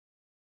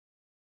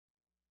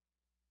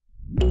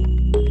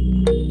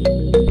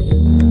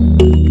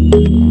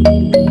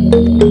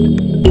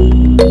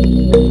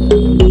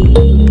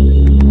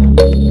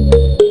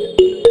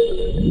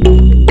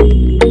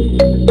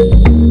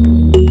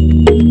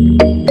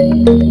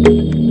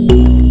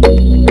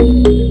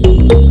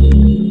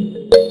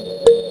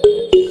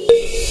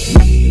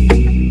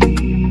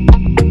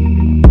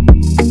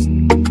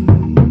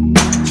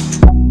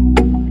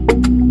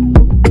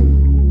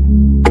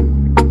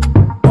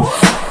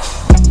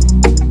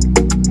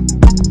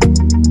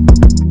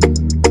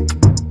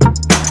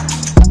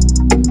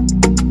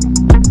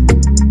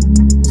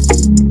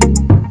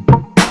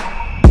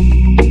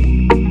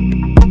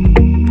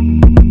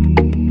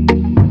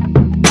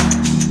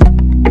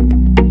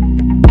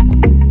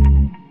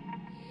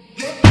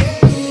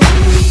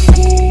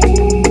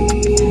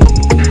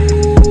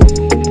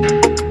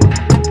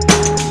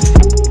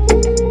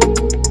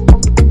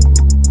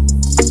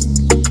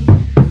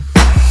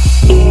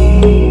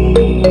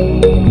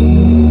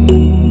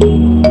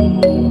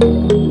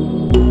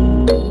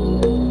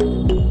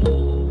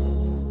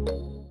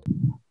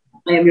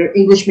your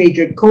English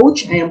major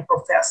coach. I am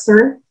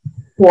Professor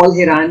Paul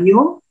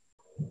Hiranio,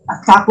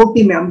 a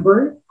faculty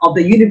member of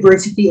the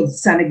University of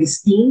San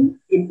Agustin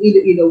in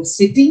Iloilo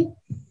City.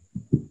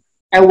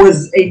 I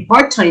was a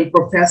part-time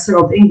professor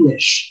of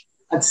English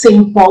at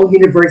St. Paul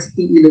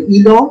University,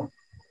 Iloilo.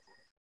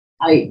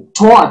 I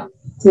taught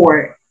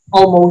for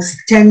almost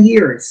 10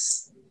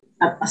 years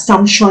at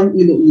Assumption,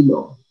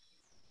 Iloilo.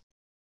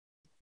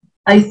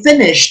 I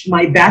finished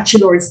my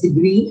bachelor's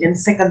degree in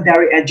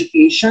secondary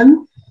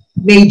education,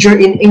 major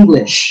in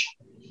English,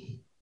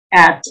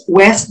 at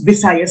West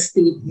Visayas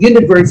State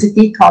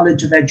University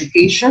College of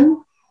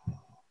Education.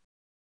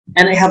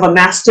 And I have a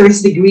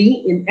master's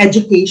degree in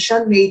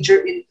education,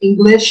 major in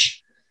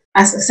English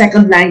as a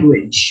second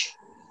language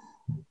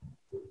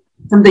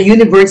from the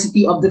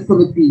University of the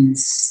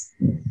Philippines.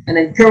 And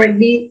I'm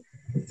currently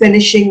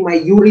finishing my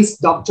Juris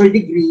Doctor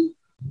degree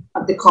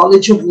at the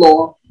College of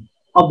Law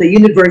of the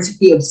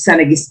University of San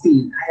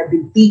Agustin. I have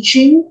been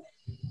teaching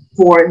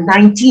for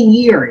 19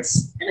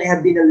 years, and I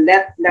have been a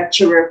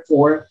lecturer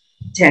for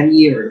 10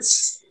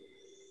 years.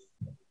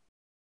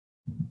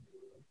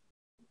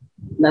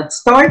 Let's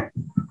start.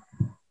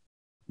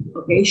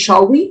 Okay,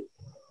 shall we?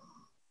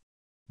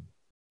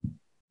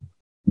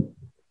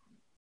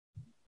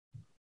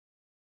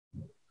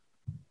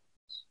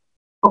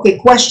 Okay,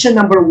 question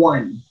number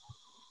 1.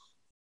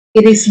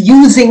 It is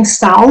using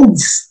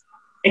sounds,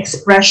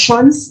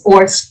 expressions,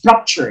 or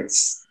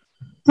structures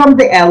from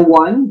the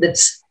L1,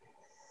 that's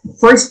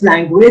first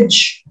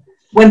language,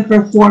 when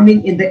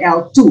performing in the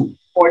L2,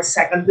 or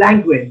second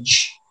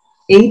language.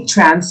 A,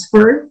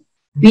 transfer.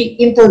 B,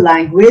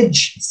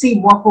 interlanguage. C,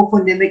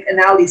 morphophonemic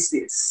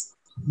analysis.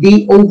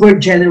 D,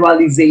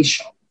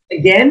 overgeneralization.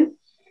 Again,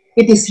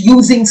 it is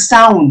using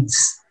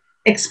sounds,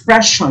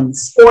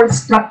 expressions, or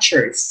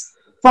structures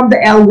from the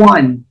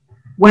L1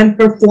 when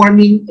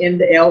performing in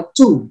the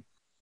L2.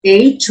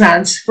 A,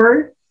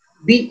 transfer.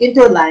 B,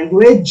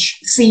 interlanguage.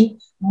 C,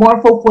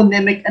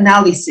 morphophonemic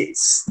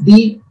analysis.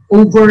 D,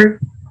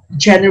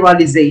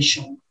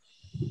 overgeneralization.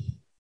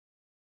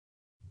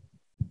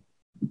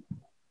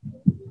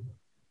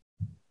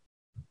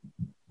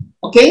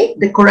 Okay,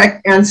 the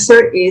correct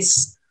answer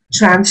is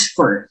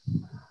transfer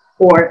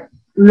or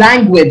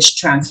language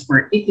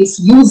transfer. It is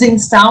using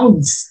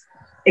sounds,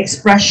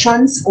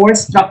 expressions, or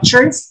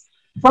structures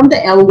from the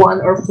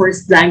L1 or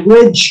first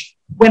language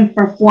when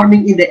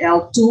performing in the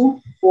L2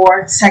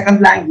 or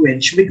second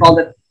language. We call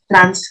it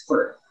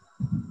transfer.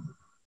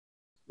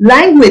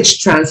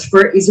 Language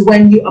transfer is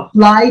when you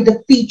apply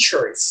the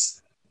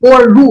features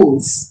or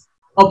rules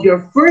of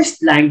your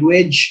first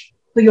language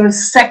to your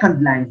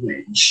second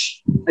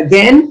language.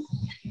 Again,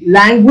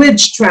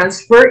 language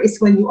transfer is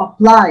when you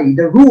apply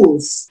the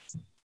rules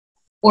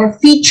or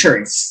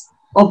features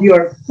of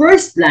your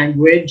first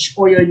language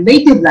or your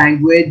native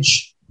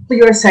language to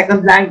your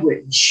second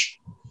language.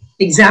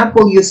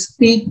 Example, you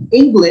speak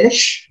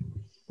English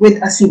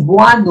with a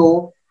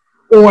Cebuano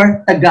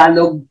or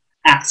Tagalog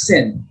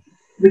accent.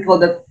 We call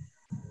that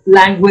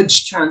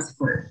language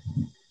transfer.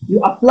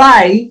 You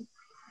apply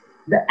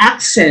the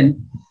accent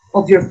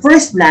of your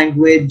first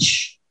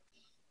language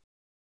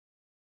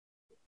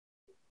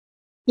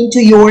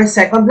into your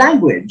second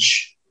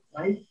language,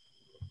 right?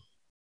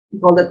 We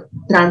call that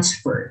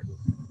transfer.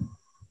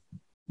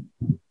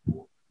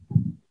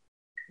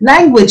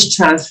 Language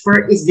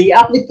transfer is the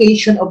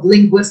application of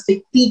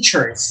linguistic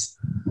features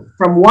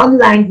from one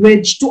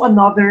language to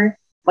another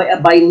by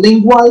a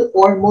bilingual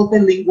or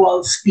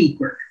multilingual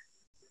speaker.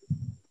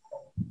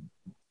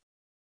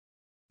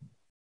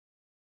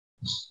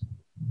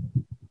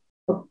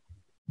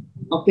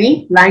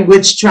 Okay,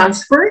 language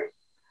transfer.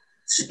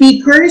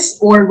 Speakers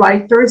or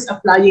writers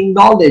applying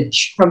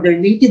knowledge from their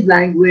native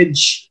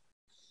language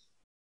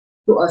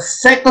to a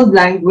second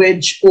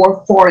language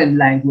or foreign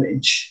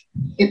language.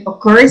 It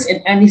occurs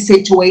in any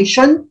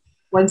situation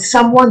when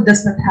someone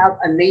does not have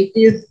a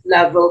native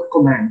level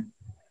command.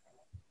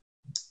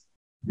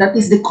 That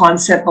is the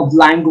concept of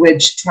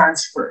language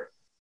transfer.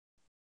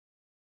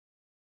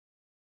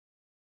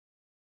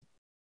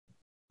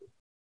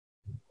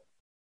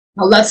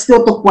 Now let's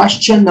go to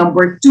question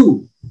number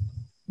 2.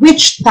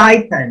 Which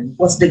Titan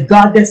was the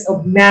goddess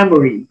of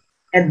memory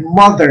and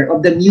mother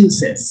of the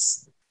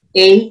muses?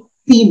 A,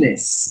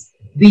 Themis.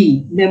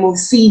 B,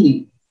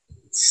 Mnemosyne.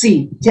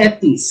 C,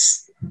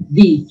 Tethys.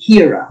 D,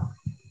 Hera.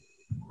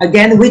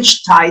 Again,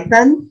 which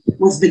Titan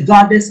was the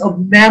goddess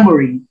of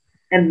memory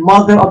and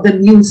mother of the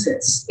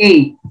muses?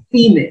 A,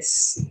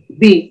 Themis.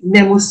 B,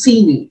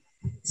 Mnemosyne.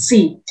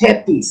 C,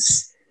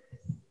 Tethys.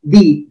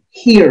 D,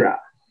 Hera.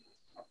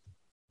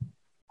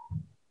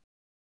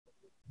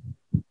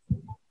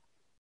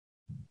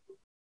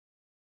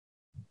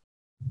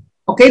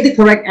 Okay, the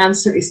correct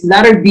answer is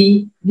letter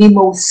B,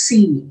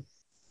 Mnemosyne.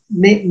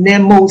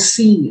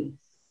 Mnemosyne.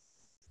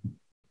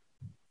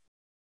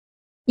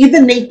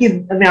 Even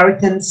Native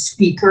American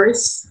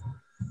speakers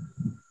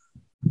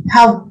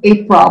have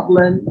a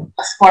problem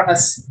as far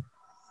as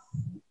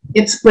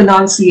its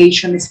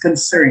pronunciation is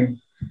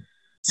concerned.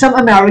 Some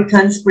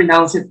Americans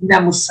pronounce it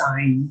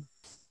Mnemosyne,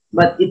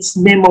 but it's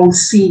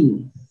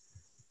Mnemosyne.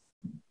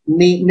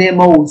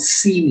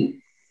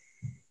 Mnemosyne.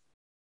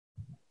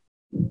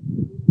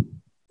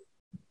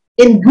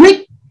 In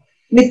Greek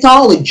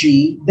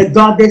mythology, the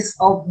goddess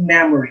of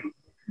memory,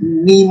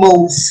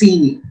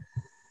 Mnemosyne.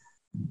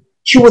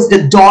 She was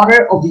the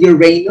daughter of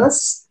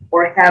Uranus,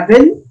 or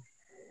heaven,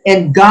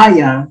 and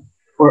Gaia,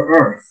 or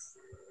earth.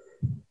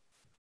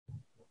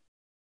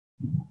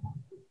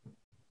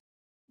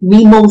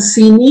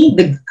 Mnemosyne,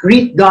 the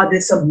Greek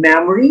goddess of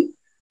memory,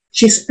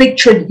 she's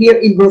pictured here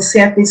in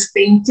Rossetti's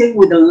painting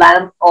with a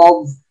lamp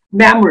of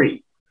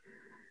memory.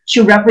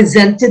 She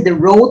represented the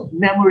rote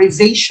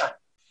memorization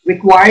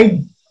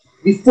required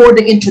before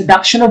the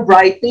introduction of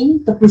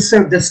writing to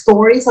preserve the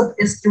stories of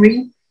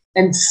history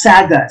and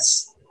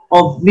sagas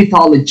of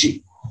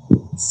mythology.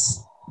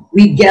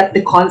 We get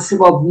the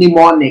concept of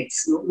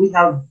mnemonics. We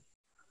have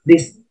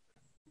this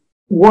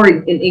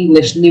word in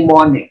English,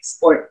 mnemonics,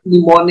 or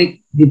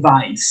mnemonic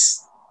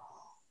device.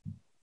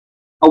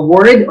 A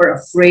word or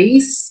a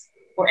phrase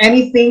or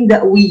anything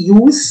that we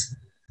use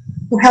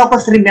to help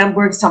us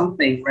remember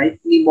something, right?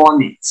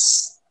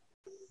 Mnemonics.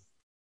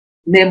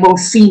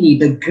 Mnemosyne,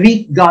 the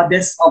Greek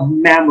goddess of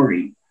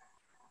memory.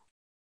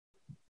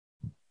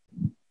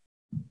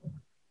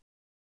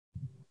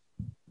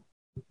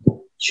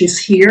 She's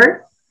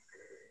here.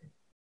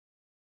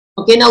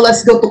 Okay, now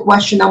let's go to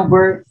question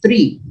number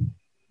 3.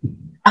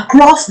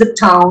 Across the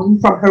town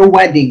from her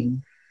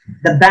wedding,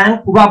 the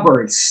bank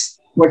robbers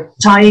were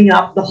tying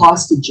up the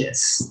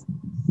hostages.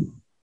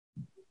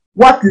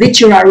 What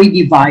literary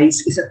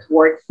device is at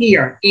work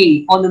here?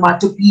 A.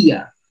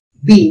 Onomatopoeia.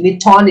 B.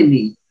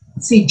 Metonymy.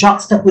 C.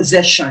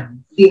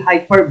 Juxtaposition. D.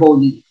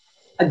 Hyperbole.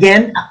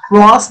 Again,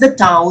 across the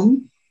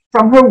town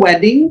from her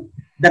wedding,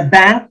 the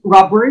bank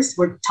robbers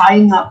were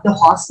tying up the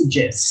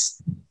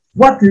hostages.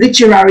 What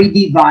literary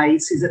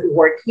device is at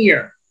work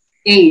here?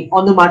 A.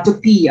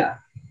 Onomatopoeia.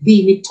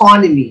 B.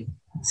 Metonymy.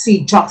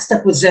 C.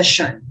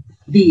 Juxtaposition.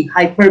 D.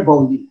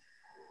 Hyperbole.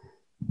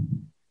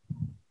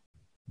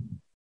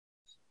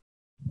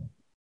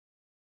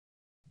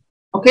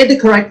 Okay, the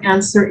correct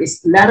answer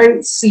is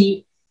letter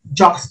C,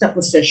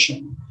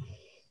 juxtaposition.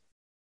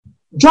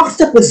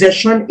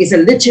 Juxtaposition is a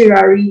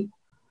literary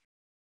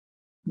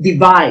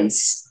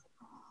device,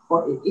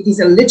 or it is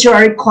a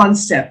literary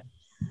concept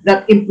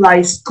that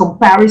implies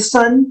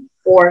comparison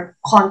or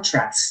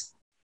contrast.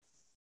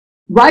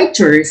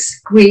 Writers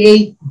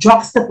create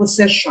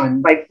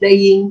juxtaposition by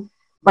placing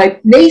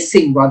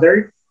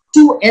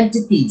two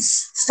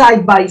entities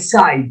side by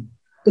side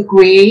to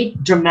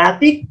create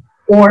dramatic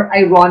or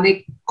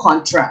ironic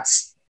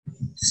contrast.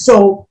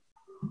 So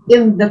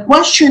in the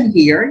question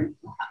here,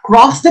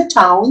 across the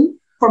town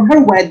from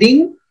her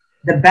wedding,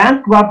 the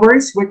bank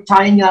robbers were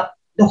tying up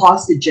the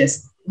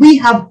hostages. We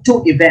have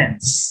two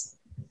events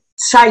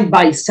side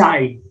by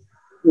side.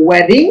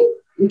 Wedding,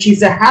 which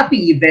is a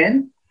happy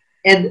event,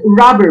 and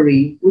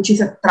robbery, which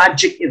is a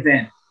tragic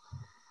event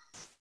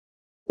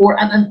or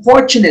an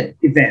unfortunate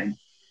event.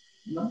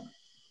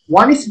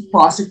 One is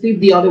positive,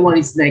 the other one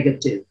is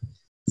negative.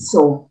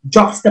 So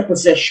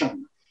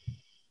juxtaposition.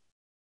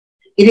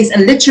 It is a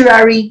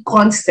literary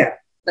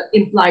concept that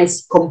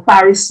implies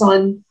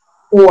comparison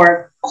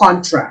or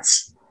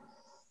contrast.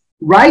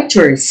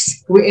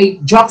 Writers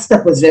create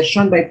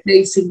juxtaposition by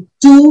placing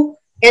two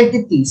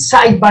entities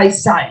side by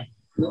side,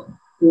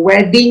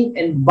 wedding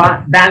and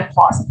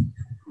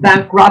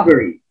bank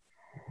robbery,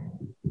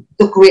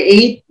 to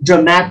create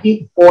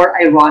dramatic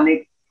or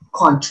ironic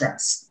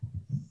contrast.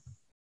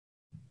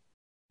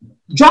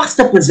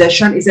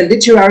 Juxtaposition is a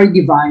literary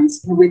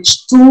device in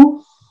which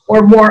two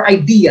or more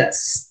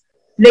ideas,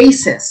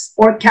 places,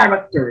 or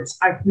characters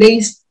are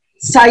placed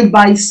side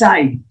by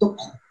side to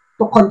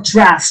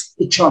contrast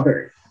each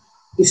other.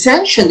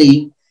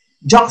 Essentially,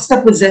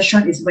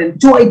 juxtaposition is when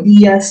two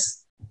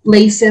ideas,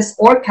 places,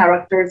 or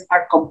characters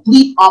are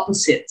complete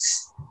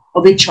opposites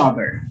of each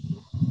other.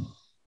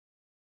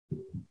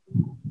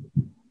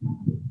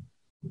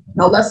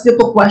 Now let's go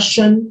to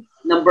question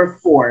number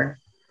 4.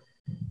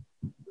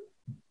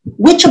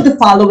 Which of the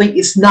following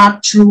is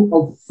not true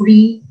of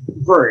free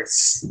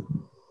verse?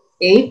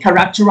 A.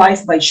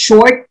 Characterized by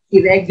short,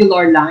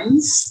 irregular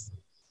lines.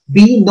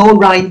 B. No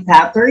rhyme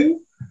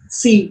pattern.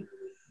 C.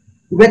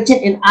 Written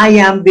in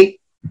iambic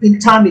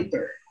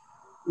pentameter.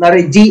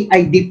 Letter D.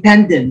 A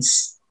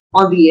dependence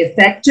on the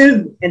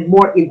effective and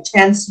more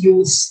intense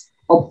use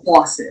of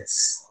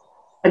pauses.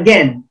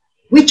 Again,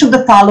 which of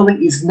the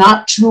following is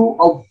not true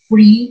of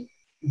free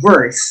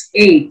verse?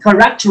 A.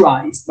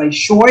 Characterized by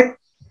short,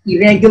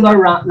 irregular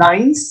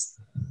lines.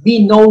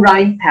 B. No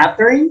rhyme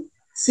pattern.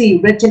 C.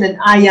 Written in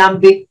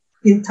iambic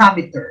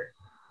pentameter.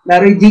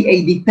 Letter D.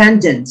 A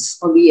dependence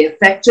on the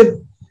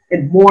effective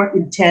and more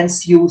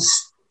intense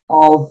use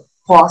of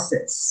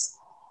pauses.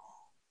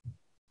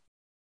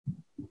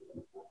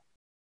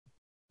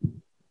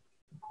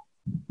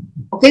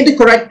 Okay, the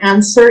correct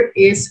answer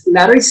is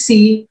letter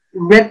C,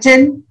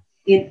 written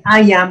in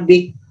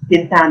iambic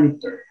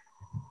pentameter.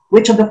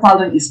 Which of the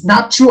following is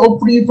not true of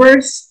free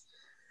verse?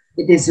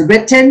 It is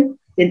written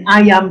in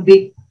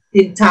iambic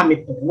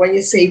pentameter. When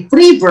you say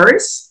free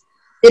verse,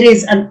 it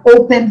is an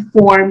open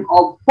form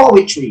of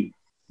poetry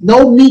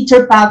No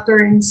meter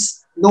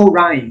patterns, no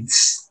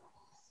rhymes.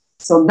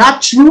 So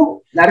not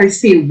true, letter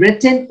C,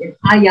 written in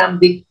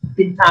iambic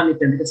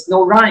pentameter because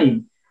no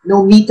rhyme,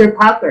 no meter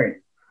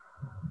pattern.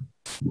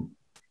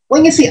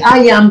 When you say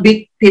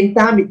iambic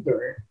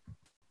pentameter,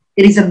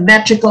 it is a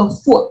metrical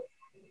foot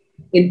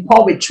in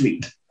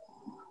poetry.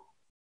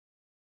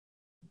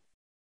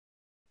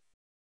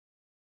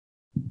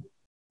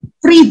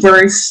 Free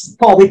verse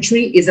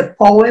poetry is a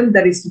poem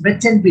that is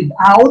written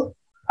without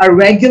a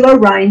regular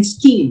rhyme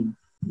scheme,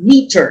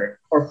 meter,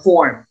 or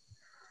form.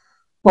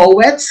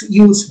 Poets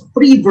use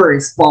free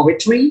verse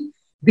poetry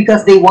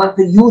because they want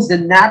to use the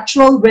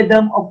natural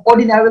rhythm of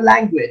ordinary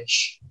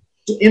language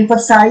to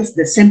emphasize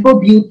the simple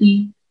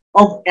beauty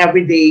of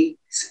everyday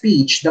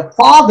speech. The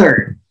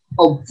father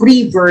of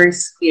free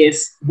verse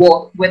is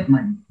Walt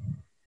Whitman.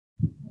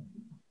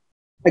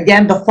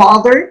 Again, the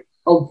father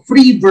of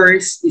free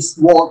verse is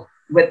Walt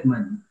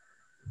Whitman.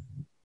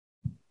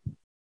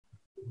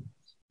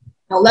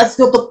 Now let's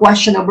go to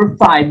question number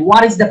 5.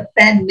 What is the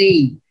pen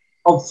name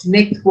of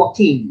Nick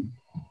Joaquin?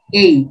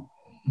 A.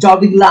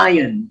 Jogging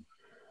Lion.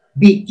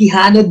 B.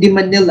 Quijano de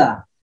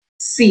Manila.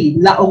 C.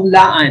 Laong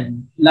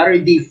Laan.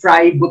 Letter D.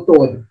 Fray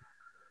Butod.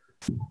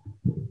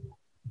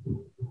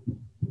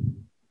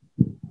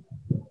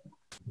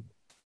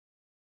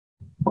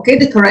 Okay,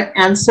 the correct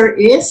answer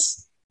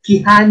is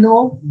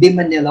Quijano de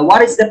Manila.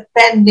 What is the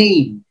pen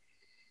name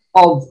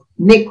of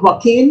Nick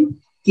Joaquin?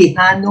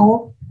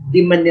 Quijano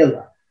de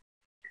Manila.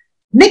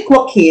 Nick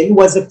Joaquin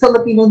was a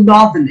Filipino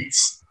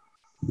novelist,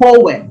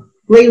 poet,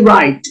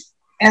 playwright,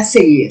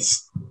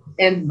 essayist,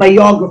 and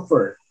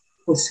biographer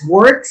whose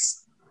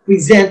works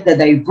present the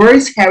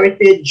diverse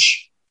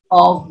heritage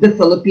of the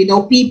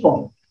Filipino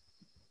people.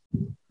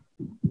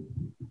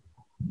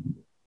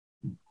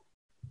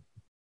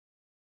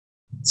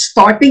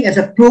 Starting as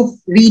a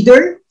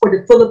proofreader for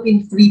the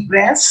Philippine Free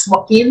Press,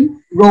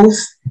 Joaquin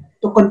rose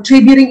to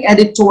contributing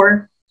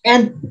editor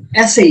and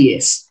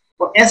essayist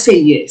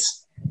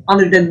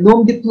under the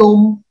nom de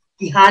plume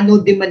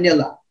Quijano de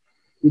Manila,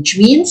 which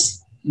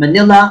means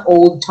Manila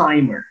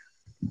old-timer.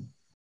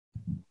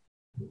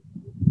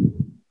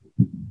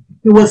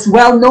 He was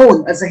well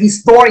known as a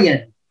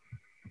historian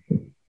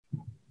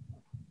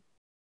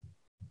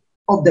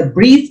of the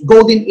brief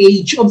golden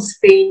age of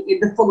Spain in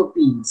the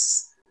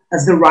Philippines,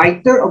 as the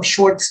writer of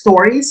short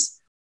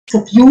stories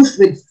suffused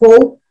with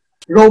folk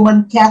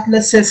Roman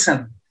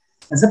Catholicism.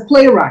 As a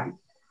playwright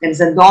and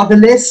as a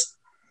novelist,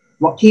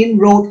 Joaquin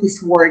wrote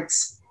his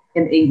works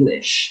in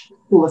English.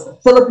 He was a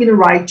Filipino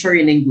writer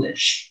in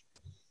English.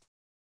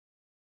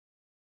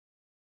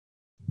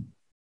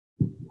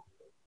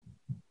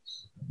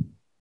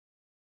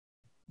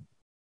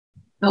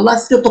 Now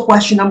let's go to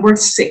question number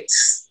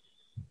 6.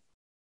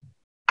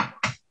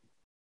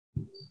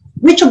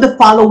 Which of the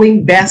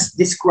following best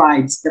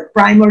describes the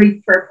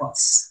primary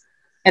purpose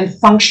and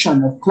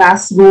function of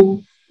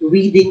classroom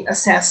reading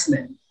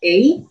assessment?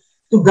 A.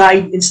 To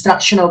guide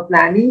instructional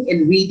planning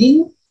and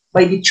reading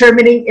by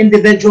determining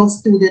individual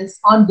students'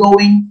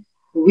 ongoing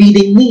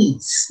reading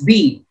needs.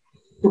 B.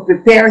 To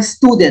prepare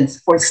students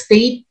for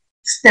state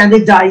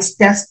standardized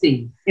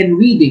testing in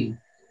reading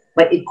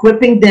by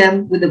equipping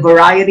them with a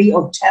variety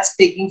of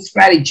test-taking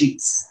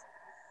strategies.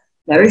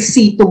 Letter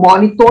C. To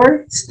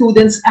monitor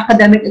students'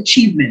 academic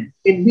achievement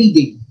in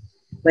reading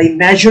by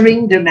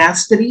measuring their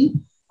mastery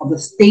of the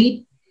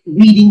state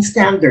reading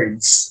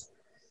standards.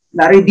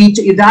 Letter D.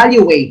 To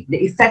evaluate the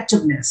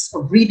effectiveness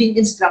of reading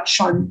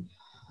instruction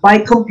by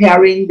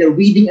comparing the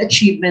reading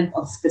achievement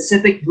of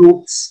specific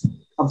groups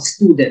of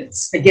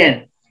students.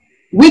 Again,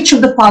 which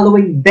of the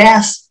following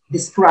best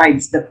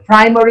describes the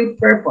primary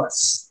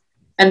purpose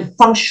and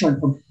function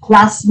of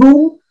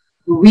classroom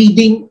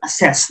reading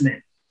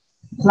assessment?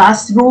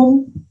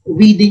 Classroom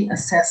reading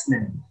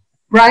assessment.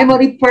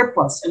 Primary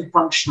purpose and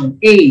function.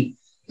 A.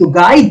 To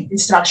guide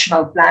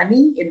instructional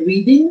planning in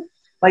reading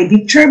by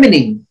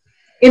determining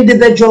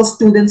individual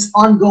students'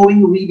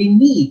 ongoing reading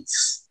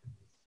needs.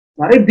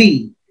 Letter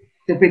B.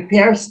 To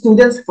prepare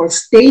students for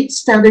state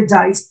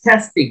standardized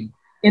testing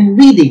in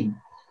reading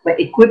by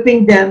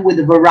equipping them with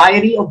a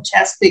variety of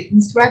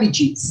test-taking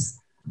strategies.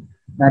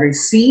 Letter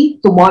C.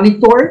 To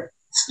monitor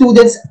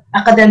students'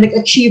 academic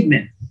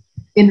achievement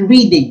in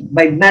reading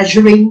by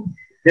measuring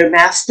their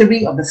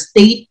mastery of the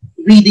state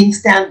reading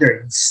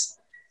standards.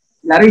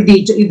 Letter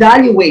D. To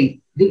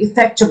evaluate the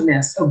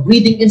effectiveness of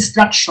reading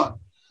instruction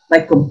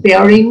by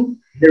comparing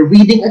the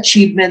reading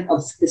achievement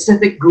of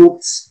specific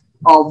groups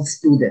of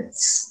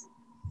students.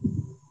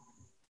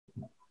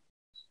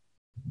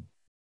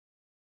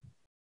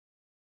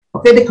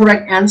 Okay, the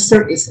correct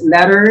answer is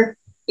letter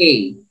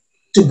A.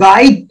 To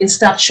guide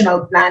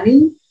instructional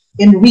planning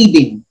in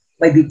reading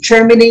by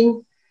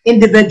determining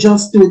individual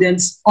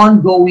students'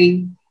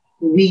 ongoing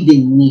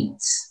reading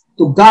needs.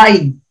 To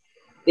guide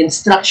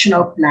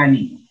instructional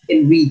planning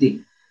in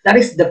reading. That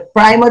is the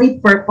primary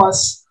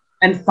purpose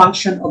and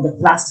function of the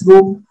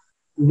classroom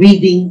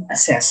reading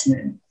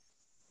assessment.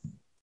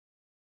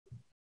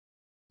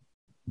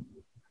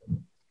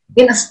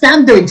 In a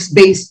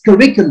standards-based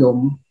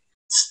curriculum,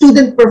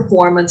 Student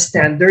performance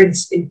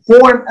standards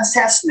inform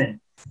assessment,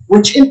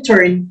 which in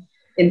turn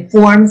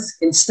informs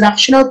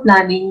instructional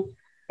planning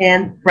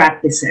and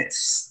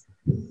practices.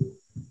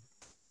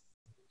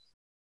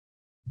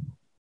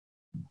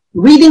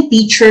 Reading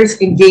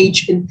teachers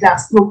engage in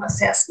classroom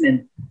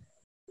assessment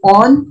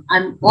on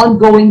an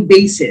ongoing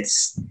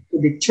basis to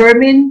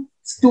determine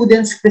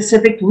students'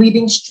 specific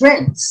reading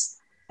strengths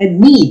and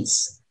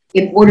needs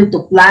in order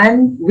to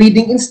plan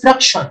reading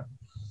instruction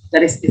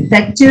that is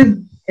effective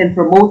in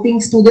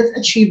promoting students'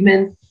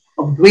 achievement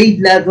of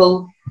grade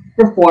level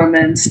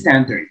performance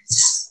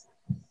standards.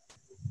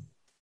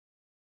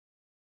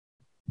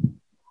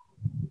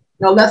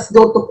 Now let's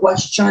go to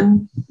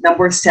question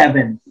number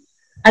 7.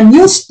 A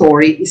news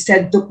story is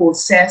said to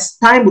possess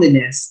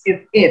timeliness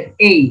if it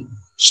A.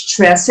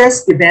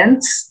 stresses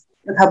events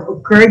that have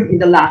occurred in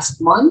the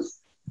last month,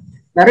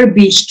 letter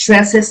B.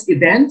 stresses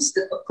events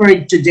that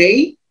occurred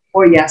today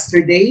or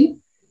yesterday,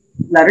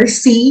 letter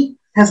C.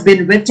 has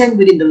been written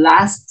within the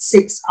last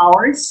 6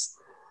 hours,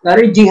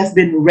 letter D. has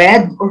been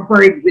read or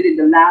heard within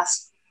the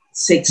last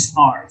 6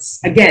 hours.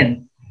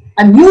 Again,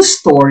 a news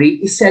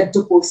story is said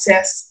to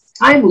possess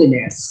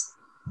timeliness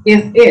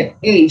if it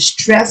A.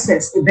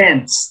 stresses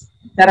events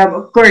that have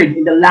occurred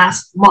in the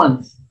last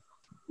month,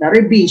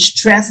 letter B.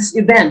 stresses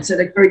events that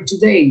occurred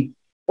today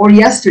or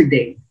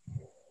yesterday,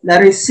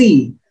 letter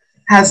C.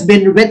 has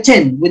been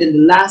written within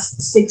the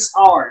last 6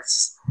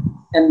 hours,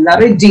 and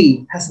letter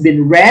D. has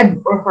been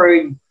read or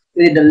heard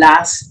within the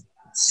last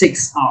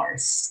 6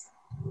 hours.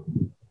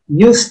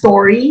 News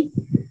story,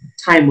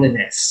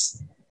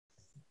 timeliness.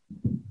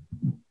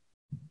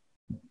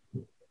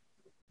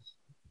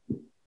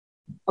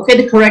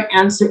 Okay, the correct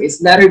answer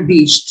is letter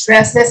B.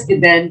 stresses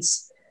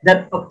events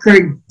that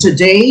occurred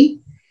today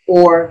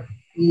or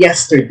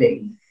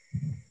yesterday.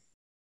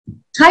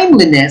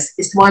 Timeliness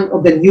is one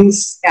of the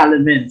news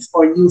elements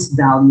or news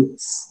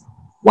values.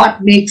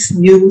 What makes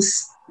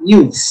news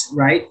news,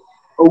 right?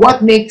 Or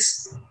what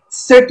makes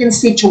certain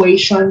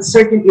situations,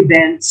 certain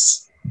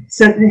events,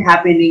 certain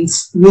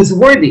happenings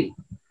newsworthy?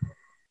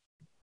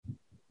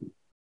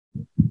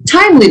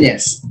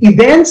 Timeliness,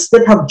 events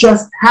that have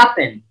just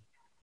happened,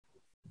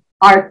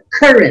 are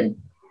current,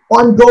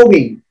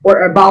 ongoing,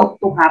 or about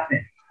to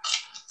happen,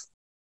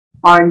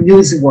 are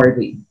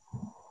newsworthy.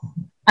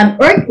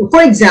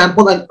 For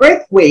example, an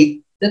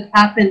earthquake that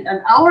happened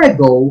an hour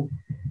ago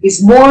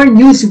is more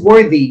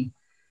newsworthy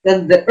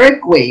than the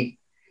earthquake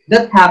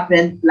that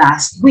happened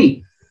last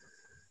week.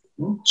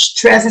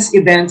 Stresses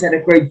events that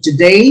occurred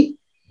today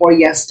or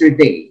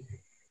yesterday.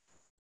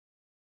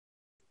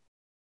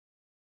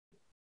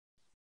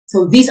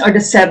 So these are the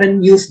 7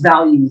 news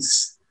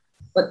values.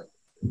 But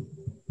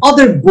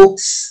other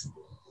books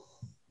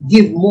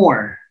give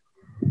more.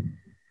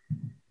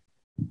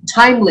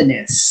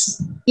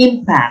 Timeliness,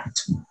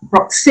 impact,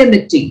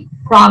 proximity,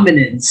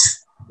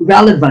 prominence,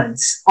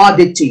 relevance,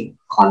 oddity,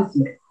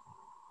 conflict.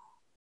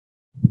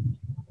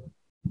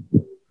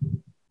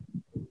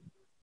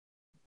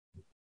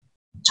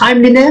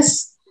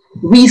 Timeliness,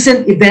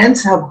 recent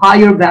events have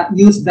higher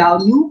news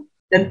value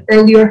than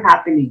earlier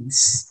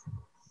happenings.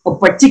 Of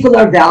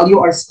particular value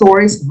are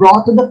stories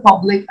brought to the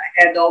public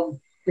ahead of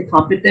the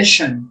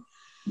competition.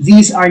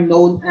 These are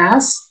known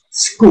as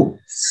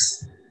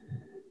scoops.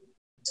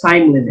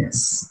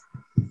 Timeliness.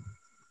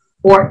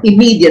 Or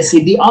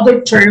immediacy. The other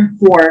term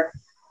for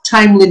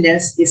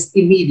timeliness is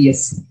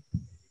immediacy.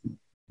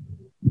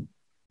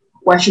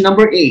 Question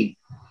number 8.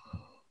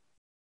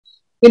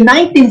 In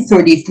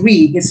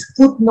 1933, his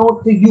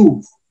Footnote to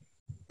Youth,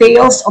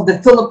 Tales of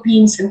the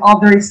Philippines and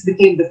Others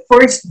became the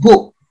first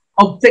book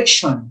of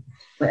fiction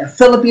by a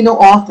Filipino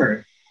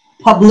author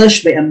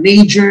published by a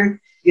major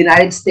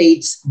United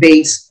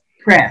States-based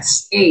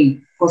press. A.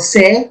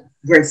 Jose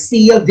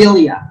Garcia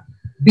Villa.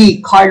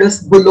 B.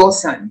 Carlos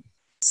Bulosan.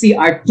 C.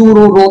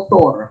 Arturo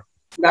Rotor.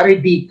 Letter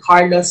D.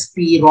 Carlos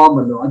P.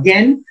 Romulo.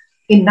 Again,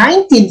 in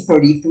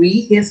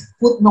 1933, his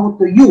Footnote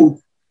to Youth,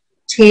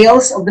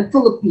 Tales of the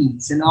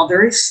Philippines and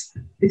Others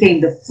became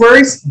the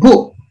first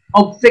book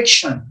of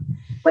fiction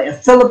by a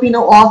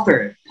Filipino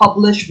author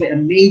published by a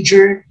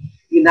major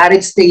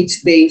United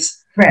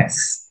States-based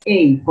press.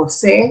 A.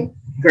 Jose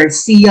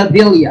Garcia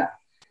Villa.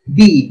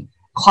 B.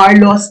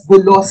 Carlos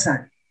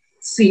Bulosan.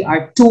 C.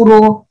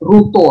 Arturo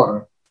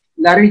Rotor.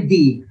 Letter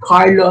D.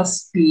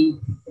 Carlos P.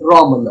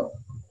 Romulo.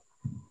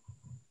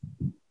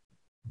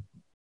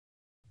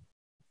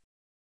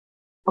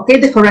 Okay,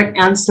 the correct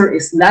answer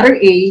is letter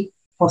A.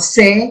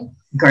 Jose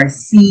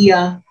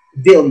Garcia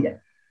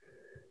Villa.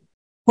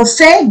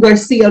 Jose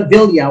Garcia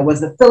Villa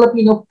was a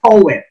Filipino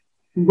poet,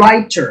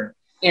 writer,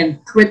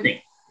 and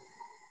critic.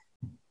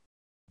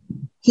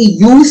 He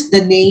used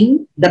the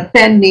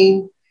pen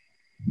name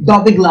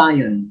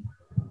Doviglayan.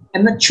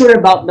 I'm not sure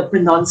about the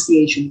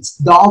pronunciation. It's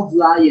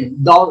Doviglayan,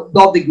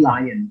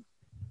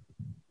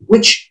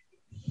 which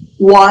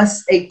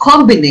was a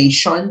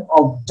combination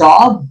of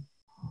dove,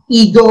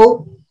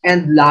 eagle,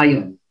 and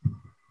lion.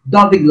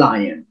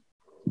 Doviglayan.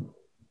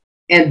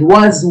 And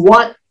was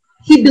what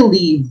he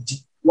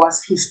believed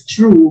was his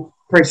true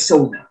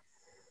persona.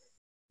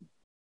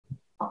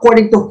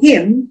 According to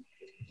him,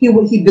 he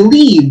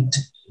believed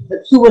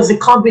that he was a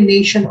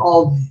combination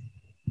of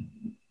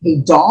a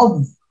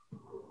dove,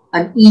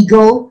 an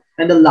eagle,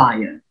 and a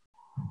lion.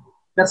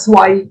 That's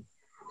why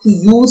he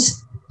used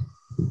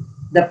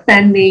the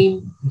pen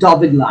name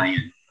David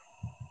Lion,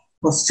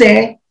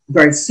 Jose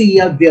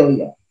Garcia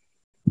Villa.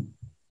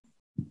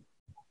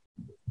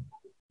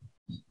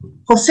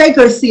 Jose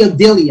Garcia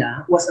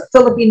Villa was a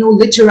Filipino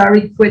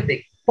literary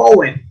critic,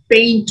 poet,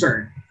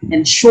 painter,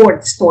 and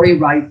short story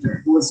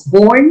writer who was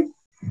born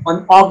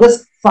on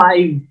August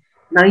 5,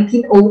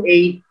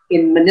 1908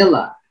 in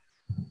Manila.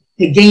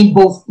 He gained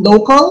both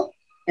local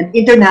and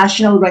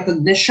international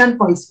recognition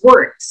for his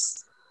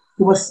works.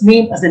 He was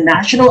named as a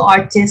National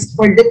Artist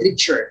for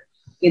Literature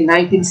in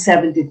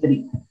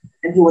 1973,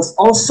 and he was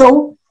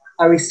also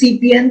a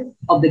recipient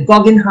of the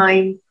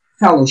Guggenheim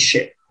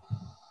Fellowship.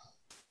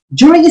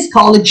 During his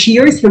college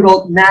years, he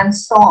wrote Man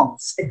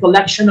Songs, a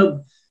collection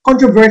of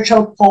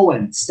controversial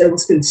poems that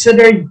was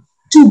considered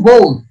too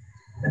bold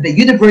at the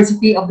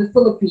University of the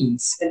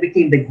Philippines and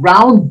became the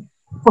ground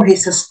for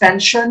his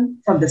suspension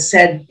from the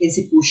said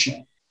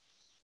institution.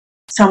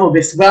 Some of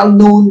his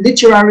well-known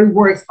literary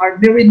works are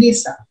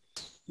Miranisa,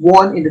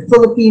 won in the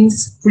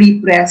Philippines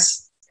Free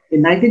Press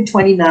in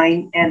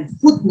 1929, and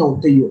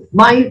Footnote to Youth,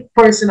 my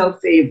personal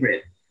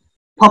favorite,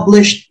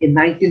 published in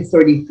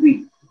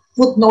 1933.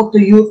 Footnote to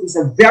Youth is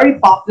a very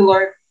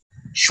popular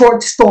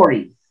short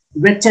story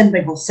written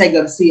by Jose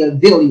Garcia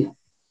Villa,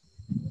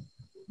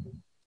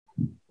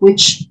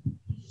 which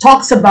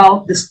talks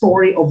about the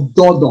story of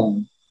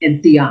Dodong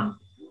and Tiang.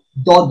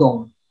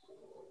 Dodong,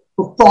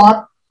 who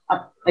thought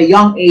at a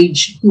young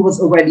age he was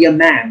already a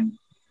man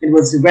and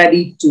was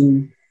ready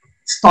to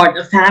start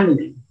a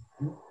family.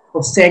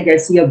 Jose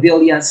Garcia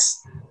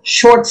Villa's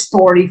short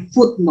story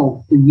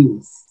Footnote to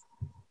Youth.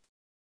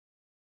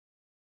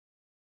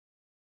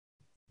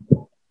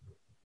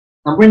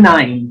 Number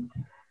 9,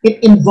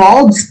 it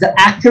involves the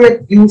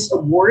accurate use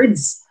of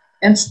words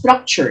and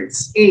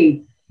structures.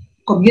 A,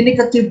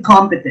 communicative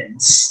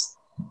competence.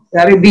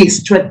 Letter B,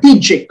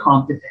 strategic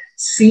competence.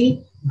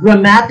 C,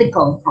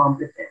 grammatical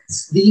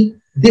competence. D,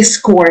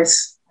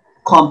 discourse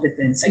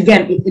competence.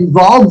 Again, it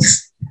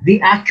involves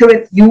the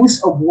accurate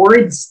use of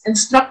words and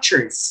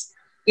structures.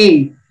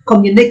 A,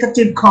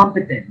 communicative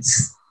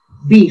competence.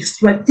 B,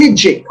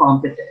 strategic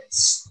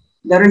competence.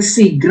 Letter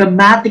C,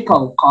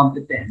 grammatical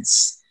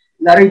competence.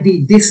 Letter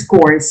D,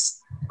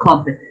 discourse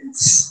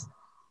competence.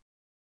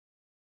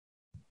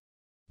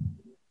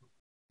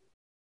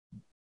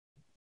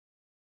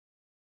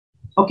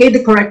 Okay,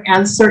 the correct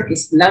answer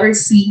is letter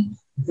C,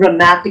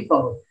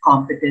 grammatical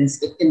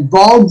competence. It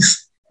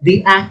involves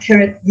the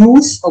accurate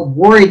use of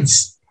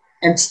words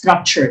and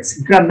structures,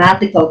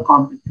 grammatical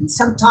competence.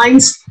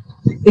 Sometimes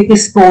it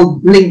is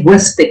called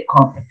linguistic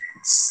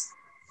competence.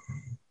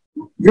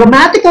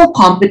 Grammatical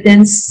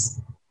competence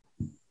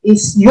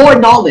is your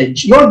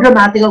knowledge. Your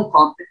grammatical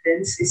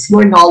competence is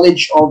your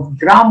knowledge of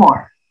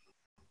grammar,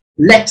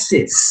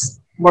 lexis,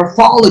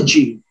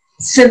 morphology,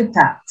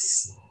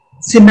 syntax,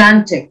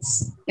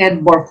 semantics,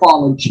 and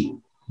morphology.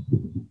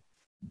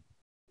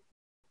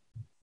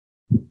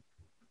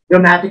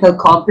 Grammatical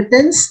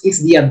competence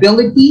is the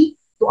ability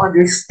to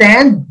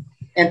understand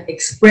and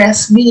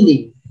express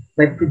meaning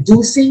by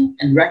producing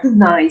and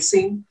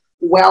recognizing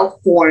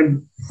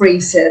well-formed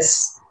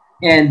phrases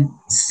and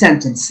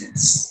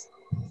sentences.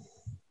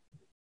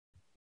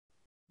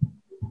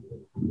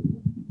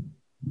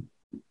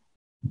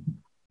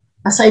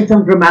 Aside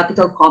from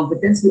grammatical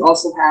competence, we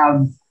also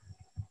have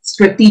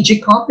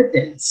strategic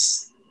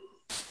competence,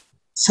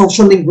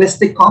 social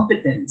linguistic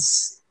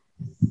competence,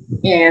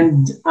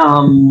 and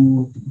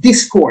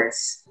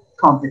discourse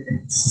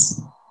competence.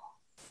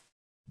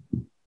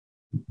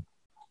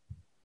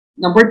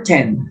 Number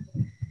 10,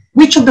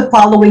 which of the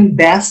following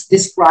best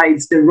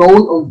describes the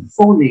role of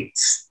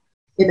phonics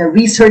in a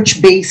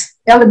research-based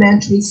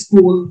elementary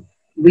school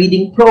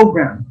reading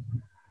program?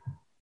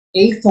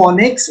 A,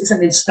 phonics is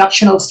an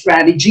instructional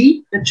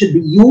strategy that should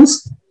be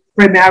used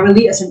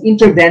primarily as an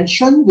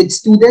intervention with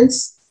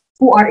students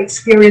who are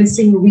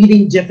experiencing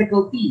reading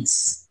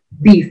difficulties.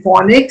 B,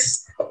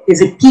 phonics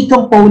is a key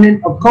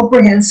component of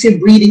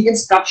comprehensive reading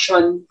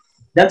instruction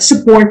that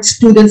supports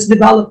students'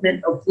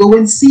 development of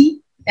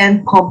fluency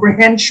and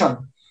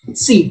comprehension.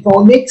 C,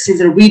 phonics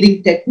is a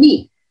reading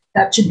technique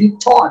that should be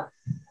taught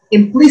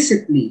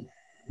implicitly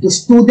to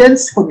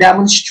students who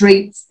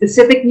demonstrate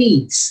specific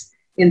needs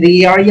in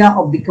the area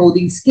of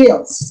decoding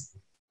skills.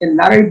 And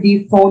letter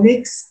D,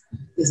 phonics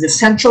is the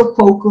central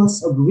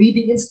focus of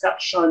reading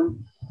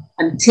instruction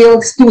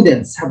until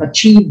students have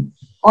achieved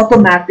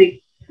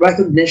automatic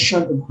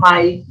recognition of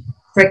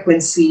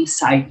high-frequency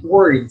sight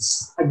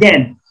words.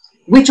 Again,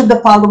 which of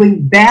the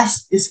following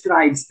best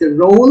describes the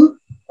role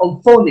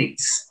of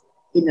phonics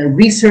in a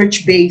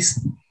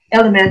research-based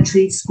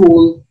elementary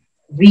school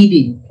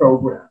reading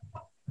program?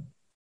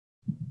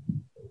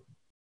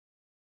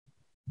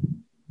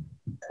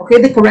 Okay,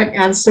 the correct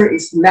answer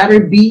is letter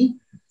B.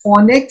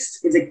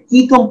 Phonics is a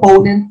key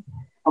component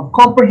of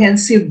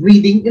comprehensive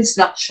reading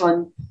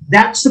instruction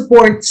that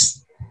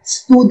supports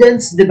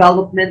students'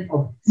 development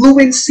of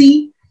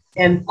fluency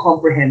and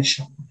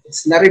comprehension.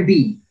 It's letter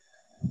B.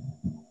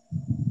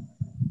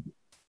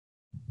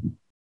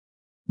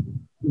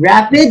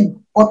 Rapid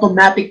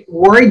automatic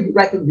word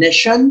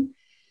recognition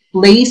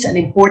plays an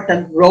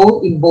important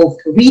role in both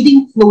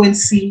reading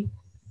fluency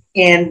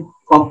and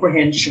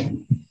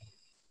comprehension.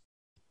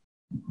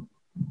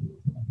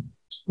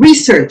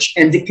 Research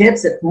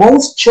indicates that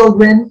most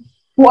children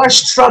who are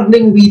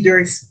struggling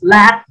readers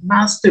lack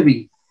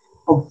mastery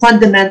of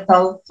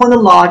fundamental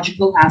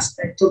phonological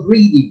aspects of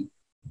reading.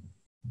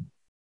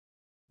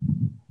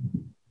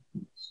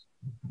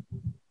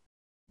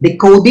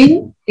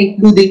 Decoding,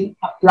 including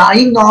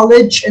applying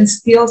knowledge and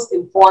skills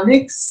in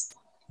phonics,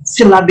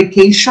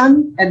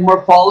 syllabication, and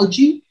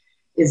morphology,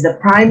 is the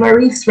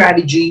primary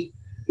strategy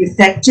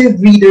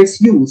effective readers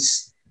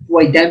use to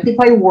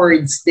identify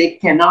words they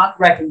cannot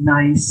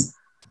recognize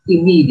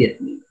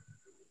immediately.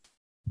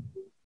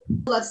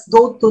 Let's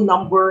go to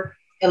number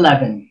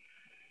 11.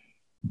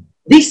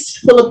 This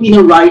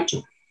Filipino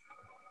writer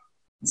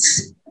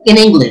in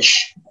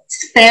English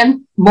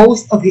spent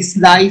most of his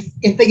life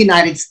in the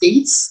United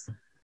States.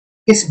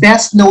 His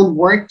best known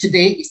work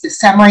today is the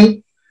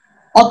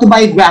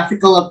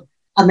semi-autobiographical of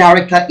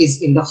America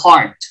is in the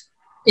Heart.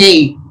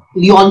 A.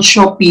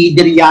 Leoncio P.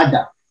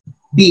 Diriada.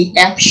 B.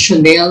 F.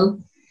 Chanel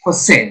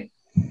Jose.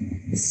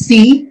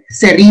 C.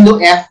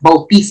 Cirilo F.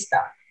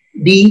 Bautista.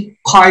 D.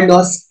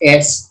 Carlos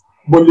S.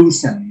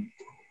 Bolusan.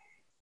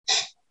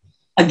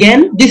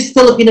 Again, this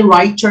Filipino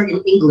writer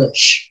in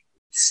English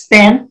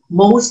spent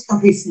most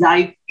of his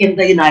life in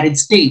the United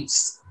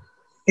States.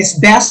 His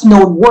best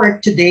known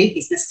work today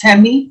is the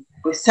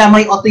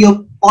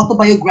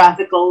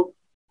semi-autobiographical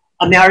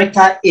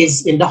America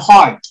is in the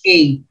Heart.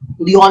 A.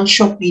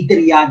 Leoncio P.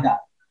 Diriada.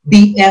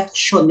 B. F.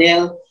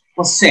 Chanel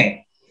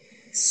Jose.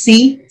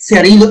 C.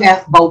 Cirilo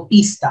F.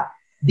 Bautista.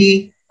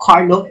 D.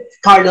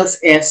 Carlos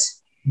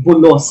S.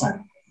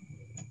 Bolusan.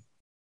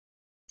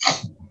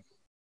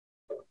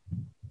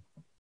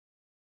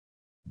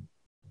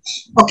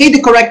 Okay,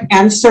 the correct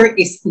answer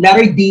is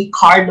letter D,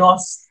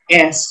 Carlos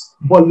S.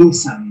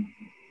 Bolusan.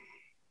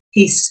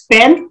 He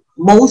spent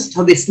most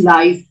of his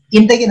life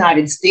in the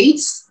United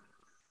States,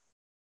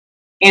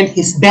 and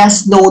his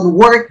best known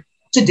work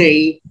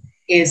today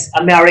is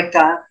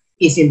America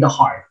is in the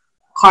Heart.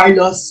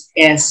 Carlos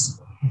S.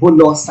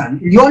 Bolusan.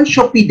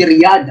 Leoncio P.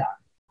 Diriada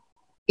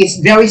is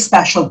very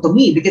special to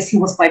me because he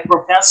was my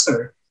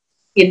professor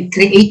in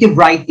creative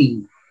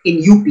writing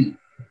in UP.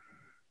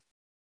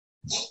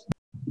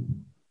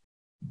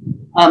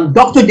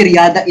 Dr.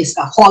 Diriada is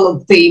a Hall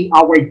of Fame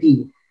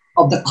awardee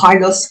of the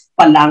Carlos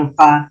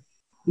Palanca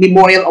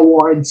Memorial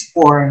Awards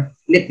for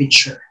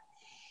Literature.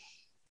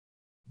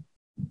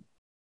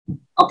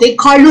 Okay,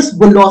 Carlos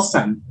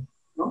Bolusan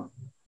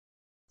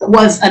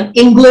was an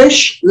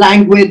English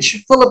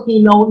language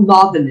Filipino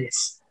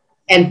novelist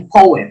and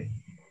poet.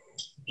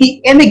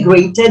 He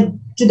immigrated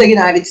to the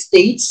United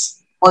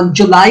States on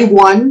July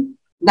 1,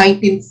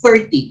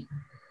 1930.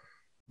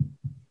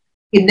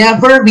 He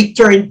never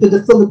returned to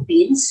the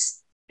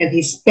Philippines, and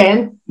he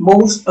spent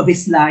most of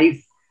his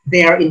life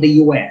there in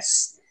the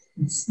US.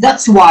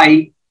 That's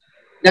why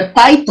the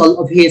title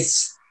of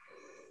his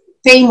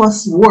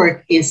famous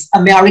work is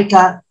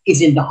America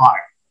is in the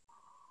Heart.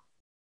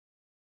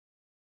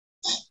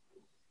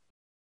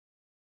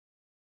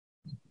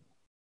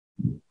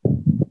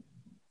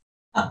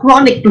 A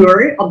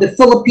chronicler of the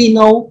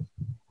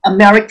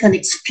Filipino-American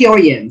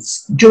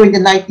experience during the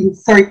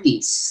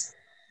 1930s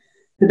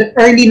to the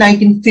early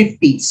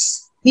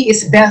 1950s, he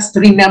is best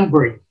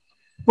remembered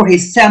for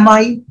his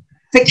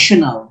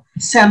semi-fictional,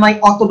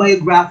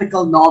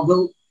 semi-autobiographical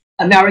novel,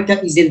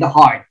 America is in the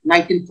Heart,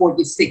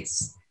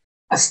 1946,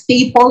 a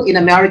staple in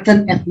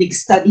American ethnic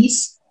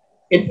studies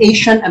and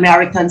Asian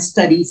American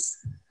studies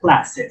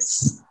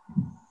classes.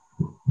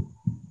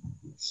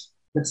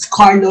 That's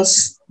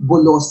Carlos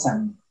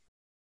Bolusan.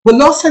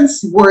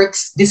 Bolusan's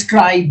works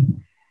describe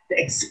the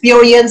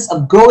experience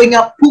of growing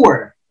up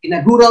poor in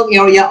a rural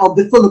area of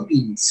the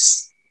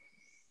Philippines,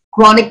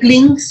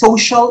 chronicling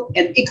social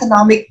and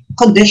economic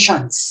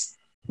conditions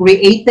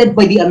created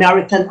by the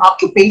American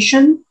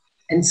occupation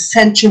and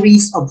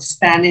centuries of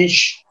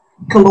Spanish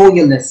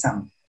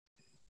colonialism.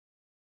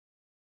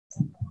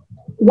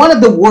 One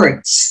of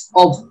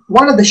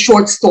the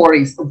short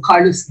stories of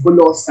Carlos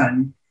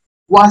Bolusan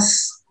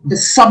was the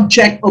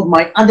subject of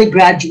my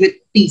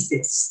undergraduate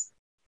thesis.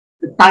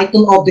 The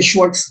title of the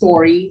short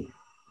story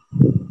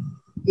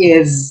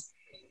is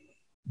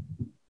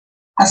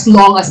As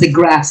Long as the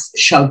Grass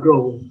Shall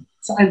Grow.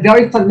 So I'm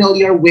very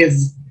familiar with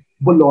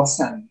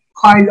Bolusan.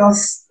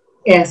 Carlos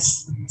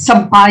S.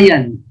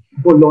 Sampayan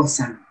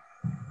Bolusan.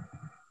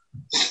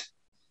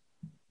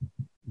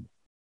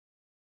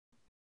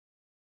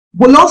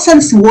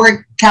 Bolusan's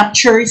work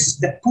captures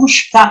the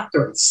push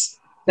factors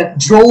that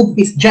drove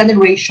his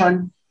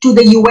generation to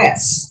the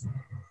US.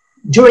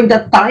 During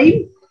that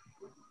time,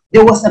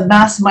 there was a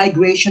mass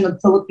migration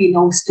of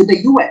Filipinos to the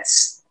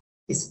US,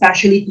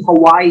 especially to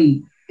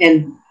Hawaii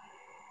and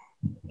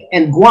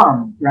and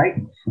Guam, right?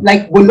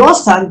 Like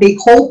Bolosan, they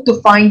hope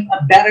to find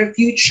a better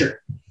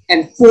future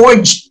and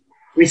forge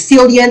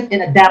resilient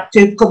and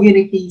adaptive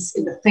communities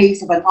in the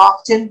face of an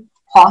often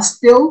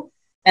hostile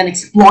and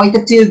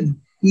exploitative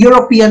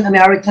European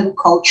American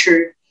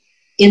culture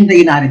in the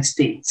United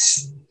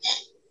States.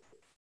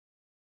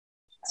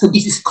 So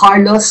this is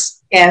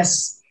Carlos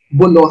S.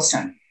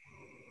 Bolosan.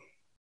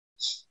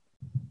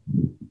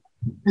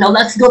 Now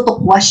let's go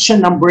to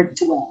question number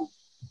 12.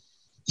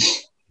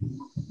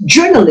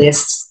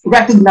 Journalists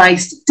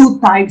recognized two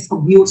types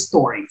of news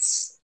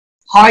stories,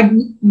 hard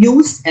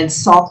news and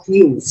soft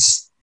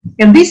news.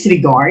 In this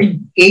regard,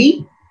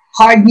 A,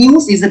 hard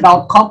news is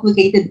about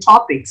complicated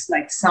topics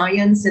like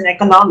science and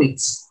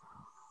economics,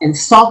 and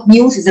soft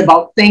news is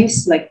about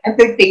things like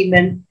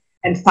entertainment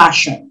and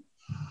fashion.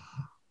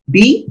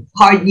 B,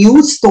 hard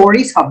news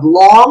stories have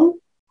long,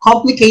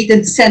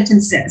 complicated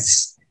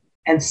sentences,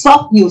 and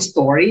soft news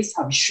stories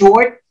have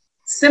short,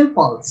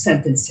 simple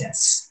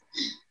sentences.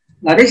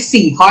 Letter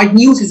C, hard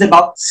news is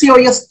about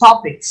serious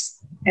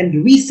topics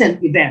and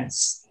recent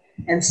events,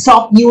 and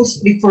soft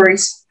news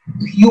refers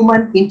to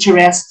human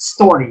interest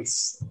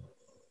stories.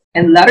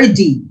 And letter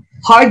D,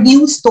 hard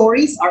news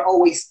stories are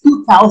always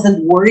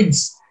 2,000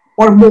 words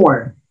or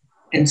more,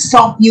 and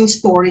soft news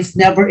stories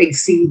never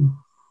exceed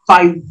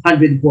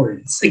 500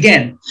 words.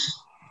 Again,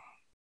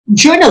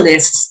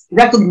 journalists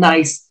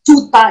recognize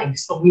two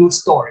types of news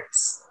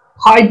stories,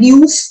 hard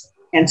news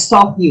and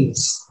soft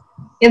news.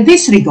 In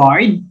this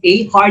regard,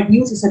 A, hard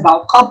news is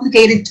about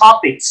complicated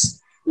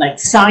topics like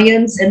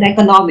science and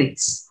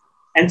economics,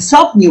 and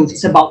soft news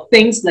is about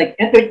things like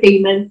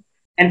entertainment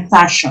and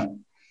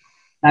fashion.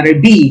 Letter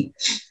B,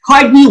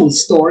 hard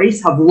news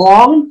stories have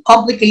long,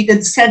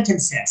 complicated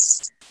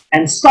sentences,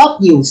 and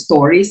soft news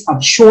stories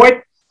have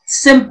short,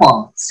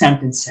 simple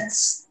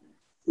sentences.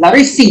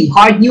 Letter C,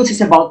 hard news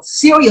is about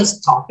serious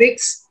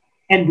topics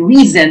and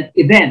recent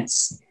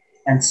events,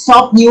 and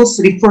soft news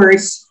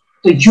refers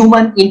to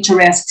human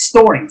interest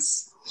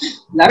stories.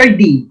 Letter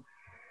D,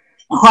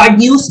 hard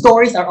news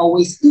stories are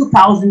always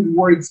 2,000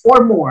 words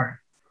or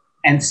more,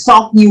 and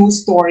soft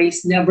news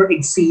stories never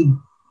exceed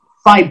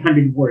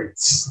 500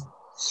 words.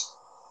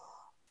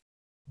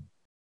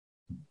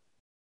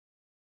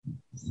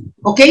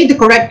 Okay, the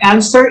correct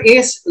answer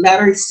is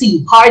letter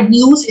C. Hard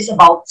news is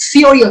about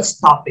serious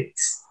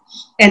topics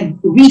and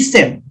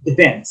recent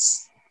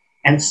events,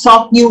 and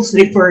soft news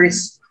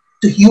refers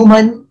to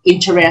human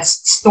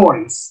interest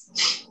stories.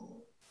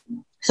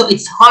 So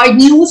it's hard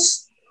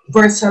news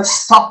versus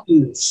soft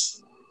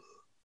news.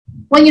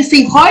 When you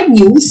say hard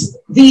news,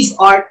 these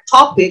are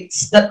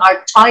topics that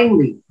are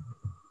timely.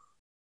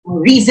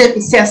 Recent,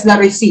 it says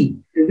letter C,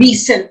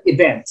 recent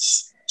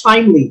events,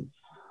 timely,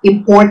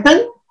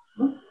 important,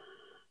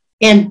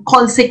 and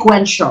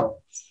consequential.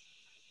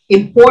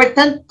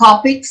 Important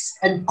topics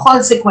and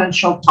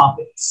consequential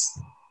topics.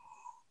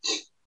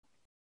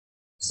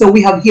 So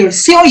we have here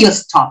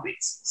serious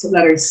topics, so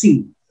letter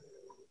C,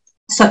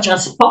 such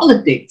as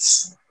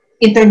politics,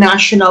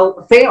 international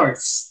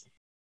affairs,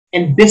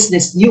 and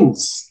business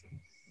news.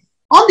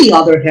 On the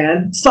other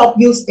hand, soft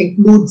news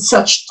includes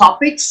such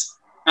topics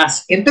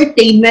as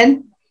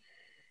entertainment,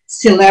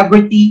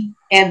 celebrity,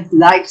 and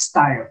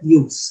lifestyle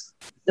news.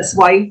 That's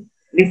why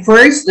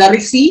refers, letter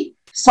C,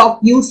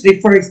 soft news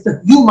refers to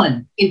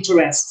human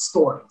interest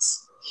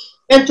stories,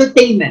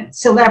 entertainment,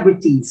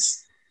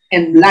 celebrities,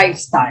 and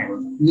lifestyle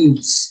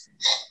news.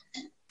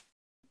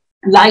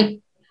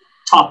 Light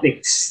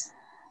topics.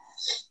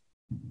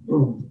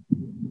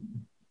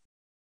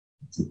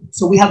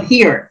 So we have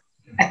here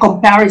a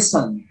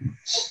comparison.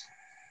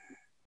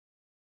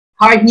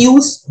 Hard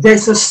news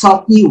versus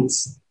soft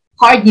news.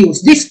 Hard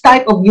news. This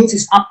type of news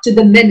is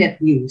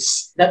up-to-the-minute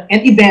news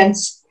and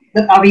events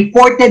that are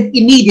reported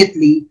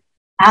immediately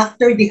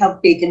after they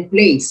have taken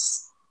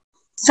place.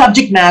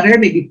 Subject matter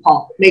may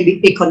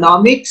be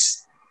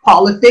economics,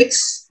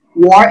 politics,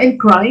 war and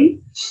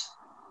crime.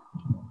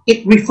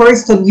 It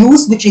refers to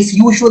news which is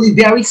usually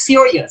very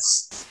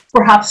serious,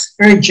 perhaps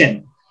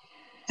urgent,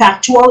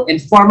 factual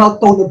and formal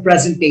tone of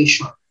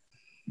presentation.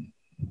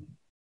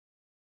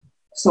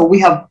 So we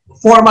have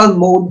formal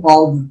mode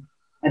of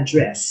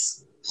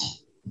address.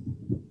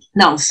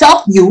 Now,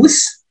 soft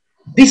news,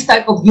 this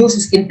type of news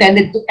is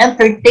intended to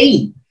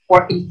entertain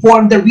or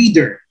inform the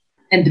reader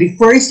and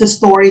refers to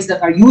stories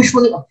that are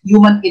usually of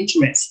human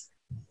interest.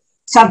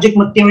 Subject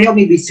material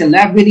may be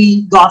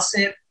celebrity,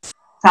 gossip,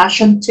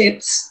 fashion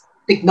tips,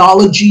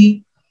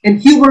 technology,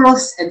 and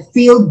humorous and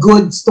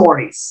feel-good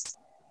stories.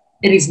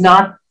 It is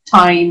not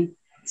time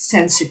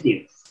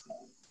sensitive.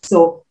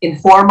 So,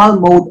 informal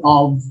mode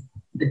of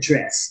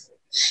address.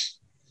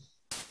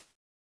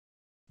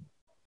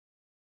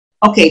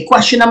 Okay,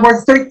 question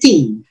number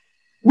 13.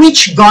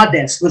 Which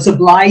goddess was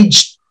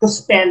obliged to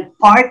spend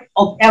part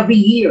of every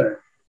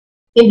year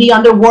in the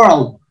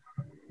underworld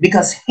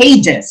because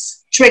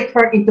Hades tricked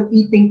her into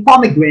eating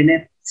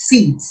pomegranate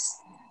seeds?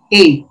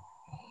 A,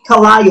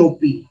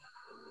 Calliope.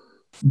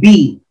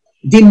 B,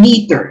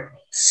 Demeter.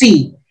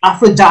 C,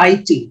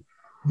 Aphrodite.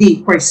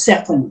 D,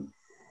 Persephone.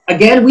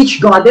 Again,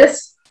 which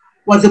goddess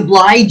was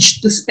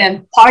obliged to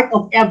spend part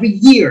of every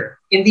year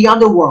in the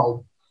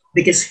underworld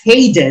because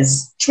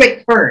Hades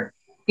tricked her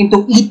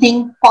into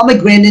eating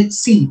pomegranate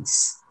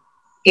seeds.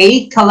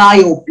 A.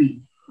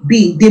 Calliope.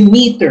 B.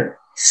 Demeter.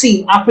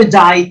 C.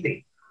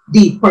 Aphrodite.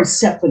 D.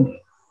 Persephone.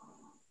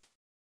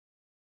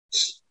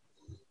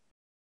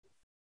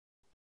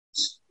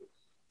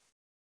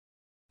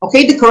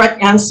 Okay, the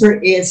correct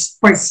answer is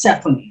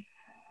Persephone.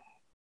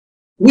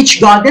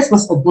 Which goddess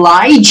was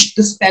obliged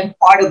to spend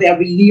part of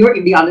every year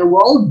in the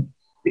underworld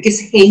because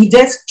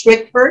Hades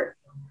tricked her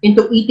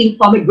into eating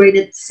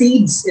pomegranate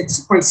seeds?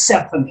 It's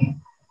Persephone.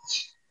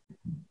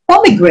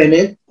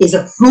 Pomegranate is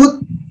a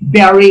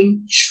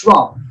fruit-bearing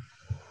shrub.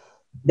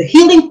 The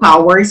healing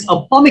powers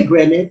of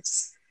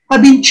pomegranates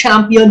have been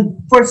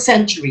championed for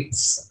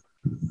centuries.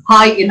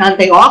 High in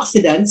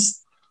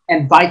antioxidants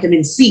and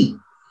vitamin C,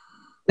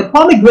 the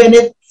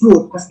pomegranate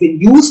fruit has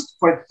been used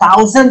for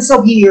thousands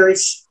of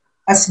years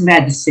as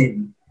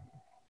medicine.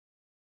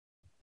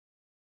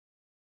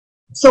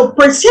 So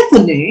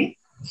Persephone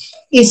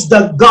is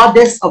the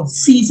goddess of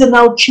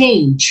seasonal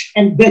change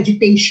and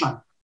vegetation,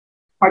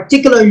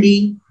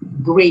 particularly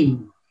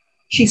grain.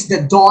 She's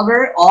the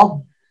daughter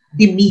of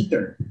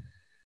Demeter.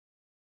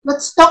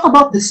 Let's talk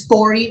about the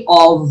story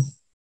of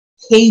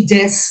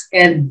Hades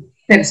and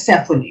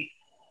Persephone.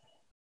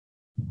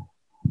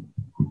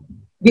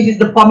 This is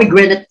the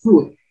pomegranate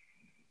fruit.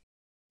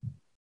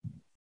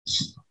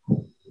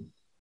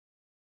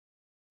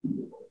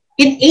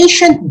 In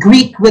ancient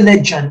Greek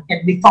religion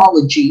and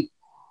mythology,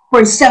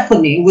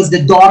 Persephone was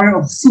the daughter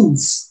of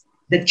Zeus,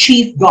 the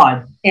chief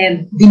god,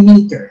 and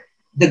Demeter,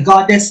 the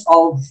goddess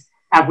of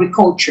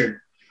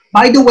agriculture.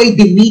 By the way,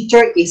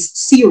 Demeter is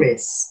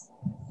Ceres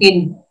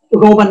in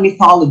Roman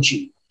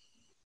mythology.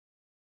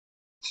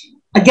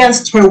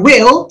 Against her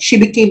will, she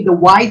became the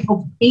wife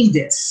of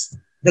Hades,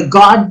 the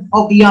god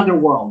of the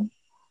underworld,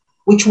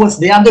 which was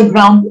the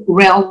underground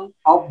realm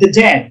of the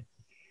dead.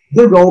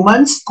 The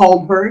Romans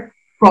called her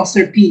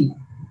Proserpine.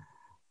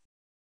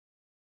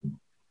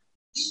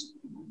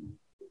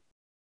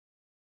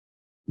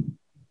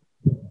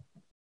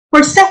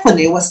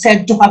 Persephone was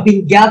said to have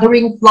been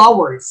gathering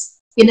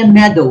flowers in a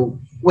meadow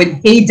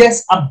when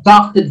Hades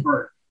abducted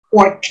her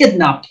or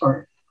kidnapped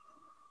her.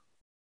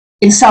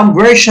 In some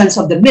versions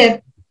of the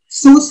myth,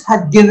 Zeus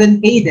had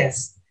given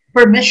Hades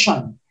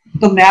permission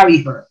to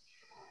marry her.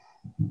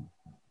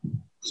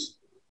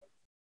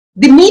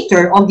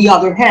 Demeter, on the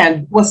other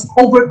hand, was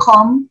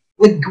overcome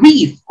with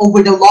grief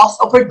over the loss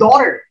of her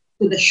daughter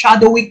to the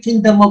shadowy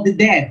kingdom of the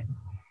dead.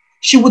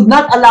 She would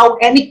not allow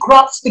any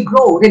crops to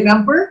grow.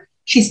 Remember,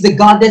 she's the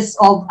goddess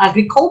of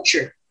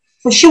agriculture.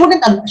 So she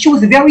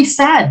was very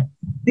sad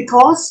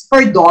because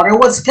her daughter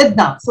was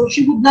kidnapped. So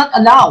she would not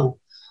allow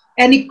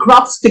any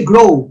crops to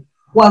grow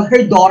while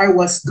her daughter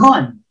was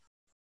gone.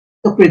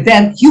 To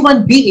prevent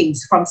human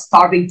beings from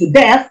starving to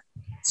death,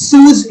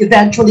 Zeus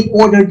eventually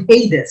ordered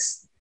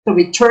Hades to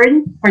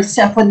return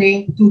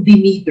Persephone to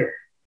Demeter.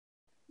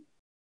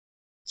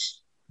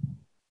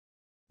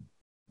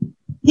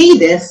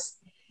 Hades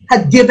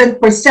had given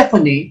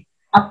Persephone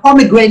a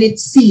pomegranate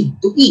seed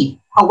to eat.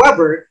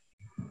 However,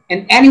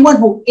 and anyone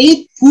who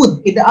ate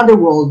food in the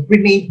underworld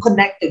remained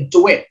connected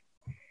to it.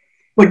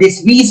 For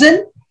this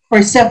reason,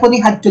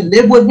 Persephone had to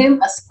live with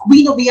him as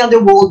queen of the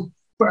underworld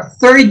for a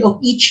third of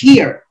each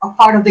year, a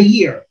part of the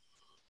year.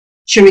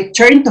 She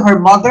returned to her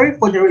mother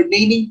for the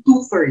remaining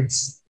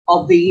two-thirds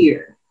of the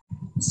year.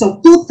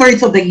 So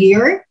two-thirds of the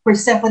year,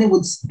 Persephone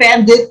would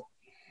spend it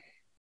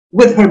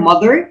with her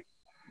mother,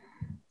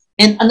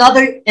 and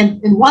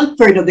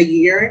one-third of the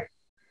year,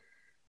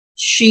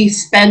 she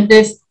spent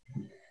this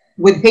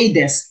with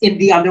Hades in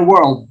the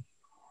underworld.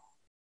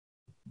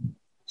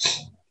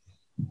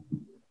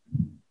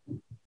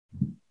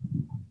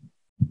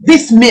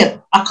 This myth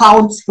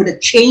accounts for the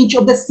change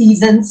of the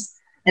seasons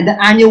and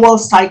the annual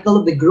cycle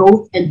of the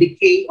growth and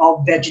decay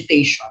of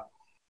vegetation.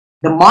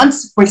 The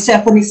months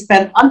Persephone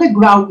spent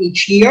underground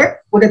each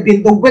year would have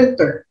been the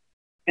winter,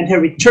 and her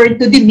return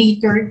to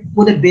Demeter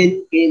would have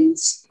been in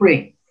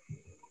spring.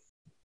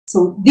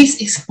 So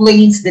this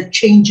explains the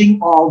changing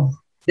of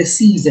the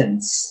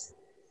seasons.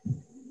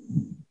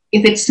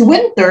 If it's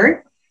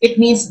winter, it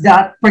means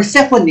that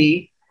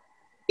Persephone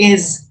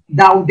is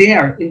down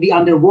there in the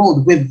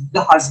underworld with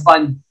the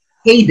husband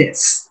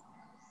Hades.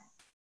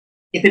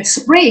 If it's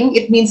spring,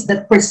 it means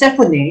that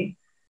Persephone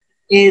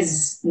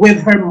is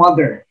with her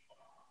mother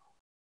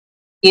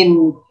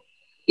in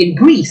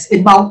Greece,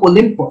 in Mount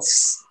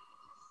Olympus.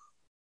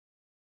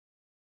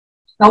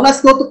 Now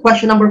let's go to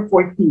question number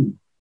 14.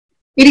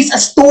 It is a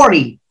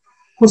story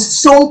whose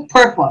sole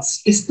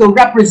purpose is to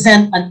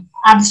represent an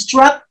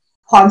abstract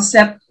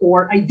concept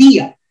or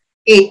idea.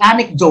 A.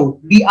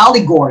 Anecdote. B.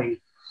 Allegory.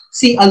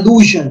 C.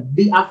 Allusion.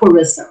 D.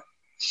 Aphorism.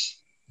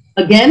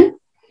 Again,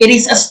 it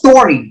is a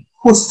story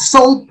whose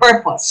sole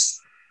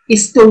purpose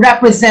is to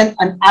represent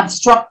an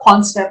abstract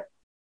concept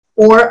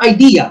or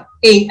idea.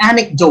 A.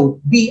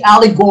 Anecdote. B.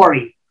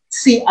 Allegory.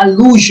 C.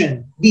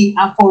 Allusion. D.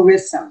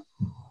 Aphorism.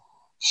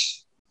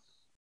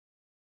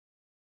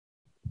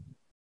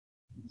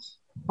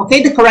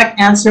 Okay, the correct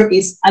answer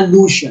is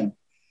allusion.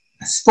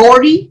 A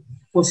story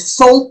whose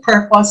sole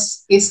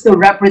purpose is to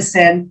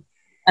represent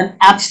an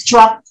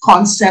abstract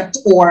concept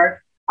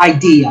or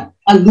idea.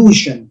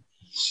 Allusion.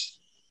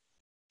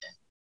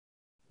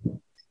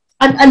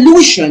 An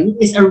allusion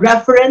is a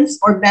reference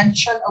or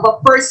mention of a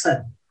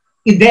person,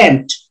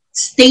 event,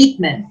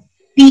 statement,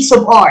 piece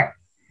of art,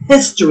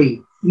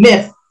 history,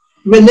 myth,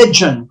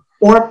 religion,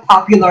 or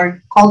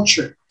popular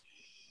culture.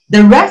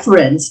 The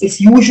reference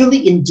is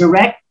usually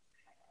indirect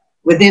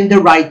within the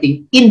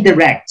writing.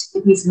 Indirect,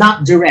 it means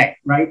not direct,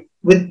 right?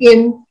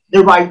 Within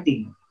the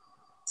writing.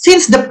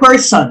 Since the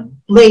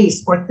person,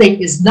 place, or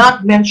thing is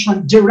not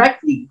mentioned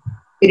directly,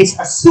 it is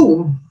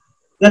assumed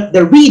that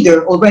the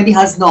reader already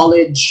has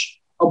knowledge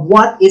of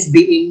what is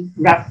being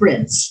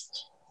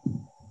referenced.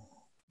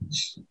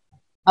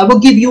 I will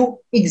give you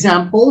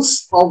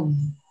examples of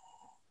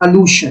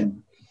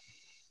allusion.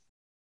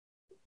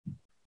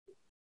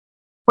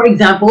 For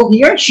example,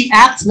 here she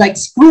acts like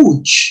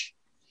Scrooge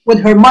with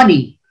her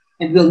money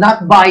and will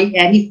not buy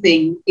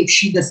anything if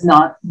she does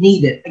not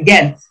need it.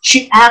 Again,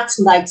 she acts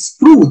like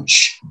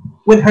Scrooge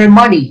with her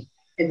money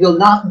and will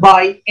not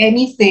buy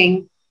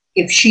anything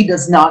if she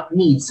does not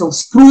need. So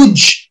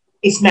Scrooge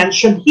is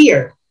mentioned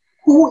here.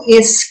 Who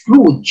is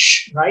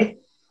Scrooge, right?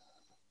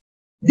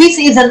 This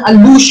is an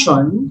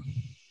allusion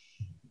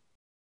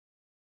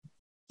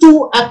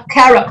to a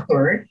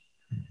character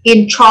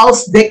in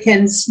Charles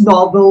Dickens'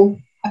 novel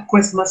A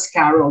Christmas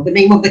Carol. The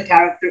name of the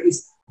character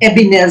is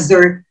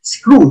Ebenezer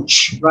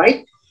Scrooge,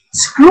 right?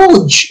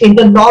 Scrooge in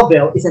the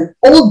novel is an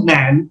old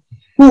man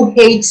who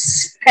hates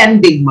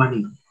spending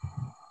money.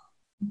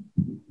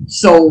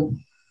 So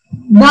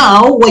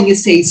now when you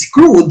say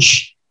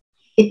Scrooge,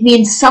 it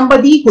means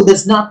somebody who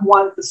does not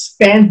want to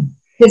spend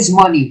his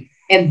money,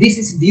 and this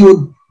is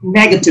viewed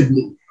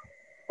negatively,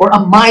 or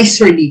a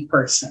miserly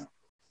person.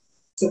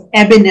 So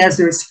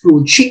Ebenezer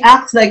Scrooge, she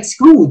acts like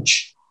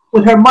Scrooge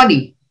with her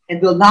money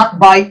and will not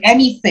buy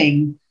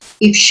anything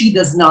if she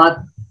does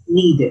not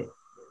need it.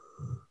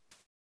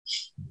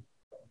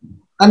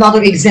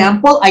 Another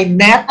example, I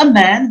met a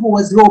man who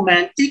was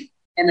romantic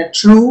and a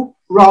true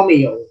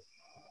Romeo.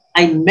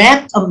 I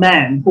met a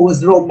man who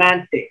was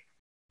romantic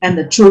and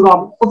a true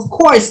Romeo. Of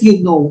course,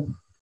 you know,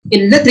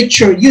 in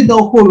literature, you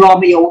know who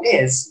Romeo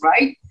is,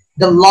 right?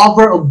 The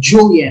lover of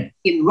Juliet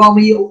in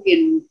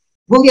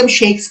William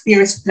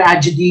Shakespeare's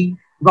tragedy,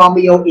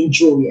 Romeo and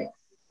Juliet.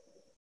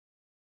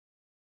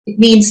 It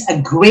means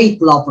a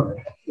great lover,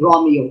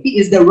 Romeo. He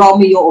is the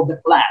Romeo of the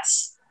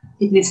class.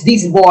 It means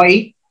this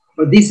boy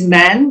or this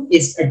man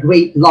is a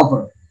great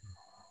lover.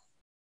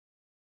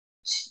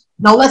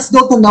 Now let's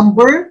go to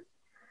number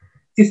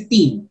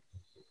 15.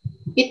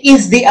 It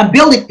is the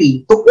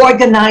ability to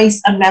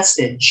organize a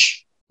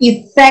message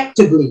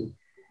effectively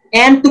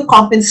and to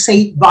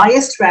compensate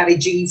via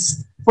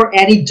strategies for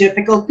any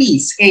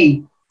difficulties.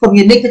 A,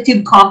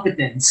 communicative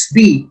competence.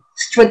 B,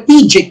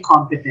 strategic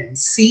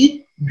competence.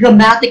 C,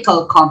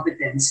 grammatical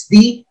competence.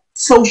 D,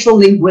 social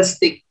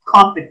linguistic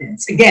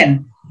competence.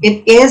 Again,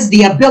 it is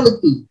the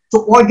ability to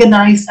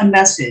organize a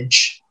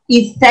message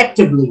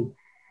effectively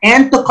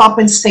and to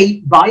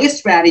compensate via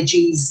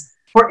strategies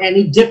for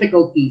any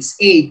difficulties.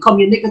 A,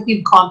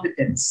 communicative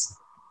competence.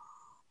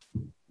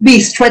 B,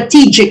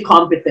 strategic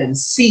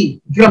competence.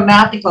 C,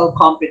 grammatical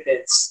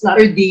competence.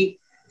 Letter D,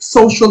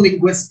 social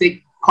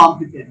linguistic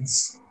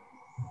competence.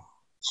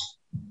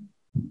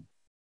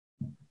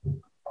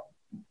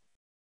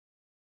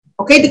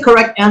 Okay, the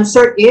correct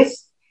answer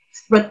is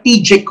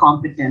strategic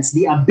competence,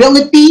 the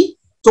ability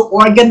to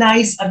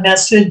organize a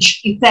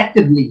message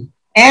effectively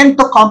and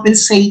to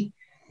compensate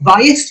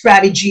via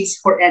strategies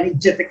for any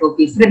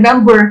difficulties.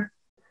 Remember,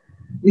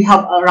 we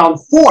have around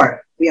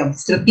 4. We have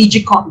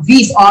strategic,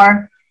 these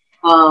are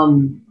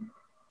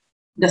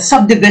the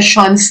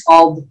subdivisions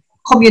of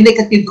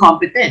communicative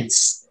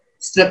competence: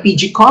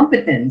 strategic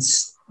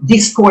competence,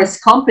 discourse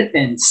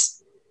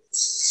competence,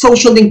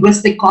 social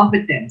linguistic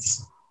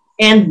competence,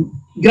 and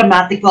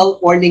grammatical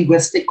or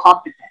linguistic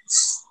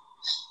competence.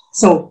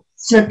 So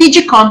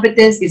strategic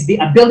competence is the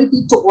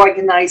ability to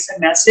organize a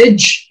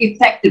message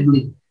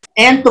effectively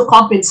and to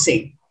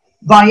compensate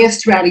via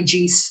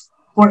strategies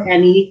for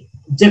any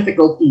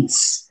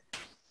difficulties.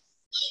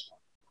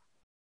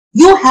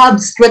 You have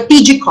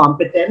strategic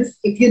competence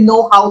if you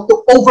know how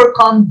to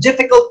overcome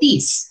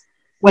difficulties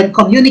when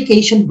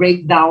communication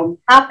breakdown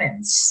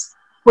happens.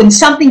 When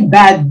something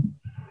bad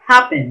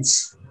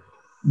happens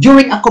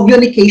during a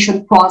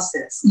communication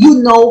process,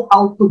 you know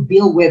how to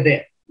deal with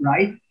it,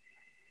 right?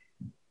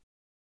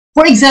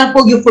 For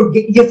example, you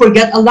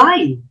forget a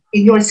line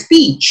in your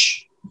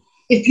speech.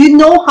 If you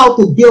know how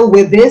to deal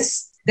with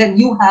this, then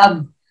you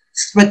have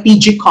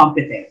strategic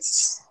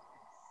competence.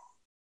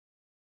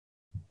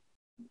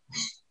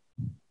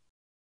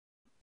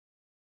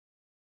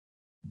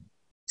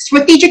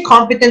 Strategic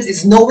competence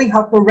is knowing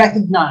how to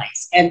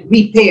recognize and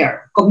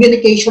repair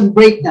communication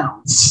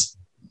breakdowns,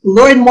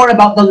 learn more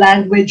about the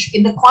language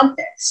in the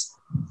context,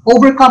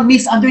 overcome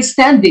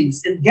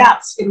misunderstandings and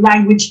gaps in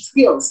language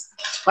skills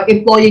by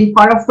employing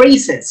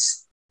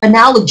paraphrases,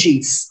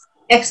 analogies,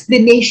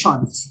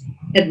 explanations,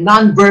 and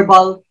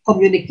nonverbal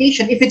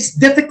communication. If it's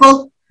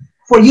difficult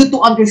for you to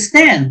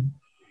understand,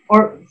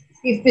 or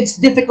if it's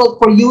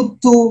difficult for you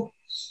to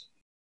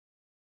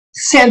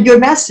send your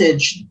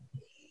message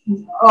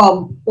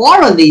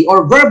orally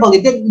or verbally,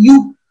 then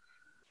you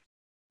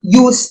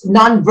use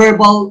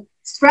nonverbal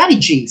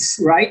strategies,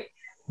 right?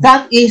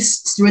 That is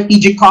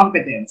strategic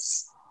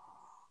competence.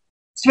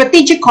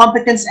 Strategic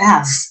competence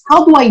asks,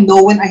 how do I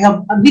know when I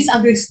have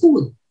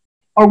misunderstood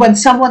or when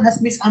someone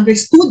has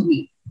misunderstood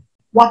me?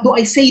 What do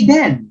I say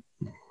then?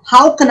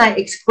 How can I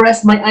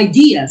express my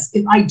ideas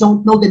if I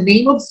don't know the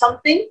name of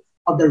something,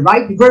 of the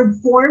right verb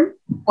form,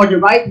 or the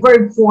right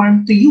verb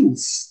form to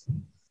use?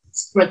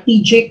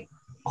 Strategic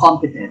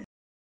competence.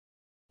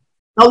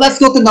 Now let's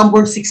go to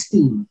number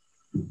 16.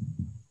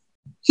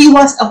 He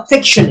was a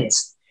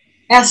fictionist,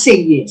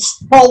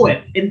 essayist,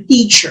 poet, and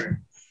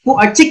teacher who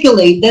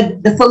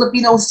articulated the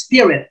Filipino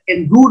spirit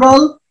in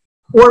rural,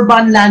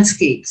 urban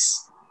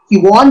landscapes. He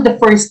won the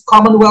first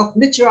Commonwealth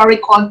Literary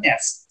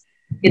Contest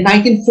in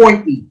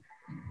 1940,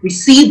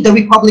 received the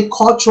Republic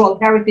Cultural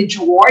Heritage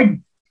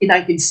Award in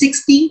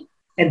 1960,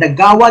 and the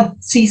Gawad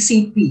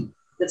CCP,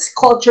 that's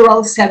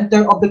Cultural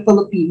Center of the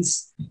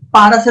Philippines,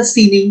 para sa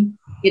sining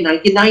in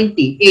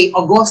 1990. A.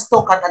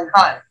 Augusto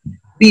Catanhal.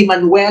 B.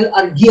 Manuel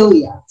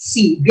Argilia.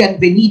 C.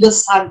 Bienvenido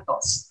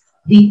Santos.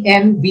 D.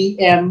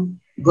 NVM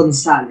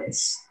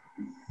Gonzalez.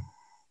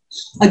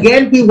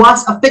 Again, he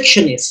was a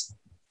fictionist,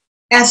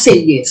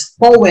 essayist,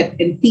 poet,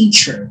 and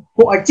teacher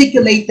who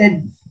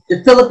articulated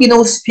the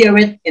Filipino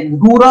spirit in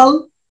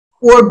rural,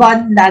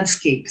 urban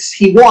landscapes.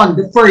 He won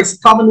the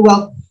first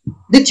Commonwealth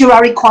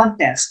Literary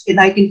Contest in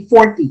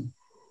 1940,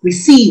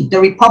 received the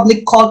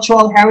Republic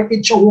Cultural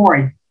Heritage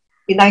Award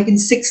in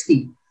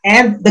 1960,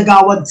 and the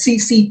Gawad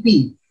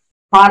CCP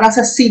para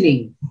sa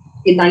sining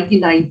in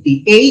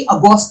 1990. A.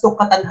 Augusto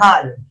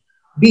Catanhal.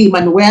 B.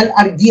 Manuel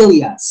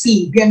Argilia.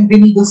 C.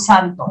 Bienvenido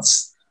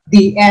Santos.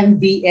 D.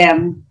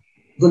 NVM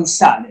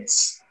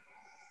Gonzalez.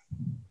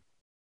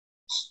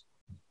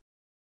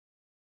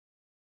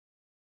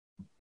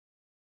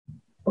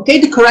 Okay,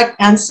 the correct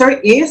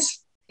answer is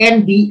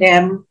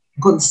NVM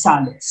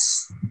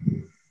Gonzalez.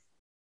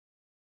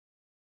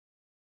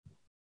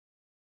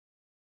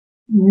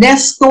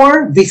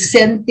 Nestor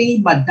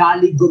Vicente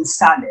Madali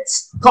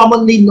Gonzalez,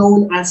 commonly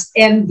known as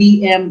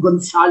NVM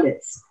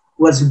Gonzalez,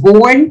 was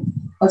born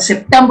on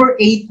September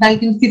 8,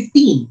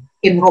 1915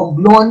 in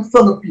Romblon,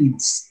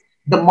 Philippines,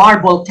 the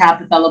marble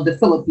capital of the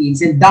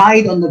Philippines, and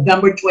died on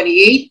November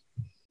 28,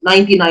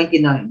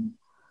 1999.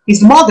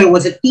 His mother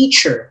was a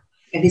teacher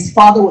and his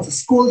father was a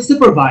school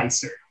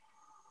supervisor.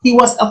 He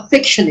was a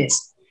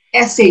fictionist,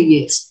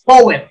 essayist,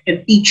 poet,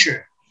 and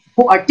teacher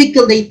who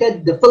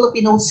articulated the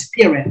Filipino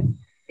spirit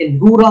in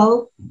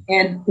rural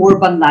and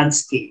urban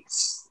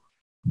landscapes.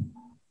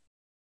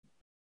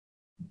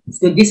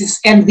 So this is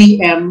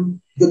NVM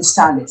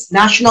Gonzalez,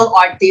 National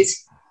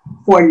Artist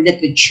for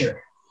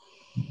Literature.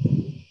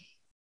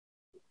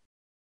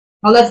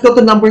 Now let's go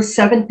to number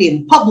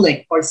 17.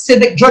 Public or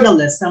civic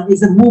journalism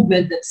is a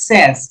movement that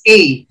says,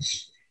 A,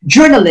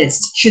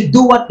 journalists should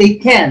do what they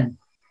can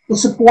to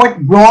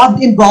support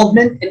broad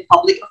involvement in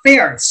public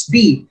affairs.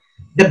 B,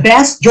 the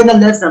best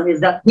journalism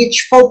is that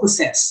which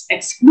focuses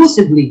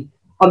exclusively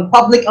on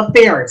public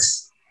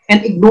affairs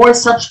and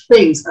ignores such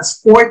things as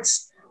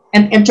sports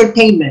and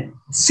entertainment.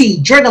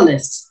 C,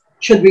 journalists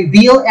should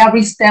reveal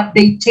every step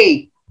they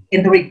take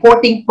in the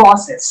reporting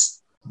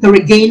process to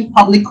regain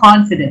public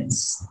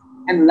confidence.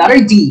 And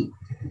letter D,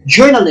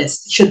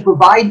 journalists should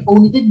provide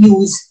only the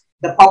news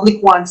the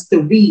public wants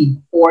to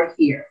read or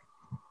hear.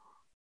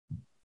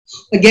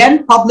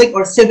 Again, public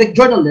or civic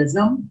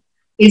journalism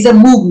is a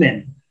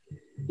movement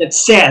that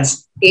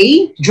says,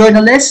 A,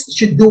 journalists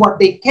should do what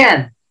they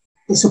can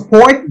to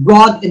support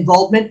broad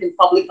involvement in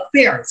public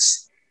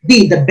affairs.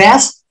 B, the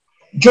best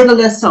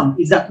journalism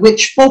is that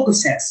which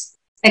focuses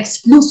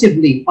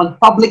exclusively on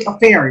public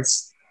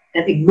affairs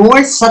and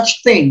ignores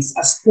such things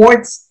as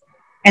sports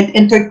and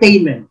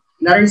entertainment.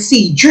 Letter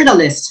C,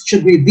 journalists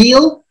should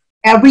reveal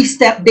every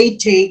step they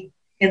take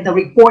in the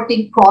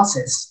reporting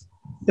process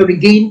to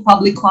regain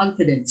public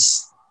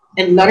confidence.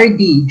 And letter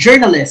D,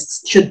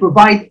 journalists should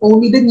provide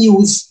only the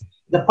news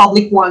the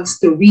public wants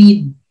to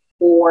read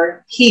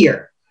or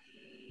hear.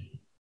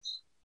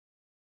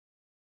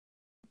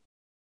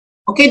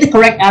 Okay, the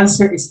correct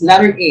answer is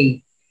letter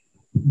A.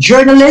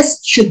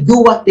 Journalists should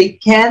do what they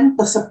can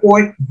to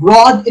support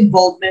broad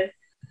involvement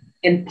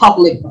in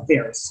public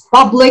affairs.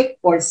 Public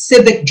or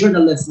civic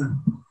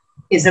journalism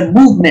is a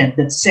movement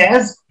that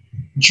says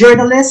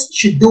journalists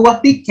should do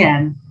what they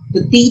can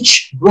to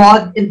teach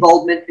broad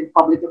involvement in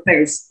public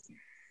affairs.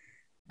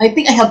 I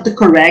think I have to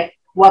correct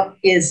what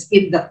is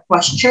in the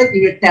question,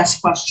 in your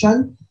test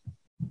question.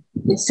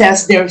 It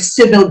says there's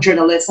civil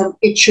journalism.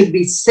 It should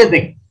be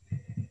civic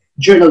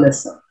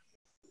journalism.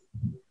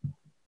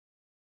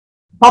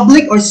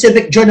 Public or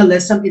civic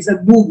journalism is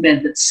a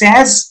movement that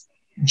says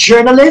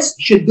journalists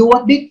should do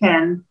what they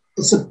can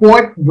to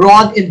support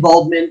broad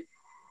involvement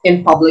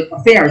in public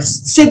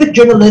affairs. Civic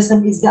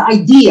journalism is the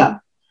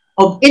idea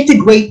of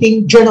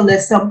integrating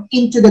journalism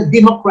into the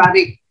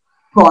democratic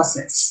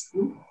process.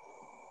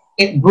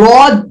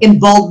 Broad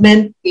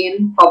involvement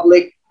in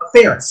public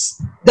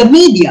affairs. The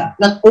media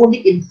not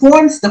only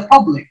informs the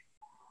public,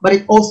 but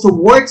it also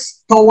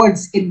works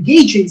towards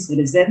engaging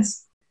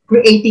citizens,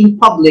 creating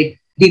public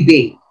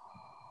debate.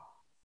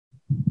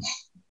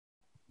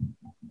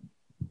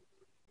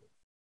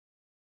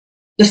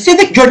 The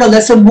civic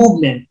journalism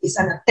movement is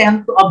an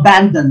attempt to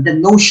abandon the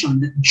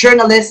notion that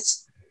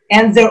journalists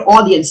and their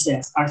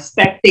audiences are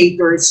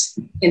spectators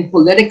in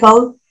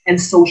political and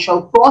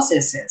social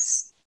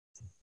processes.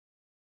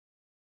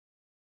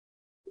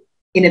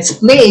 In its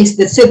place,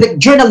 the civic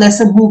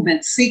journalism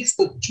movement seeks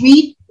to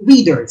treat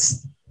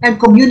readers and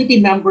community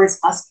members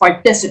as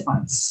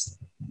participants.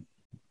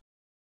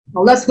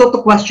 Now let's go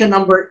to question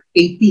number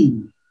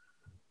 18.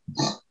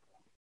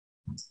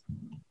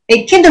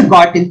 A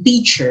kindergarten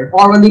teacher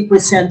orally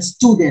presents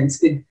students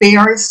with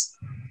pairs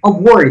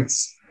of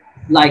words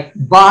like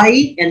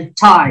buy and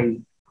tie,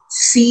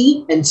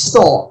 see and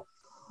saw,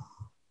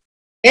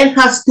 and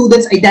has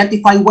students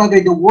identify whether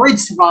the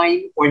words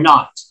rhyme or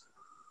not.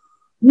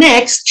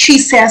 Next, she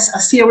says a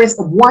series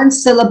of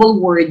one-syllable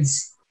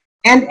words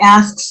and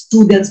asks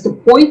students to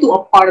point to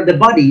a part of the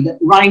body that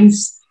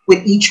rhymes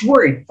with each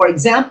word. For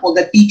example,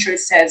 the teacher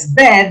says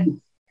bed,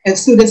 and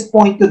students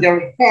point to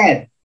their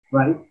head,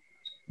 right?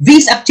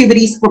 These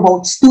activities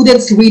promote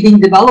students' reading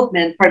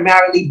development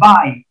primarily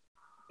by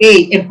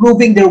A,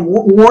 improving their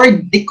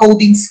word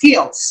decoding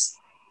skills,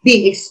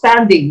 B,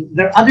 expanding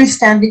their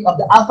understanding of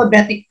the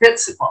alphabetic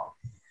principle,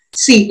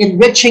 C,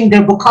 enriching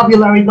their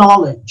vocabulary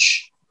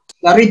knowledge,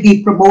 letter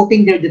D,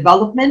 promoting their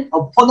development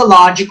of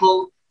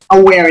phonological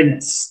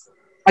awareness.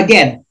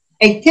 Again,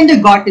 a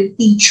kindergarten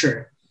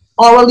teacher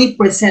orally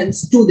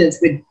presents students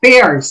with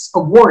pairs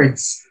of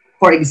words.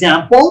 For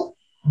example,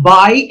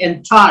 buy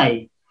and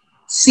tie,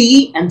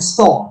 see and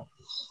saw,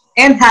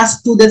 and has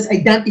students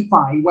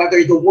identify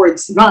whether the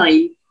words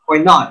rhyme or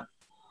not.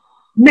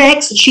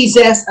 Next, she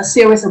says a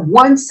series of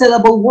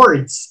one-syllable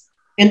words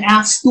and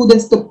asks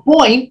students to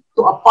point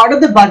to a part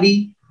of the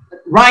body that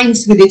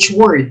rhymes with each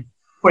word.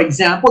 For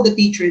example, the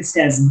teacher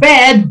says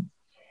bed,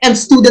 and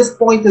students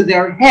point to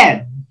their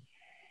head.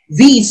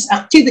 These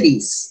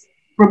activities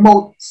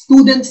promote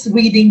students'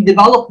 reading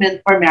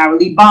development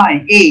primarily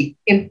by A,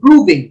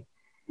 improving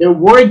their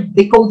word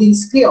decoding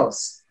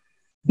skills,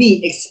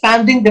 B,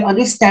 expanding their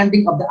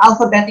understanding of the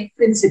alphabetic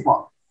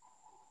principle,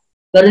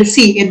 letter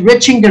C,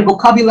 enriching their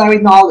vocabulary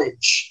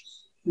knowledge,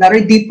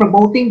 letter D,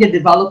 promoting the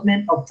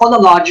development of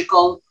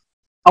phonological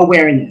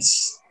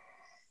awareness.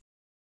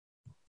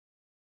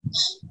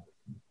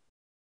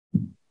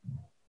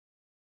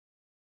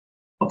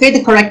 Okay,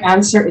 the correct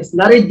answer is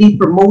letter D,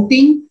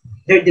 promoting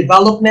their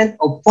development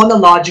of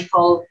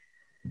phonological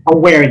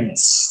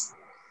awareness.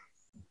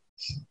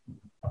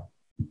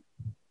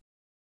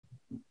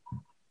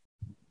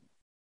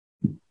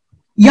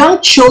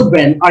 Young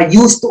children are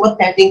used to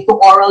attending to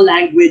oral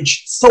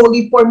language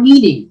solely for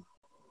meaning.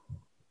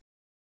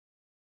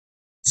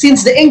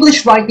 Since the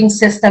English writing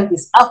system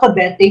is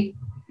alphabetic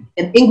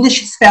and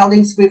English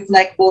spellings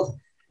reflect both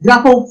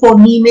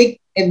graphophonemic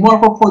and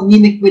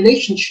morphophonemic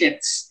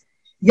relationships,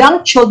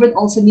 young children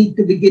also need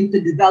to begin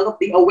to develop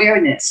the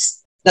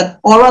awareness that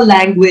oral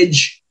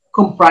language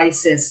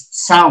comprises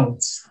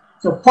sounds.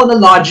 So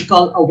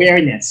phonological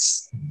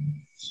awareness.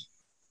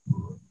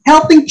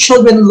 Helping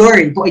children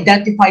learn to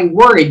identify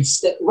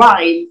words that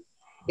rhyme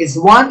is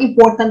one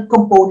important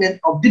component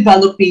of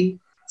developing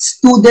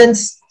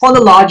students'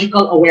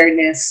 phonological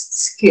awareness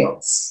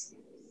skills.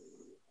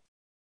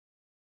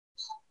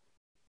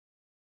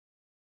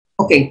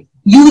 Okay,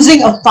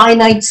 using a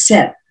finite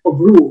set of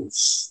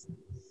rules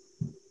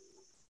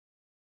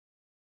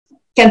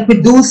can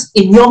produce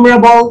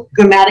innumerable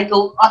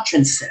grammatical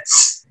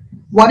utterances.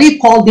 What do you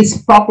call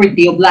this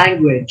property of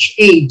language?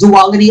 A,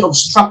 duality of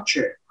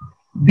structure.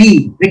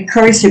 B,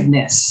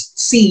 recursiveness.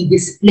 C,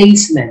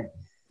 displacement.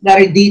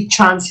 Letter D,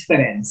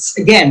 transference.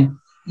 Again,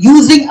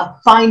 using a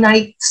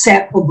finite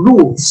set of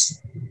rules,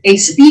 a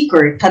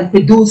speaker can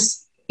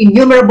produce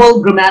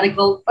innumerable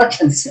grammatical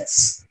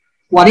utterances.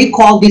 What do you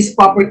call this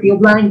property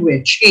of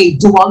language? A,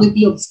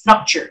 duality of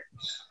structure.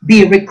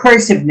 B,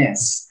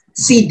 recursiveness.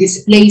 C,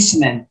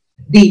 displacement.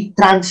 D,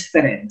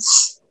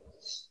 transference.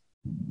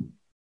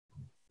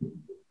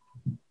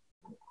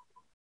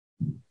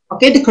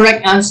 Okay, the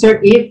correct answer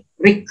is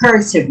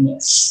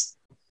recursiveness.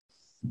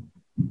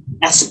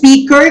 A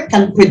speaker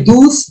can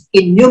produce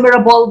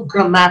innumerable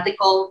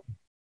grammatical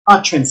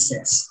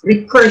utterances.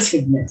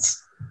 Recursiveness.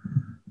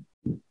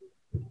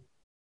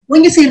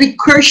 When you say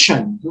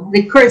recursion,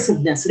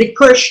 recursiveness,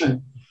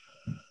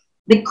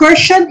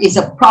 recursion is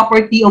a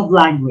property of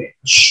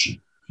language.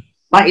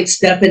 By its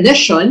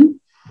definition,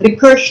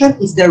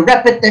 recursion is the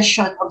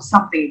repetition of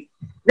something.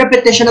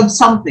 Repetition of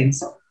something.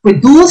 So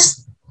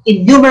produce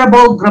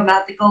innumerable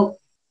grammatical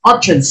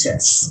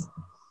utterances.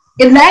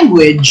 In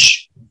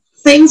language,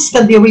 things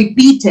can be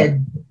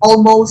repeated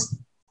almost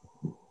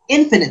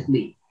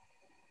infinitely.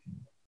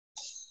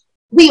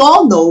 We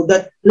all know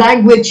that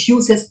language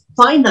uses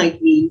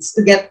finite means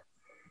to get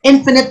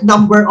infinite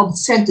number of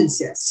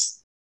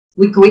sentences.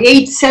 We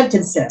create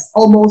sentences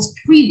almost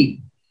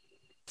freely.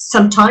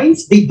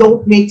 Sometimes they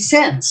don't make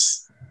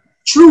sense.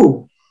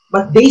 True,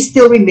 but they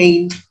still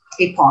remain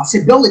a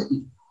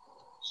possibility.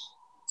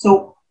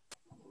 So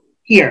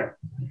here,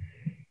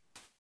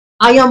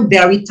 I am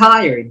very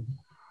tired.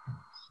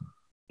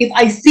 If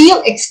I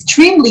feel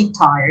extremely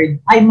tired,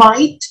 I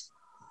might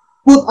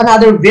put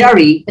another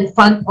very in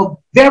front of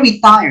very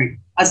tired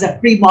as a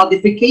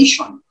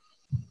pre-modification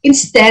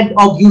instead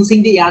of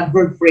using the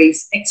adverb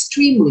phrase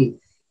extremely.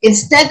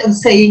 Instead of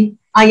saying,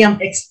 I am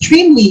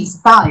extremely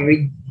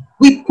tired,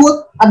 we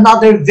put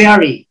another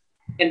very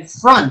in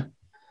front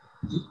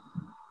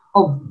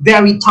of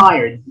very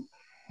tired.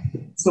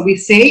 So we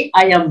say,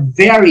 I am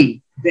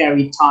very,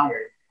 very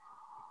tired.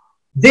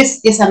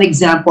 This is an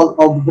example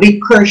of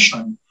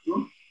recursion,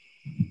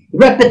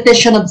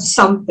 repetition of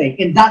something,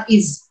 and that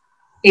is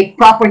a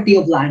property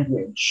of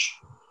language.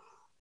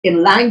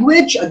 In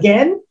language,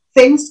 again,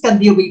 things can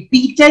be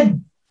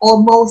repeated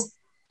almost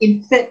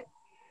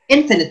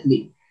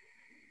infinitely.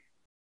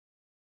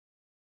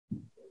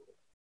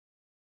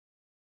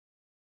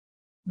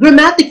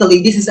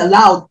 Grammatically, this is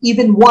allowed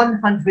even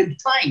 100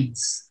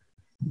 times.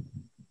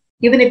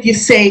 Even if you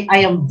say, I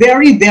am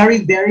very, very,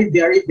 very,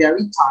 very,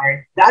 very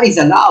tired, that is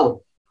allowed.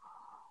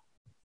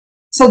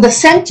 So the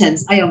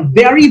sentence, I am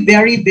very,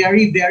 very,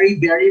 very, very,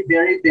 very,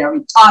 very,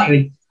 very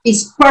tired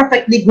is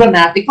perfectly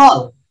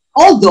grammatical.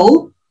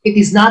 Although it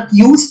is not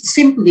used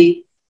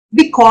simply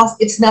because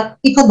it's not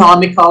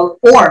economical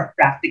or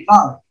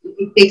practical.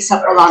 It takes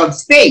up a lot of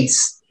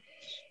space.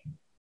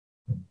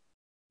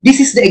 This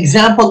is the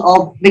example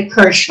of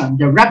recursion,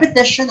 the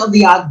repetition of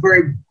the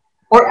adverb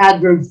or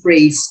adverb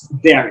phrase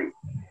very.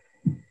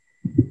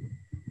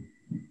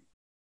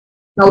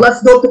 Now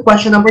let's go to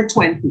question number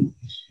 20.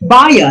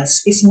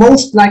 Bias is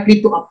most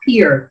likely to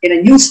appear in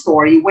a news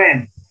story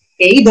when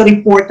A, the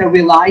reporter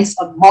relies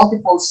on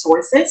multiple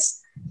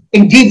sources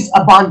and gives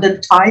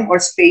abundant time or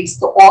space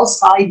to all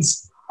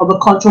sides of a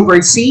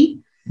controversy.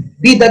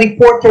 B, the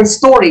reporter's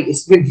story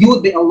is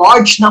reviewed by a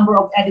large number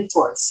of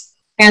editors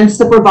and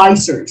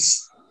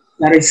supervisors.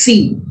 Letter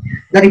C,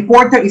 the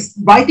reporter is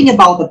writing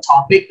about a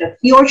topic that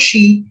he or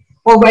she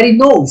already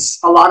knows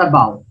a lot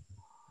about.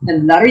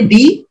 And letter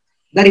D,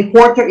 the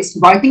reporter is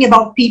writing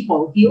about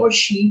people he or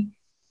she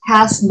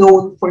has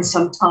known for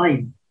some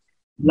time.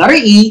 Letter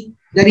E,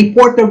 the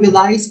reporter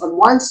relies on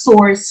one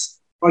source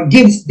or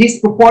gives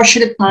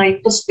disproportionate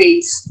time to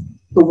space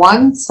to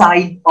one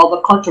side of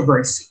a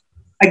controversy.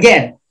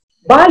 Again,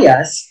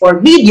 bias or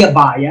media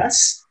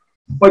bias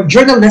or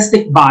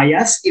journalistic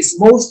bias is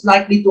most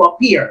likely to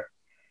appear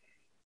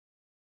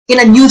in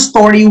a news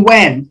story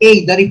when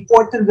A, the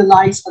reporter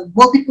relies on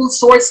multiple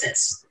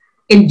sources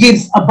and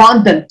gives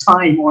abundant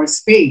time or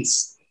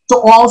space to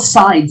all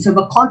sides of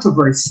a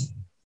controversy.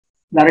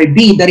 Letter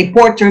B, the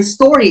reporter's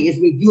story is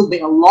reviewed by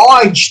a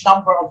large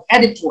number of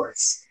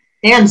editors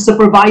and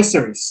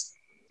supervisors.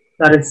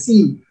 Letter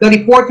C, the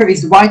reporter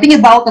is writing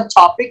about a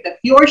topic that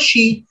he or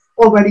she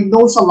already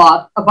knows a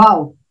lot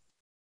about.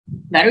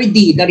 Letter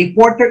D, the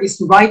reporter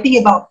is writing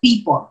about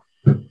people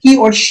he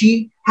or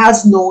she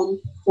has known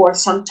for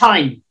some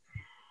time.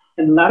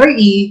 And letter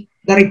E,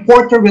 the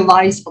reporter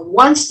relies on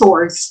one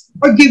source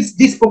or gives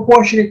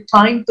disproportionate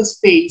time to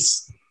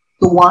space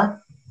to one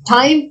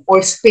time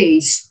or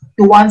space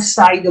to one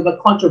side of a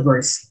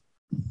controversy.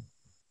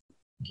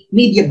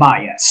 Media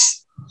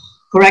bias.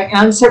 Correct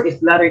answer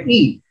is letter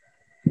E.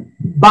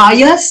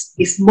 Bias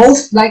is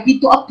most likely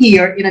to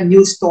appear in a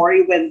news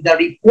story when the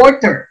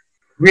reporter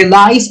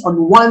relies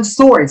on one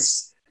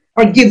source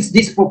or gives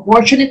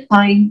disproportionate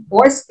time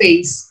or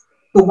space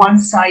to one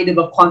side of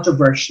a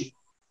controversy.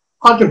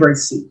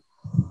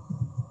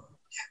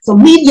 So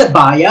media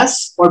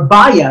bias or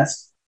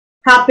bias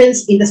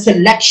happens in the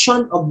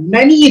selection of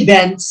many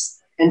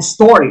events and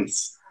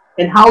stories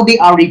and how they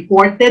are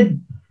reported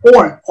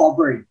or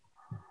covered.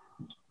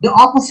 The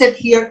opposite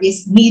here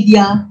is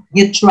media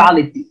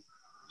neutrality.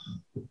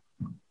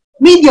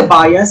 Media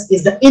bias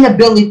is the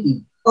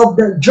inability of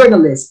the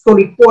journalist to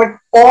report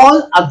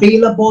all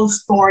available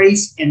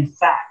stories and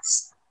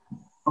facts.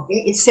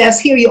 Okay, it says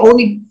here you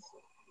only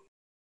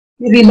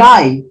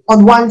rely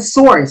on one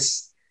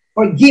source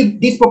or give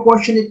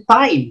disproportionate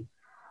time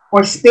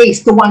or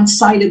space to one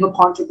side of a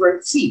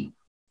controversy.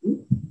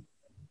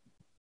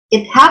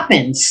 It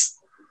happens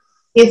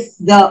if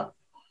the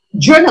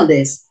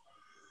journalist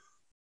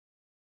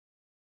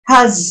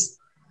has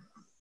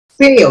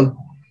failed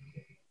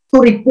to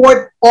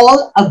report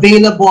all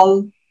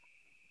available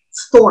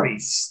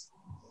stories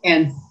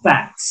and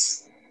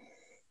facts.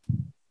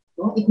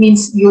 It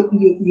means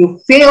you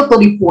fail to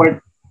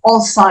report all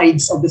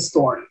sides of the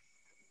story.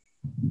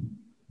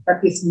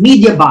 That is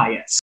media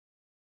bias.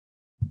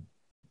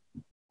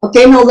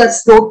 Okay, now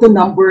let's go to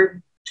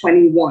number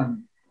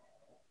 21.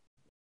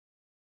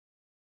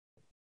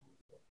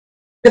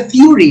 The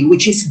theory,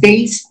 which is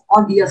based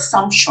on the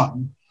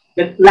assumption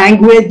that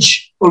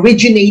language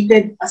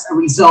originated as a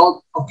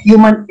result of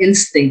human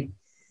instinct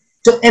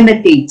to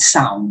imitate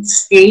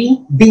sounds. A,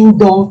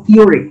 ding-dong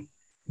theory.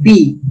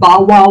 B,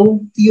 bow-wow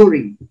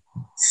theory.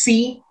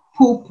 C,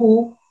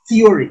 poo-poo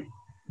theory,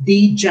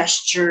 the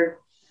gesture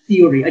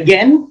theory.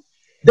 Again,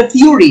 the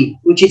theory,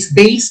 which is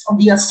based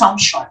on the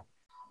assumption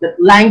that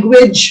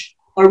language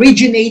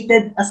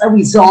originated as a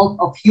result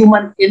of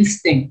human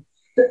instinct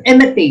to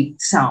imitate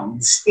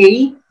sounds.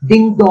 A,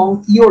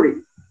 ding-dong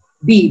theory.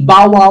 B,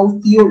 bow-wow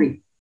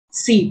theory.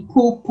 C,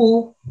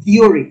 poo-poo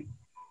theory.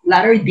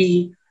 Letter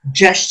D,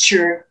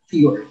 gesture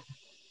theory.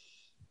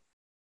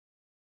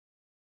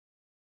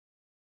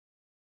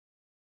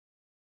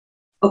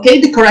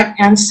 Okay, the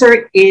correct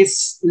answer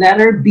is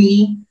letter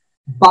B,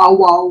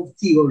 bow-wow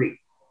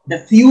theory. The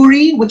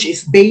theory which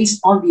is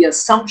based on the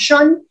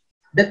assumption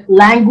that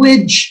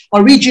language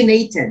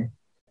originated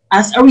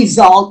as a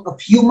result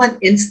of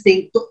human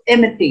instinct to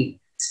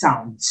imitate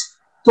sounds,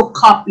 to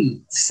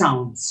copy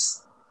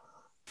sounds.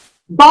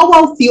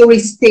 Bow-wow theory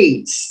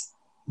states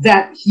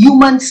that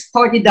humans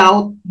started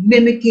out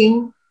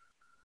mimicking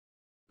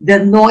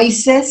the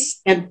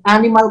noises and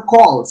animal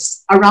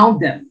calls around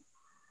them.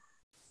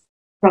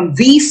 From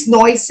these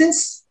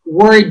noises,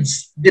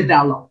 words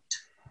developed.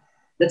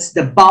 That's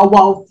the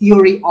bow-wow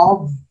theory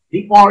of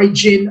the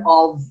origin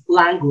of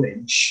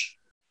language.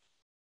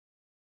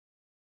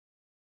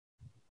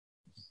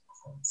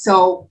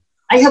 So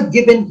I have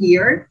given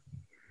here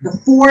the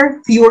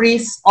 4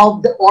 theories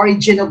of the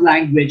origin of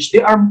language.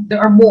 There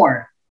are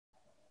more.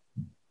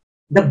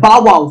 The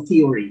bow-wow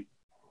theory,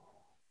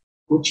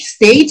 which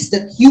states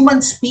that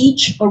human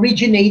speech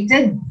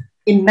originated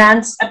in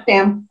man's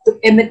attempt to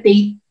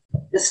imitate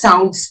the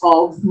sounds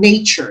of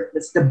nature.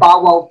 That's the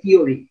bow-wow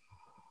theory.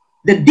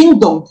 The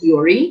ding-dong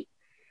theory,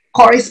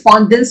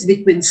 correspondence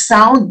between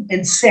sound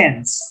and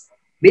sense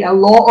by a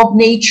law of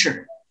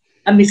nature,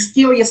 a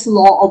mysterious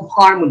law of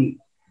harmony,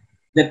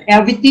 that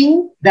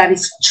everything that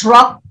is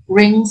struck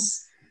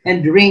rings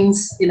and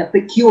rings in a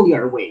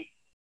peculiar way.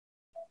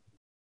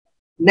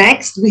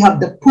 Next, we have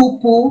the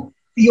poo-poo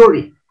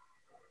theory,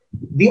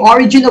 the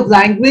origin of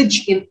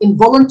language in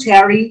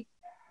involuntary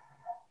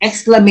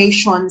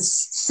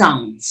exclamations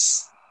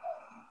sounds.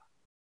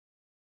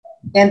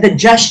 And the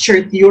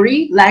gesture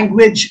theory,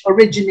 language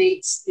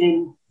originates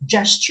in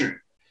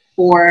gesture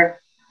or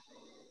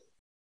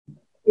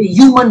a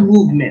human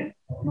movement.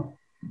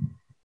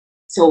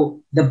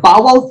 So the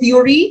bow-wow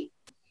theory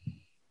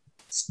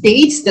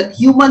states that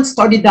humans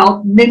started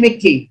out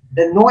mimicking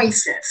the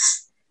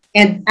noises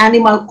and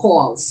animal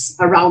calls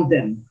around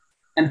them.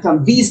 And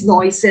from these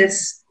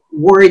noises,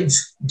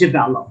 words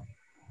develop.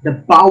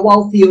 The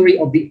bow-wow theory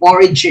of the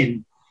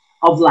origin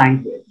of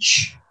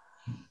language.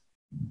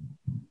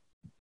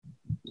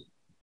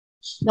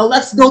 Now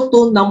let's go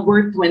to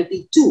number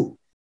 22.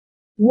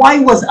 Why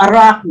was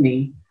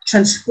Arachne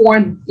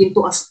transformed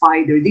into a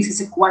spider? This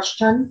is a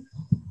question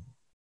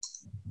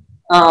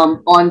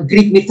on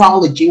Greek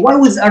mythology. Why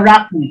was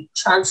Arachne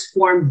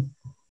transformed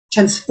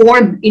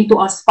into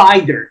a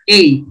spider?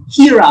 A,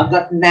 Hera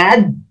got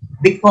mad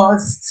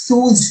because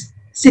Zeus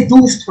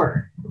seduced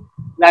her.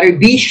 Letter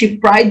B, she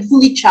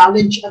pridefully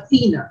challenged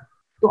Athena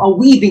to a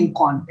weaving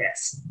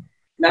contest.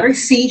 Letter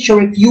C, she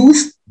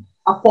refused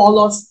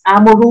Apollo's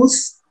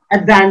amorous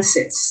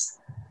advances.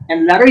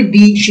 And letter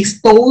D, she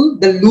stole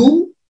the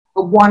loom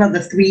of one of the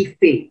 3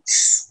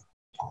 fates.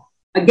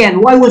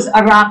 Again, why was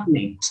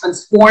Arachne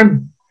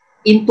transformed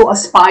into a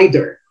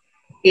spider?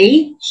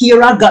 A,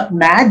 Hera got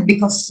mad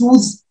because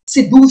Zeus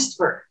seduced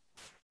her.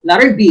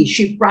 Letter B,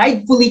 she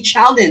pridefully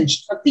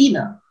challenged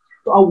Athena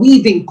to a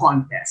weaving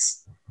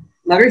contest.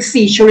 Letter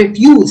C, she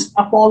refused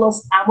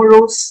Apollo's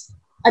amorous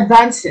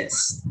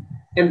advances.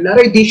 And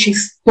letter D, she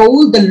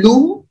stole the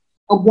loom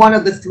of one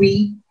of the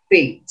 3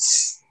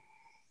 fates.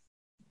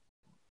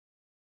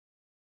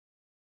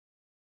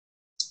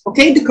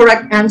 Okay, the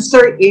correct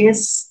answer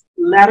is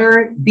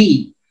letter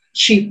B.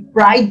 She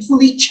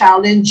pridefully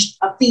challenged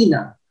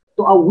Athena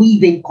to a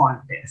weaving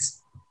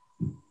contest.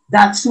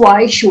 That's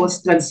why she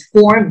was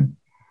transformed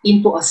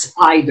into a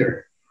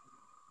spider.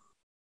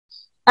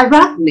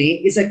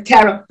 Arachne is a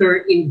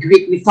character in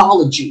Greek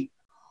mythology.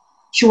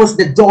 She was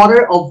the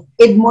daughter of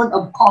Edmund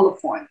of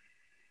Colophon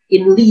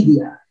in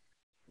Lydia,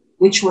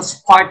 which was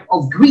part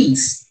of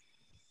Greece.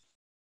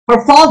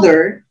 Her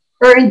father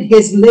earned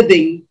his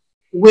living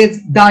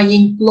with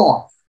dyeing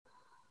cloth,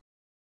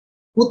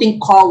 putting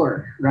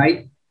color,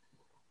 right,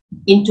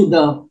 into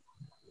the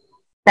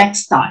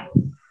textile.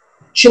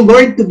 She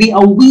learned to be a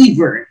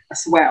weaver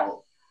as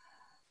well.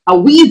 A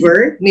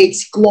weaver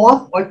makes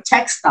cloth or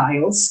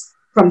textiles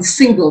from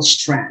single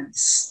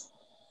strands.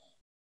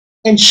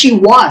 And she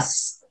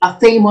was a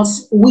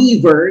famous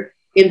weaver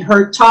in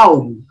her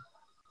town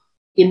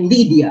in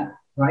Lydia,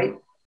 right?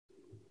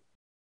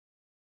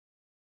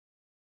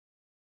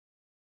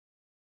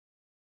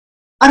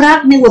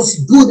 Arachne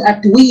was good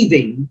at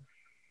weaving,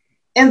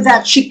 and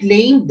that she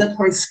claimed that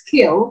her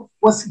skill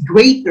was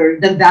greater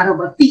than that of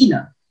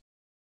Athena.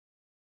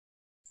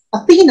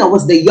 Athena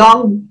was the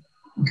young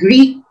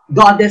Greek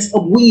goddess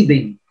of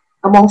weaving,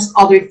 amongst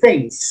other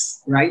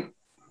things, right?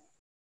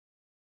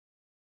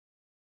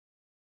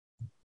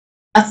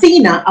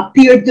 Athena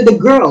appeared to the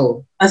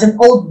girl as an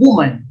old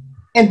woman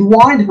and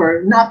warned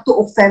her not to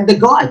offend the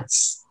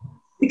gods.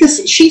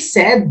 Because she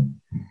said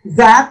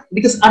that,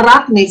 because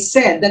Arachne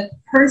said that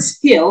her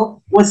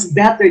skill was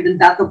better than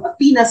that of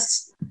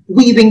Athena's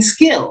weaving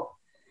skill.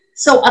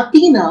 So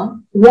Athena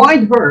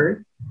warned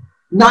her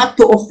not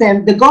to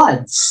offend the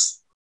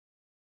gods.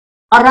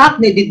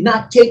 Arachne did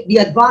not take the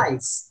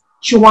advice.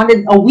 She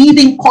wanted a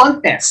weaving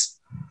contest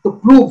to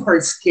prove her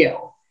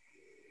skill.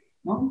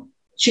 No?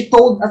 She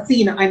told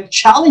Athena, I'm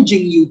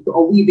challenging you to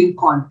a weaving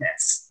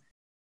contest.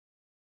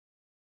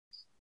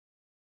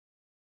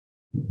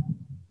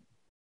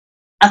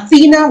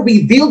 Athena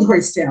revealed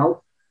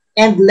herself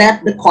and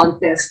let the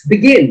contest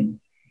begin.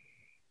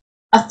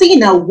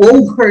 Athena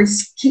wove her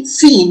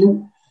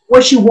scene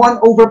where she won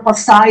over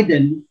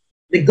Poseidon,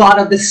 the god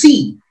of the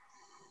sea.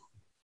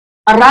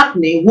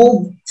 Arachne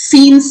wove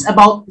scenes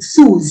about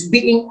Zeus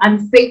being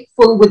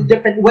unfaithful with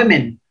different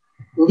women,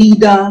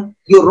 Leda,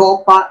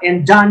 Europa,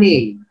 and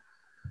Danae.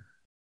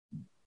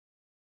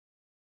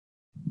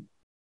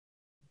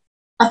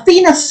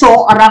 Athena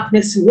saw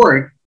Arachne's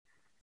work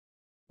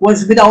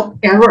was without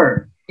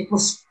error. It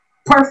was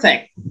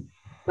perfect,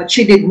 but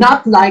she did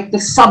not like the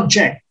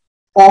subject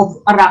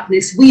of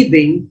Arachne's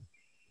weaving,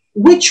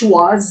 which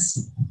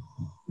was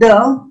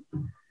the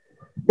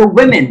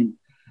women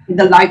in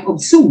the life of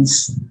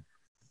Zeus.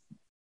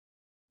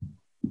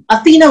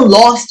 Athena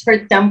lost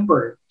her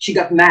temper. She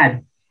got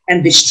mad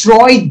and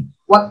destroyed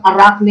what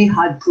Arachne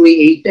had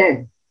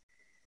created.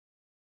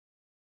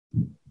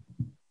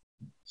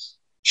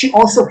 She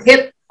also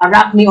hit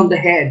Arachne on the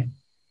head.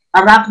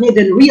 Arachne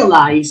then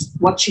realized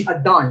what she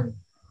had done.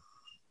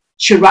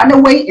 She ran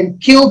away and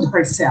killed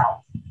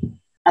herself.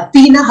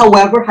 Athena,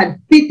 however,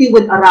 had pity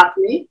with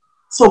Arachne,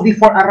 so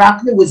before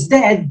Arachne was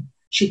dead,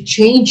 she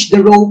changed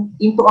the rope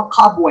into a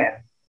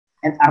cobweb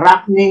and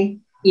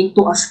Arachne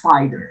into a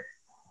spider.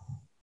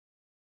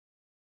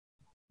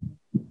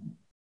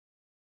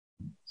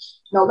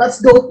 Now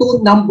let's go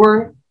to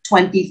number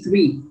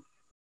 23.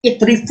 It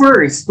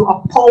refers to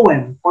a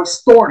poem or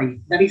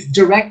story that is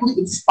directly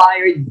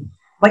inspired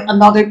by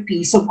another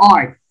piece of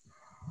art.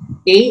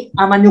 A.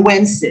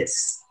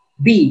 Amanuensis.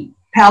 B.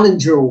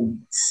 Palindrome.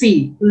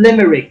 C.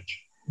 Limerick.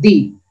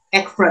 D.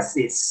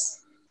 Ekphrasis.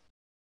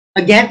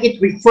 Again, it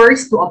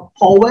refers to a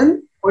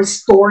poem or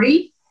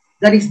story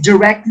that is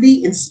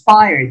directly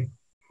inspired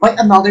by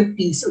another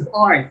piece of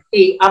art.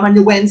 A.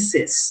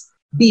 Amanuensis.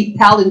 B.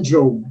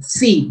 Palindrome.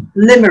 C.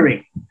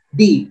 Limerick.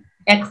 D.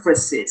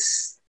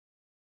 Ekphrasis.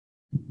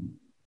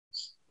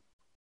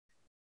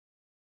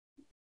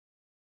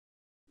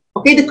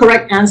 Okay, the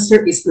correct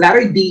answer is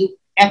letter D,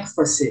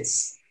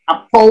 Ekphrasis.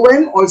 A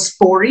poem or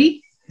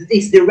story that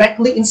is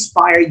directly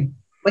inspired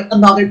by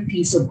another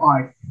piece of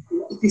art.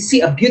 If you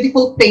see a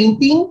beautiful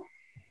painting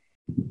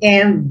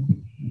and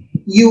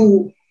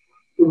you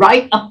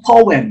write a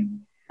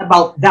poem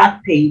about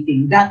that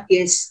painting, that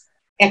is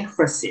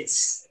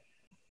Ekphrasis.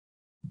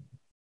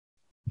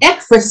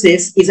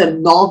 Ekphrasis is a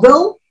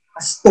novel,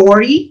 a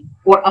story,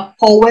 or a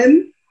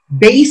poem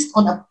based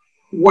on a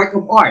work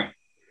of art.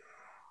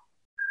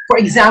 For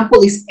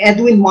example, is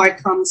Edwin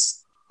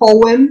Markham's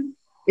poem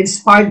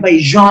inspired by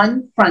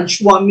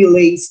Jean-Francois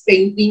Millet's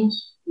painting,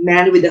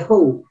 Man with a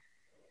Hoe.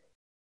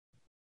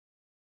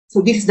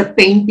 So this is the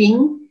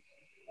painting,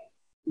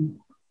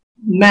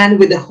 Man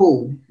with a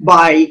Hoe,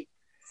 by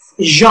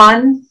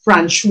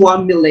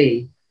Jean-Francois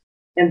Millet.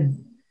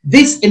 And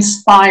this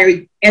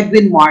inspired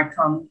Edwin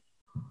Markham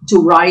to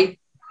write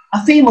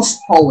a famous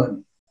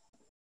poem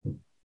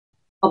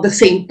of the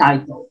same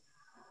title.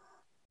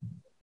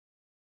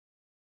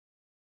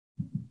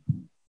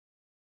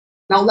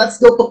 Now let's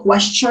go to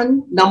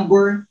question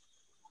number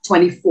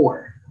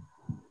 24.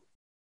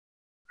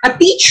 A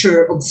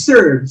teacher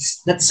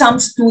observes that some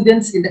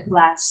students in the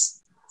class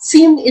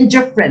seem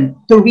indifferent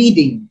to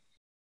reading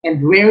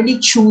and rarely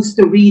choose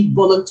to read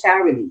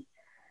voluntarily.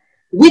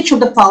 Which of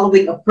the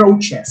following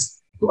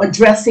approaches to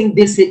addressing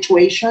this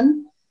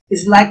situation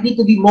is likely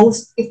to be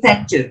most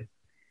effective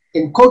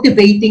in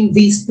cultivating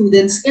these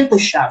students'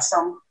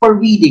 enthusiasm for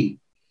reading?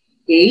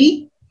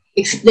 A.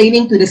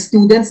 Explaining to the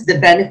students the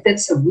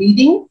benefits of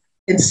reading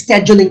and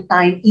scheduling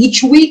time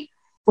each week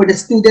for the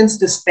students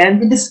to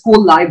spend in the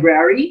school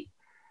library.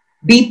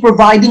 B.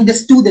 Providing the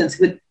students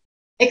with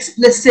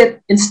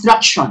explicit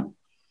instruction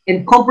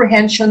and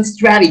comprehension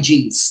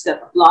strategies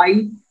that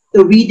apply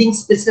to reading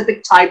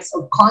specific types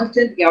of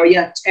content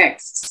area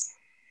texts.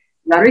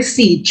 Letter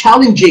C.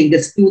 Challenging the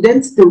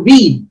students to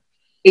read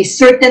a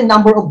certain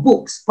number of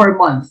books per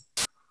month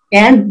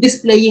and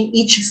displaying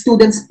each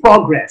student's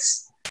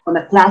progress on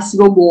a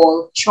classroom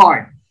wall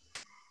chart.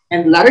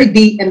 And letter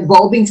D,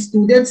 involving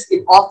students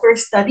in author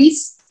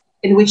studies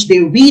in which they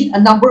read a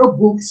number of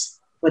books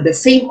by the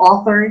same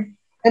author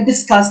and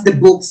discuss the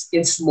books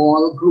in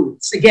small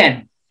groups.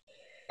 Again,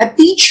 a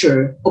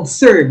teacher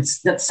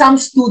observes that some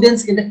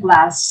students in the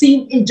class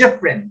seem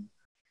indifferent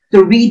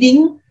to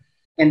reading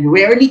and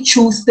rarely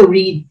choose to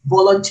read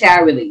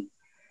voluntarily.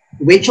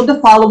 Which of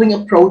the following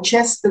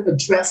approaches to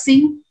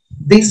addressing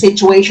this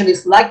situation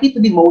is likely to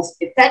be most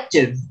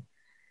effective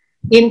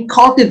in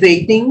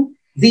cultivating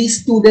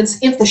these students'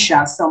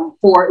 enthusiasm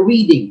for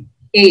reading?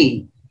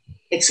 A.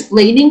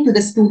 explaining to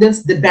the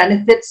students the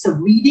benefits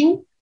of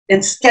reading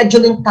and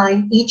scheduling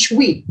time each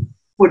week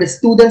for the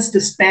students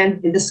to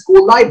spend in the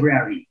school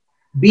library.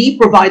 B,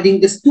 providing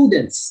the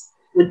students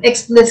with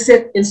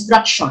explicit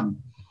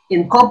instruction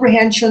in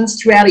comprehension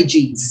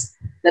strategies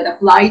that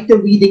apply to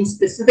reading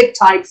specific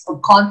types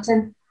of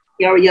content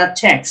area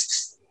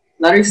texts.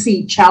 Letter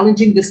C,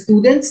 challenging the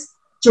students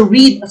to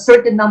read a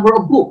certain number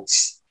of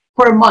books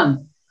per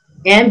month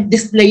and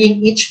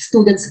displaying each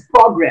student's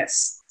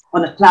progress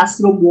on a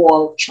classroom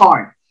wall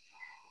chart.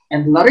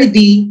 And letter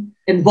D,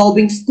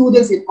 involving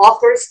students in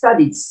author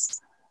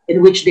studies,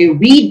 in which they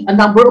read a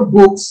number of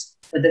books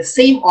by the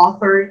same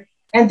author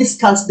and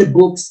discuss the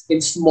books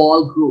in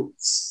small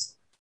groups.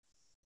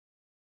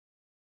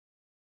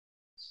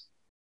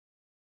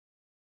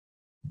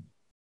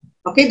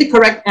 Okay, the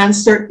correct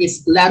answer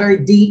is letter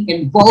D,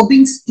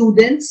 involving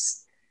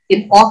students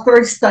in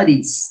author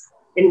studies,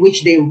 in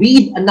which they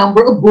read a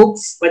number of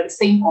books by the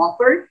same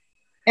author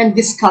and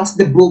discuss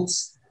the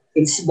books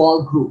in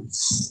small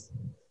groups.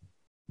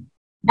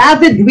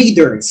 Avid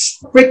readers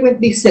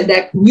frequently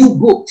select new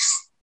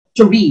books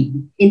to read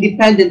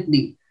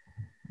independently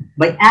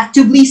by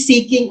actively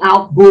seeking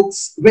out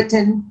books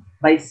written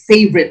by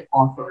favorite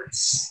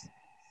authors.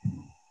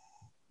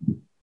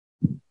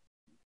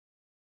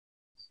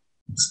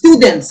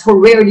 Students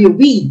who rarely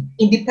read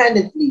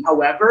independently,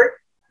 however,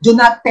 do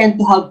not tend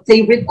to have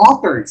favorite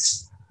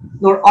authors,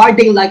 nor are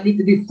they likely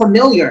to be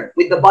familiar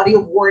with the body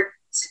of work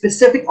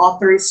specific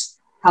authors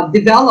have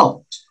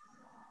developed.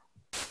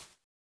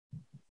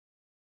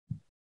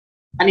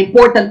 An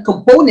important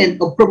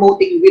component of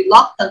promoting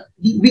reluctant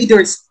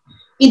readers'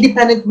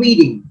 independent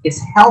reading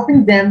is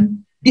helping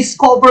them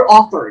discover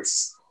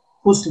authors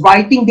whose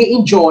writing they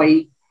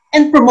enjoy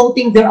and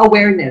promoting their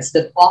awareness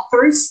that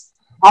authors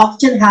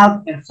often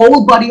have a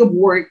whole body of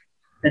work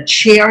that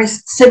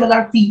shares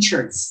similar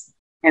features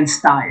and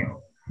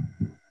style.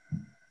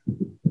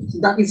 So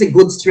that is a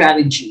good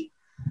strategy.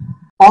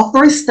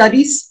 Author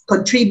studies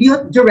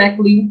contribute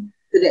directly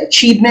to the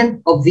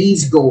achievement of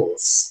these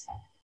goals.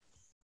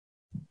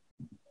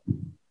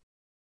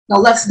 Now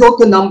let's go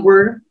to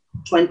number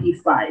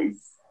 25.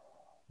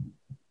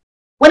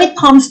 When it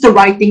comes to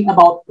writing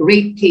about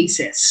rape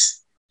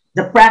cases,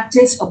 the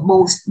practice of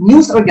most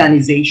news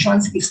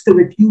organizations is to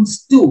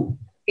refuse to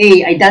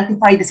A,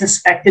 identify the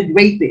suspected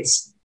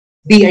rapist,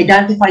 B,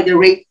 identify the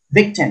rape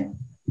victim,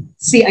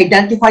 C,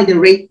 identify the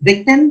rape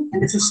victim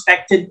and the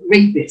suspected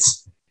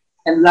rapist,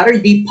 and letter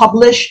D,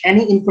 publish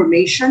any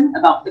information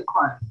about the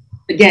crime.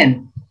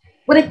 Again,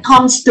 when it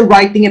comes to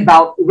writing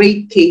about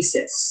rape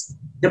cases,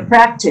 the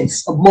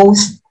practice of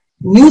most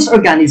news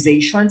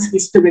organizations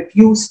is to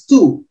refuse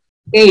to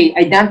A,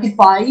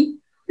 identify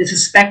the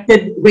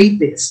suspected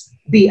rapist,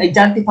 B,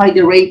 identify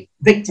the rape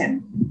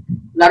victim,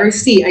 letter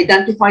C,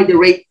 identify the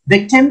rape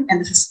victim and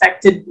the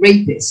suspected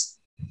rapist,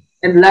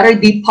 and letter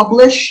D,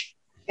 publish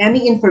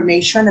any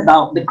information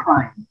about the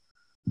crime.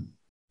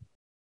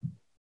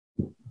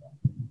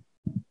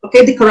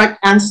 Okay, the correct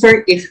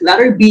answer is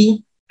letter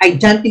B,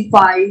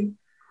 identify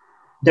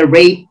the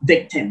rape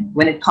victim.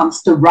 When it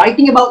comes to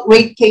writing about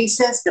rape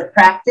cases, the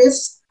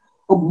practice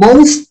of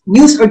most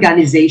news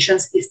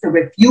organizations is to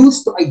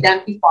refuse to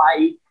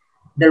identify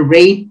the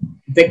rape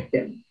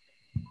victim.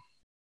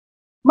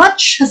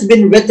 Much has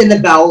been written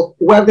about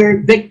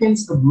whether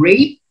victims of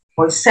rape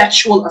or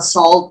sexual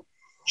assault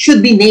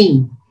should be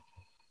named,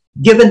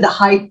 given the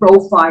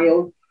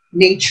high-profile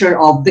nature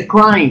of the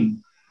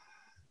crime.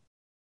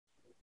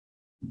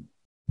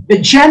 The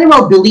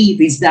general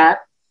belief is that,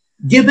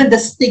 given the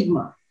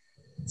stigma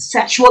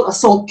sexual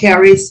assault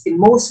carries in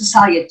most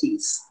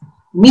societies,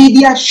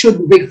 media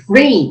should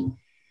refrain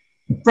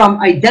from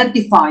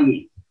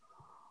identifying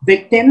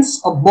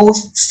victims of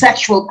most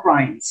sexual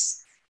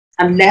crimes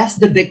unless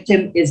the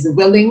victim is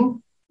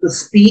willing to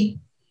speak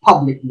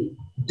publicly.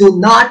 Do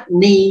not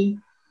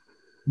name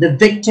the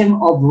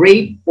victim of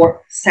rape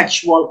or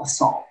sexual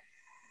assault.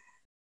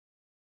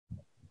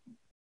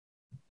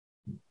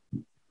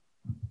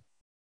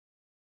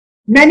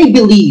 Many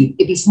believe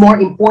it is more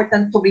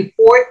important to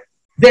report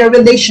their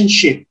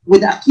relationship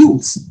with the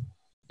accused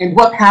and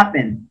what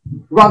happened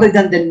rather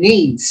than the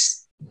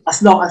names,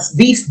 as long as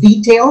these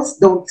details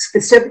don't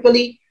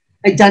specifically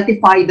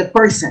identify the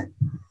person.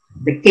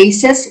 The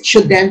cases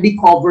should then be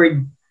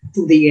covered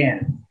to the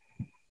end.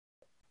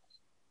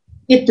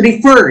 It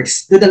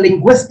refers to the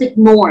linguistic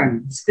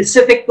norm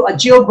specific to a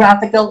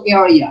geographical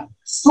area,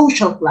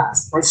 social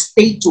class, or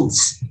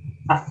status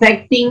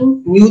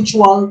affecting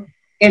mutual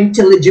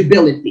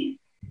intelligibility.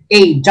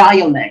 A,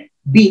 dialect,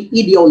 B,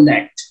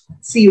 idiolect,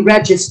 C,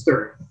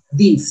 register,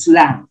 D,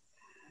 slang.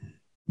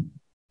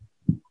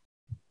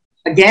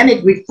 Again,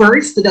 it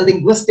refers to the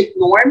linguistic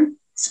norm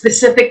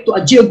specific to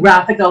a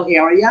geographical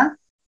area,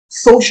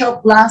 social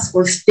class,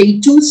 or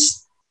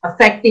status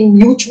affecting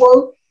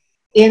mutual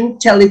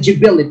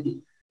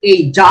intelligibility.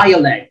 A,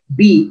 dialect,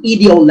 B,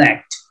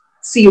 idiolect,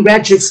 C,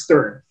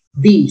 register,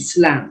 D,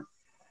 slang.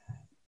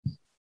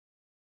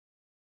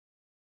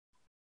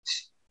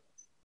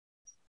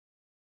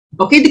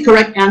 Okay, the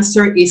correct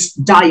answer is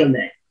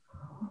dialect.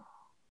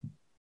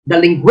 the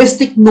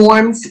linguistic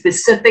norm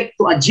specific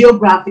to a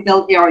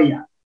geographical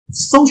area,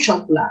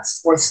 social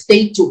class, or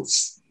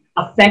status,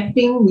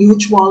 affecting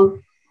mutual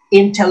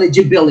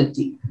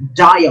intelligibility.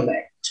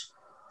 Dialect.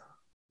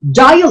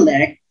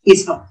 Dialect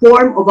is a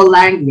form of a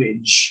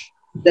language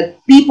that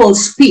people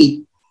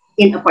speak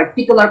in a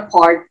particular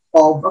part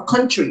of a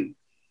country,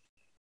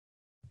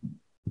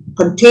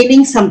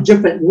 containing some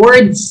different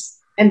words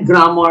and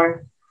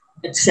grammar,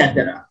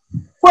 etc.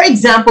 For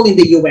example, in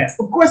the US,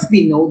 of course,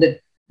 we know that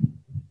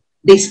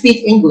they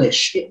speak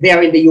English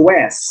there in the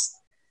US.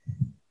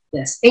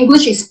 Yes,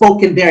 English is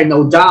spoken there,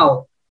 no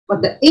doubt.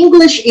 But the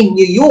English in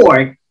New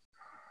York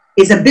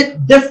is a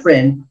bit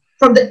different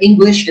from the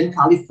English in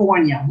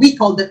California. We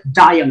call that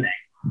dialect,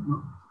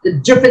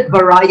 the different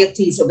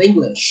varieties of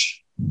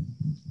English.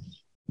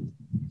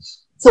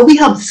 So we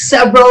have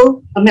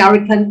several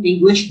American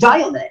English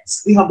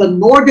dialects. We have the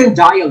northern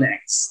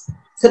dialects,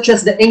 such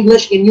as the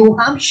English in New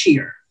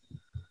Hampshire.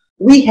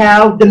 We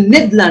have the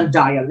Midland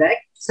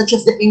dialect, such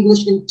as the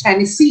English in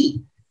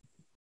Tennessee.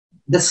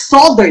 The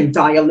southern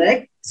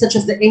dialect, such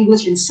as the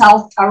English in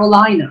South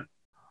Carolina,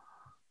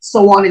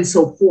 so on and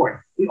so forth.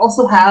 We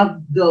also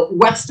have the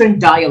western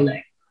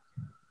dialect,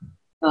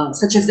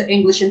 such as the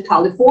English in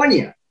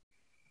California.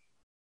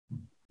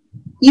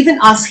 Even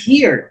us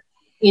here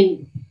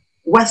in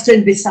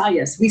Western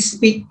Visayas, we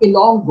speak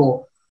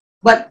Ilonggo,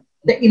 but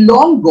the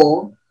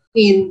Ilonggo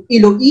in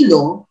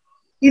Iloilo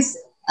is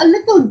a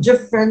little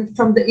different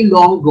from the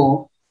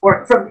Ilonggo,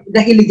 or from the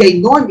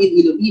Hiligaynon in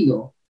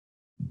Iloilo,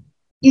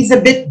 is a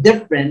bit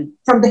different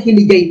from the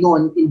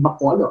Hiligaynon in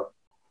Bacolod.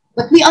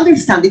 But we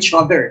understand each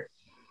other.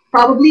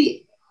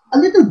 Probably a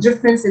little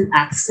difference in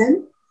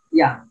accent.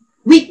 Yeah,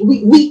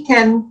 we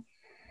can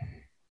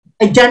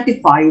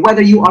identify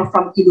whether you are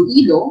from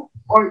Iloilo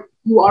or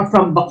you are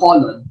from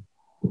Bacolod.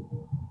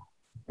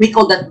 We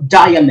call that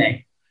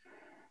dialect.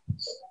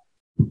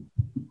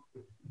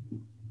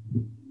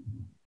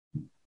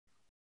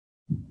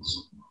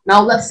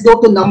 Now let's go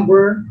to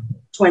number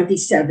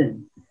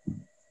 27.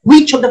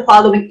 Which of the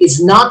following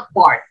is not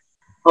part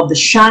of the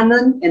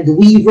Shannon and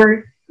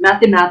Weaver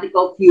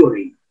mathematical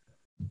theory?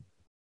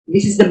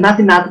 This is the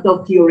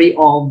mathematical theory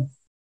of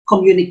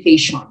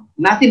communication.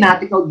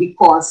 Mathematical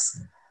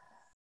because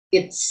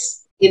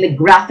it's in a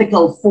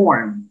graphical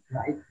form,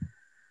 right?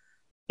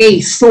 A,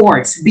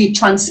 source. B,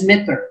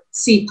 transmitter.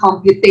 C,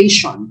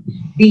 computation.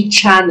 D,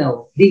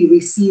 channel. D,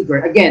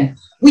 receiver. Again,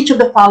 which of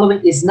the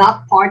following is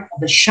not part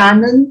of the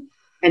Shannon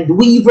and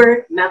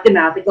Weaver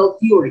mathematical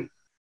theory?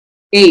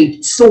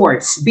 A,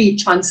 source. B,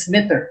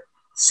 transmitter.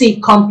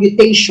 C,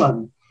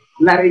 computation.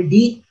 Letter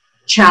D,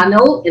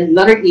 channel. And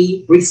letter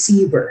E,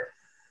 receiver.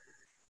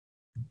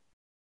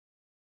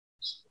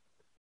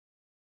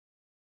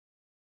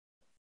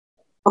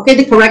 Okay,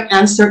 the correct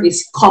answer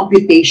is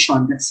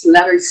computation. That's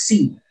letter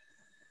C.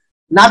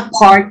 Not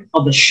part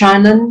of the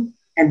Shannon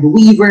and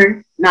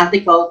Weaver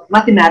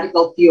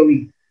mathematical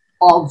theory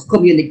of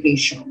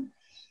communication.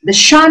 The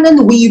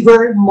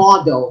Shannon-Weaver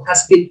model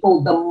has been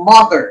called the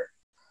mother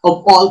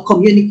of all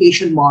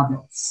communication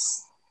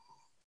models.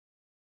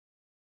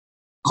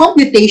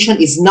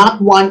 Computation is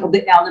not one of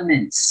the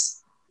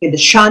elements in the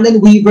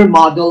Shannon-Weaver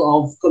model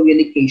of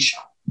communication.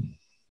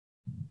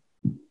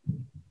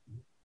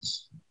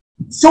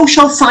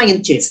 Social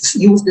scientists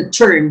use the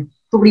term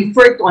to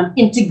refer to an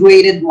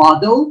integrated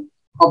model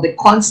of the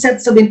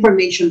concepts of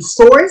information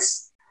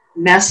source,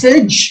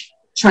 message,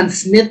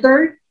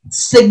 transmitter,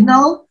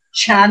 signal,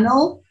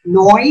 channel,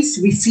 noise,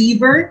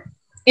 receiver,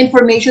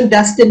 information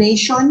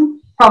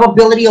destination,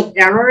 probability of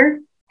error,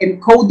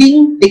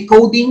 encoding,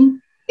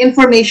 decoding,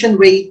 information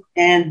rate,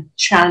 and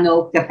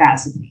channel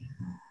capacity.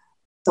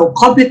 So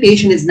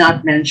computation is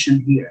not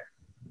mentioned here.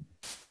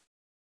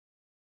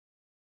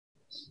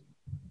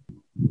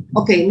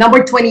 Okay,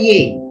 number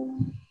 28.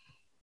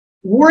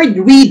 Word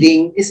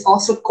reading is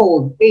also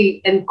called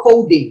A,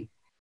 encoding,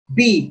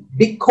 B,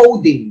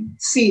 decoding,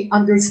 C,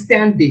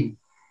 understanding,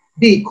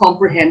 D,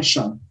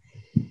 comprehension.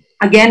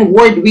 Again,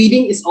 word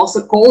reading is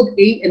also called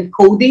A,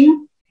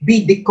 encoding,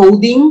 B,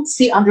 decoding,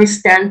 C,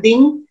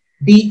 understanding,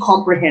 D,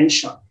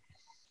 comprehension.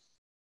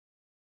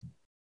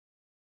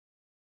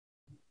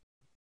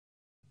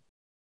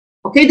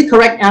 Okay, the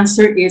correct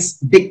answer is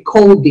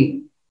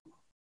decoding.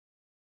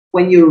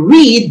 When you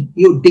read,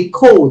 you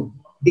decode,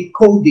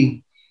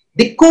 decoding.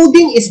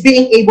 Decoding is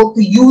being able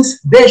to use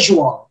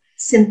visual,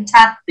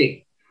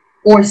 syntactic,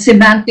 or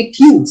semantic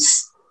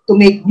cues to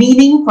make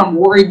meaning from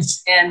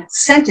words and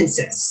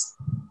sentences.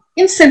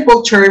 In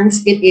simple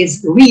terms, it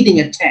is reading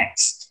a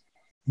text,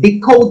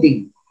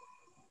 decoding.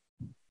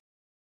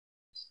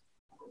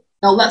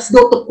 Now let's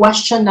go to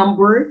question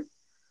number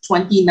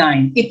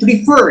 29. It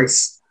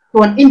refers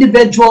to an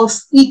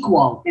individual's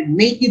equal and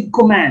native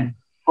command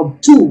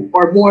of 2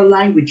 or more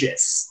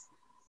languages.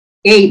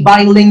 A,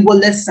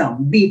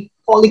 bilingualism. B,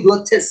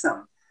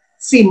 polyglottism.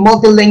 C,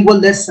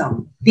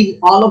 multilingualism. D,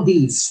 all of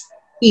these.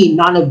 E,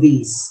 none of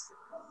these.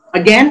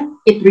 Again,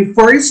 it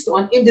refers to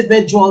an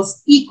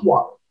individual's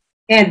equal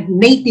and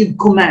native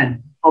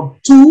command of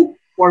 2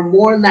 or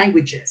more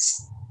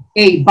languages.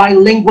 A,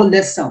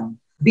 bilingualism.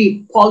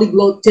 B,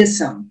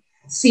 polyglottism,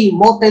 C,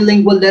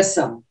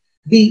 multilingualism,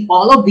 D,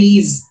 all of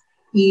these,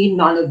 E,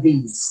 none of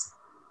these.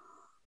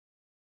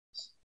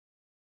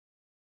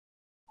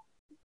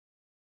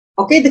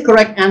 Okay, the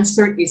correct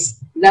answer is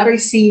letter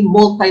C,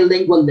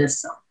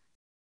 multilingualism.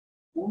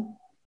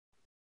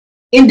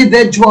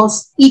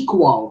 Individuals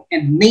equal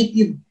and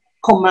native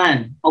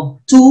command of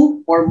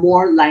 2 or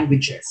more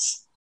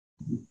languages.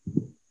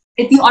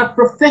 If you are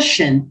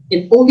proficient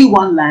in only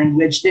one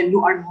language, then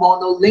you are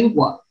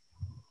monolingual.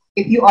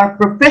 If you are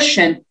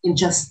proficient in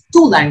just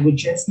 2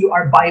 languages, you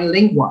are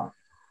bilingual.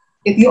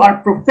 If you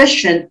are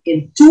proficient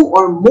in 2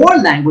 or more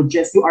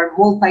languages, you are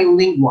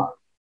multilingual.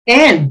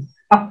 And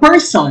a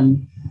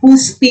person who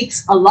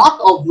speaks a lot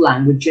of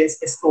languages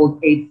is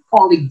called a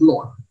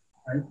polyglot.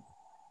 Right?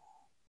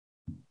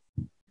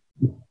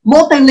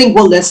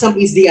 Multilingualism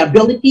is the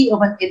ability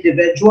of an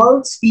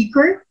individual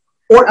speaker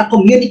or a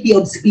community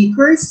of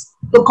speakers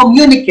to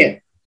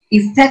communicate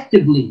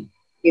effectively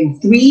in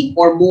 3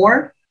 or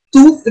more,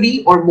 2,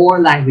 3 or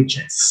more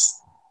languages.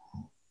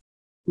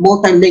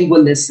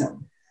 Multilingualism.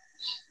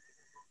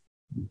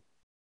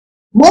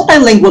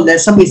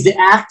 Multilingualism is the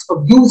act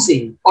of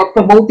using or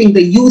promoting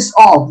the use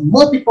of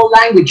multiple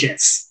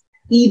languages,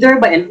 either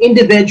by an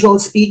individual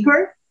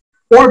speaker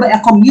or by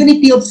a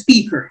community of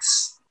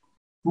speakers.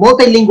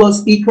 Multilingual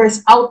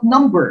speakers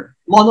outnumber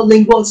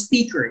monolingual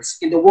speakers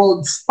in the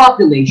world's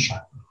population.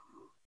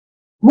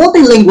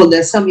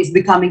 Multilingualism is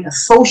becoming a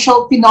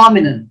social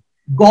phenomenon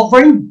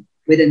governed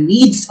with the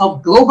needs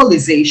of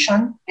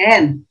globalization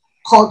and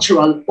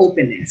cultural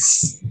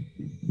openness.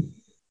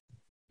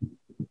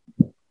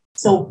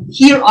 So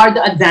here are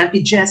the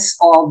advantages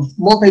of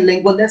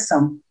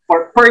multilingualism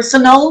for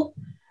personal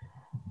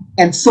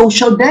and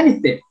social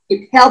benefit.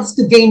 It helps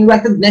to gain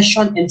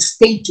recognition and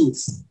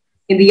status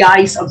in the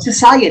eyes of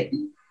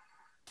society.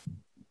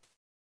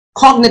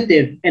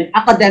 Cognitive and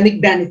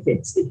academic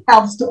benefits. It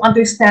helps to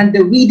understand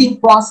the reading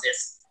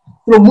process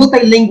through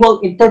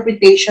multilingual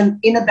interpretation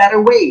in a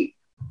better way.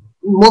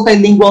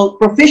 Multilingual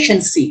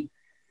proficiency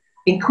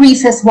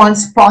increases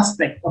one's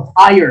prospect of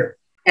higher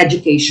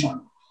education.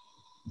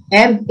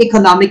 And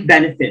economic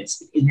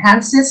benefits. It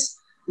enhances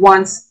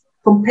one's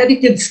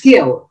competitive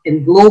skill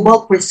and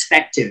global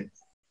perspective.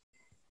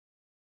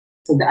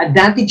 So the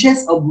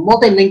advantages of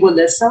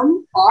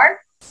multilingualism are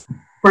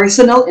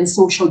personal and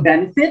social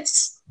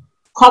benefits,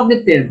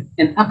 cognitive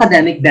and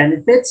academic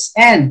benefits,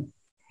 and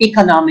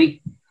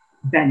economic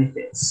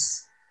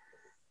benefits.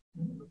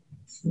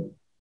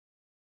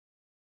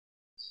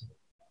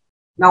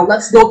 Now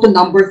let's go to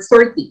number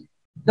 30.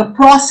 The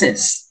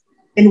process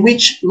in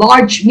which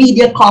large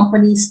media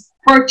companies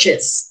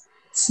purchase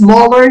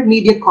smaller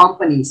media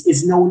companies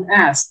is known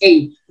as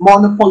A,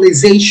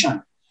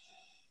 monopolization,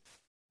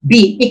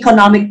 B,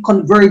 economic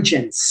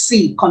convergence,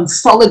 C,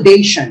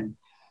 consolidation,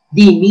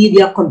 D,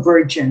 media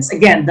convergence.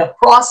 Again, the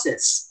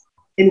process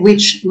in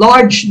which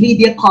large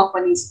media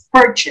companies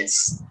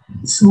purchase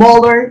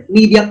smaller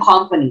media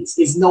companies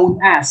is known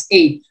as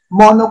A,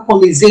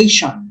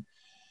 monopolization,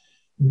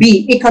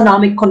 B,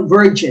 economic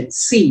convergence,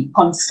 C,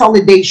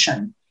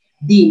 consolidation,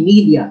 D,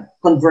 media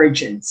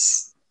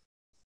convergence.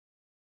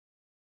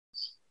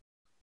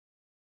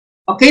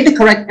 Okay, the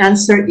correct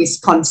answer is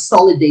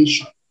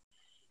consolidation.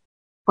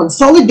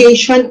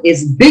 Consolidation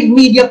is big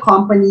media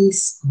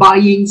companies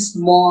buying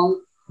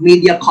small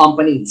media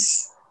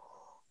companies.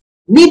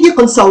 Media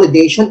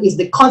consolidation is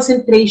the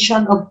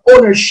concentration of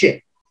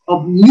ownership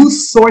of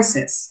news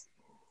sources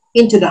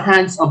into the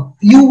hands of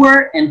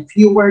fewer and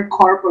fewer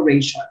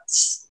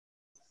corporations.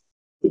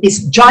 It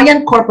is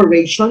giant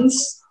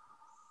corporations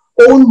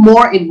own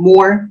more and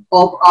more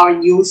of our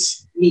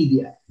news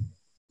media.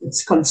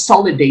 It's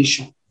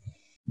consolidation.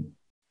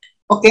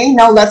 Okay,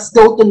 now let's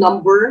go to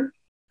number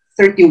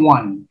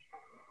 31.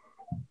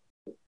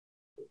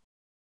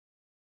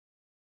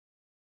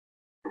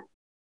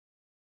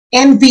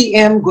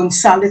 NVM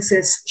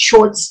Gonzalez's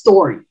short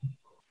story,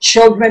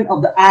 Children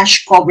of the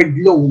Ash-Covered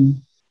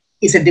Loam,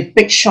 is a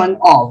depiction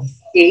of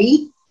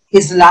A,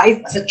 his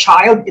life as a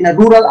child in a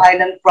rural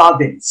island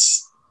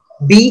province,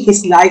 B,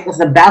 his life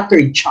as a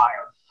battered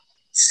child,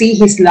 C,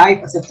 his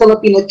life as a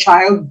Filipino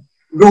child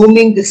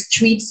roaming the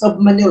streets of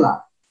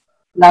Manila,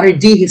 letter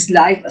D, his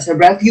life as a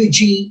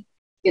refugee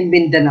in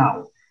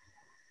Mindanao.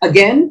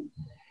 Again,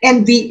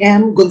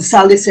 NVM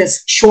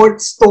Gonzalez's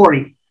short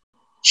story,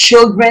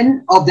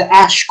 Children of the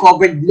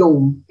Ash-Covered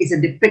Loam, is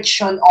a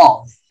depiction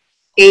of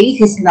A,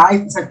 his life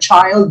as a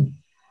child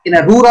in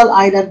a rural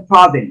island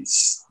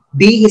province,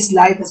 B, his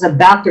life as a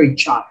battered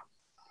child,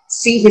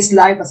 C, his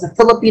life as a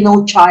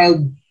Filipino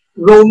child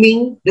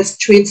roaming the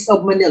streets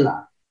of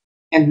Manila,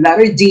 and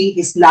letter D,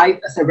 his life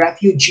as a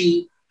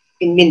refugee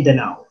in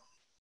Mindanao.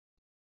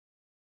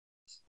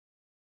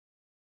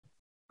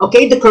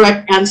 Okay, the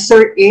correct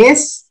answer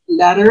is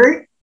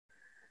letter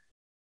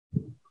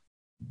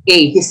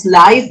A, his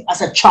life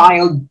as a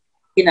child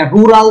in a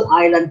rural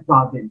island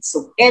province.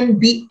 So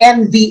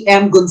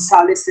NVM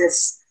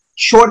Gonzalez's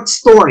short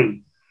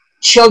story,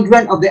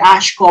 Children of the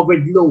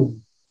Ash-Covered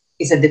Loam,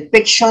 is a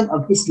depiction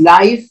of his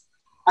life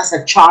as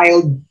a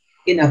child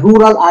in a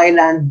rural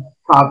island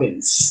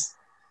province.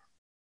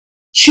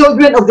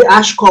 Children of the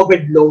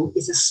Ash-Covered Lawn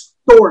is a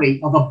story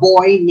of a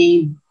boy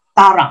named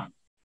Tarang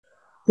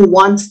who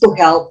wants to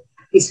help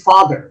his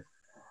father.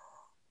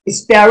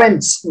 His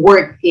parents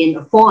work in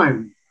a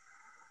farm.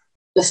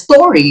 The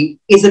story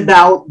is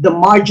about the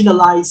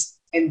marginalized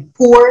and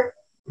poor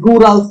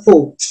rural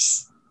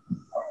folks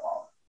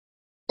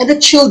and the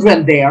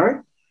children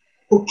there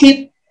who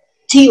keep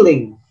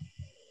tilling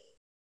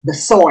the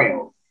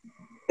soil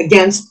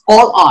against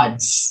all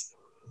odds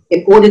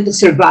in order to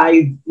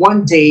survive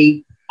one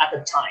day at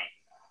a time.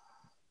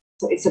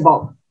 So it's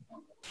about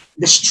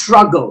the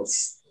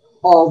struggles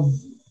of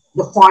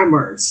the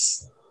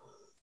farmers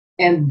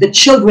and the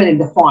children in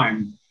the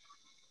farm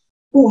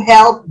who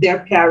help their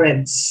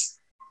parents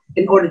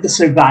in order to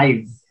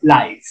survive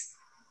life.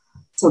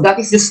 So that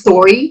is the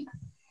story,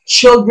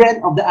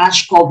 Children of the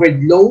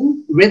Ash-Covered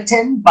Lawn,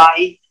 written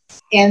by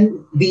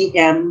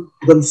N.V.M.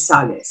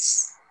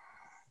 Gonzalez.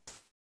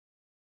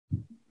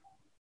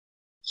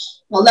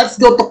 Now let's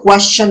go to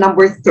question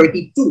number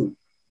 32.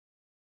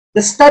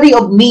 The study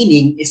of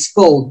meaning is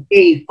called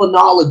A,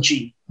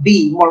 phonology,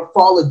 B,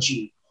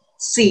 morphology,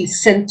 C,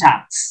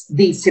 syntax,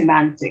 D,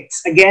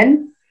 semantics.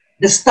 Again,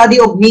 the study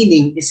of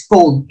meaning is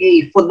called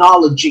A,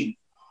 phonology,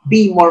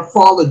 B,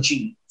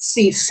 morphology,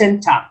 C,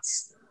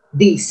 syntax,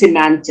 D,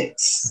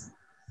 semantics.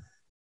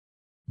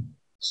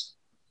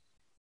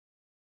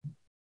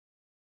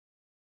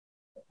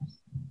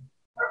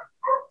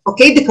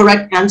 Okay, the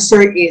correct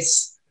answer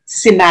is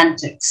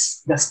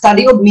semantics. The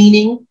study of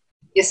meaning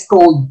is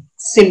called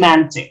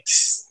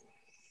semantics.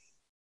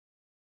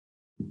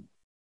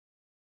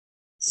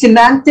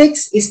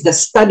 Semantics is the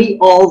study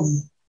of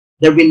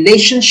the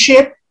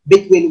relationship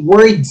between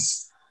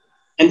words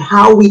and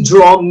how we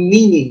draw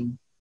meaning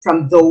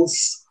from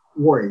those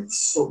words.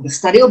 So the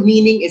study of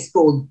meaning is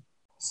called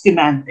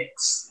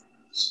semantics.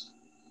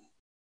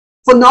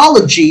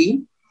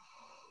 Phonology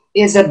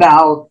is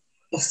about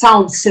the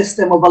sound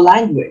system of a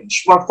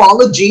language.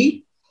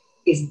 Morphology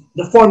is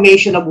the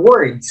formation of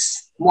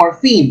words,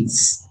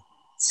 morphemes.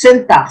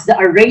 Syntax, the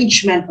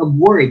arrangement of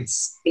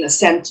words in a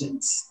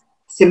sentence.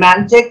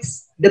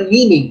 Semantics, the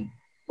meaning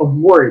of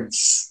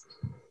words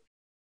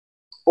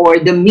or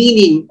the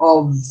meaning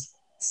of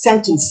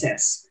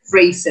sentences,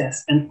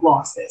 phrases, and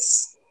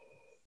clauses.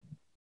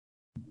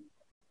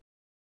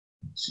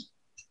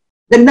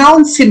 The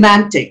noun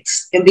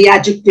semantics and the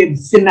adjective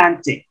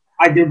semantic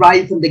are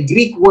derived from the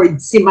Greek word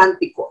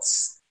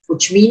semantikos,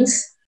 which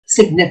means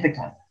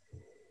significant.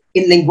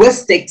 In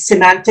linguistics,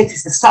 semantics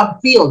is a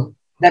subfield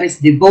that is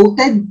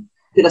devoted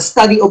to the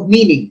study of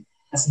meaning,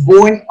 as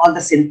born on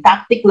the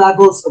syntactic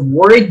levels of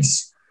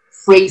words,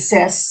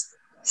 phrases,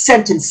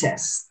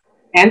 sentences,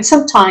 and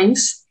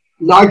sometimes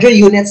larger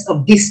units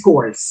of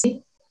discourse,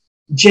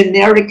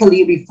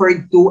 generically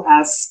referred to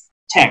as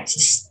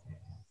texts.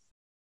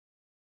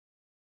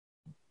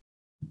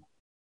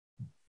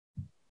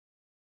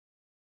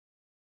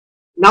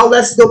 Now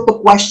let's go to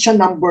question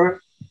number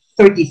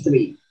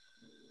 33.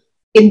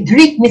 In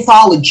Greek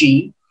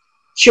mythology,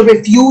 she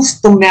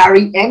refused to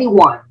marry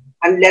anyone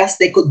unless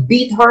they could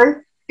beat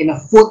her in a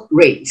foot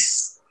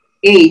race.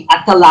 A,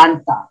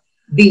 Atalanta,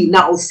 B,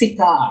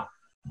 Nausicaa,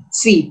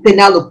 C,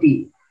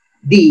 Penelope,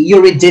 D,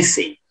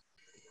 Eurydice.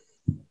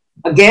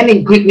 Again,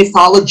 in Greek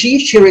mythology,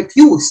 she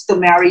refused to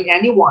marry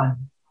anyone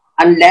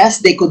unless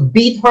they could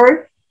beat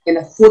her in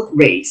a foot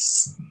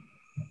race.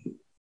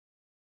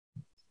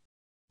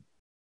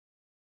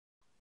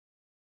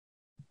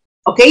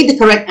 Okay, the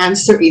correct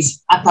answer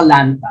is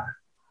Atalanta.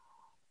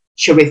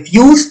 She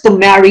refused to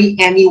marry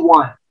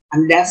anyone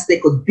unless they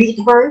could beat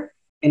her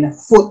in a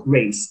foot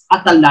race.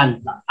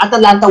 Atalanta.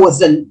 Atalanta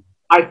was an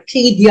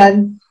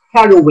Arcadian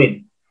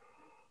heroine,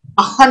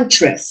 a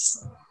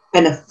huntress,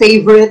 and a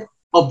favorite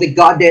of the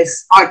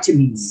goddess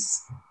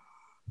Artemis.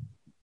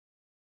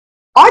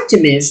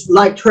 Artemis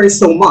liked her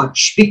so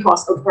much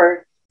because of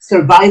her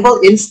survival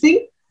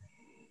instinct,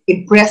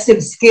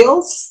 impressive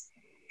skills,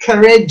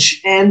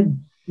 courage, and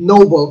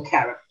noble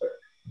character.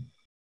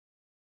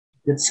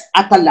 That's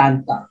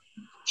Atalanta.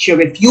 She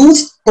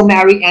refused to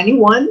marry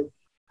anyone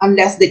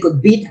unless they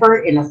could beat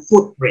her in a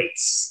foot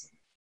race.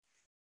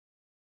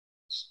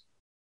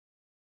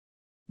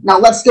 Now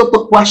let's go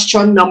to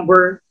question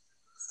number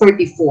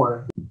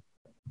 34.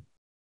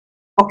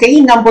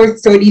 Okay, number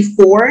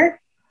 34.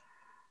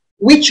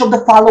 Which of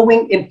the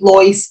following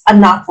employs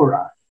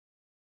anaphora?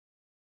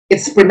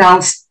 It's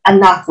pronounced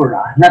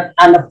anaphora, not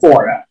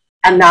anaphora.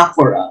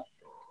 Anaphora.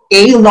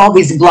 A, love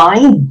is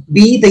blind.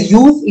 B, the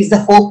youth is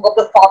the hope of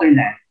the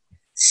fatherland.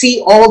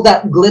 C, all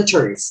that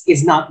glitters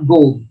is not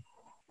gold.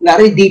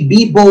 Letter D,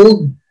 be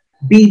bold,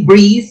 be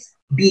brief,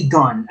 be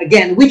gone.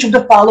 Again, which of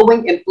the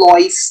following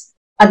employs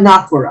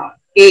anaphora?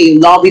 A,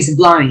 love is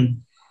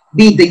blind.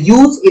 B, the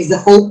youth is the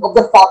hope of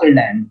the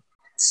fatherland.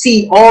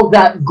 C, all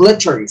that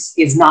glitters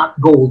is not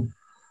gold.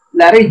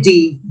 Letter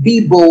D,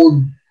 be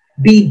bold,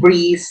 be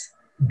brief,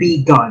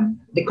 be gone.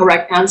 The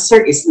correct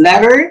answer is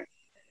letter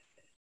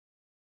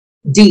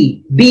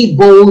D, be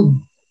bold,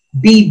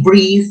 be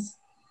brief,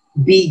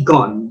 be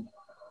gone.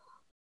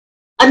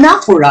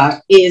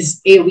 Anaphora is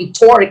a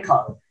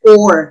rhetorical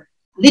or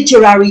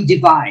literary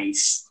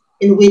device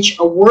in which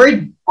a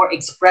word or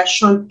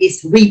expression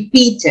is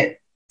repeated.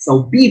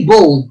 So be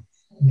bold,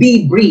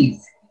 be brief,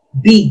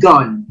 be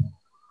gone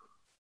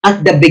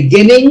at the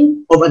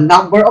beginning of a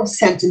number of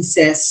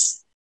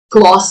sentences,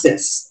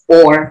 clauses,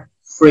 or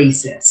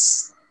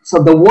phrases.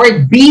 So the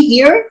word be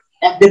here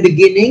at the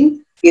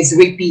beginning is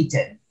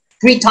repeated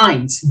 3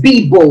 times.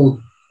 Be bold,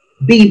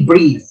 be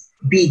brief,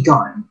 be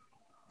gone.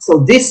 So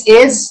this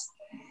is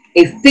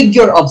a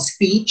figure of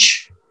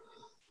speech,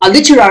 a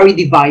literary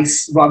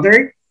device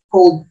rather,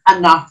 called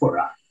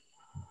anaphora.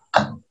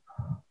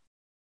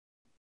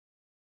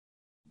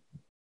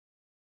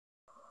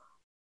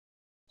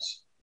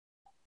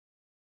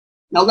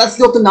 Now let's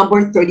go to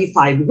number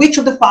 35. Which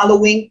of the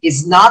following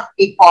is not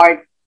a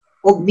part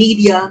of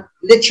media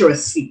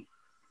literacy?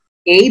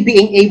 A,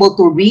 being able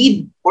to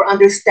read or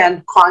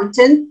understand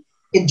content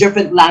in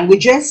different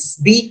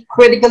languages. B,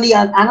 critically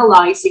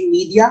analyzing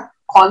media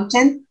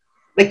content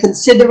by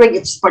considering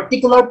its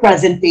particular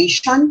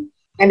presentation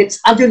and its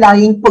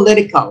underlying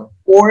political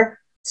or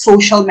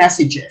social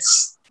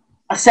messages.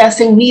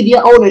 Assessing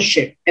media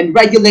ownership and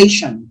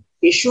regulation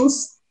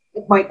issues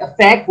that might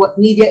affect what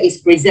media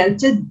is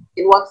presented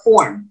in what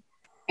form.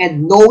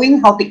 And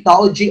knowing how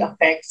technology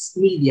affects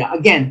media.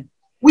 Again,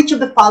 which of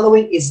the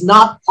following is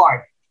not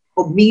part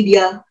of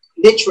media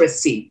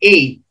literacy?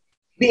 A,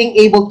 being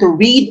able to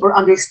read or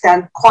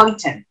understand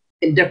content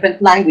in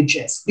different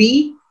languages.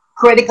 B,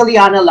 critically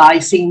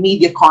analyzing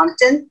media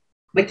content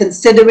by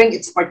considering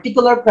its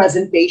particular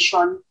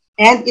presentation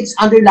and its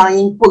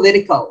underlying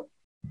political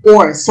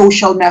or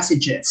social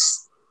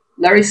messages.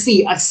 Letter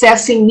C,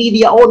 assessing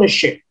media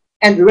ownership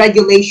and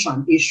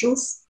regulation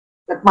issues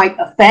that might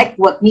affect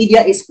what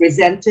media is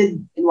presented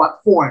in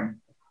what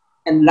form.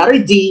 And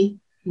letter D,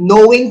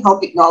 knowing how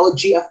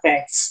technology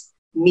affects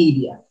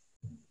media.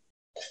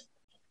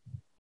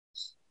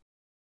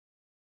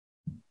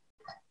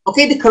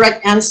 Okay, the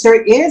correct answer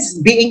is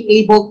being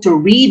able to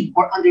read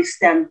or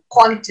understand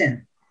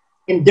content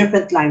in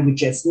different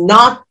languages,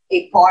 not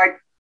a part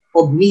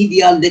of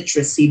media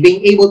literacy, being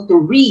able to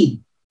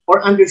read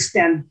or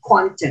understand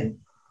content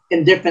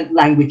in different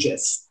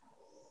languages.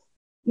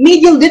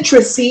 Media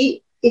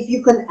literacy, if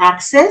you can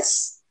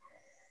access,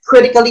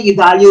 critically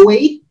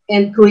evaluate,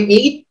 and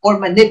create or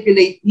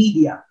manipulate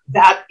media,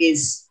 that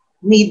is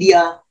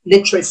media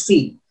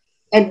literacy.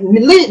 And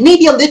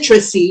media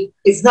literacy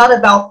is not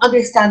about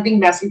understanding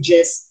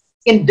messages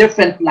in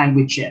different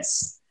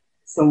languages.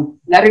 So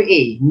letter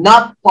A,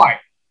 not part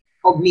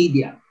of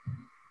media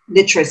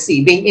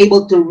literacy, being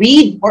able to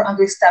read or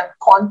understand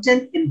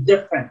content in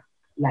different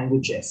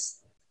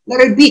languages.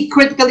 Letter B,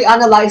 critically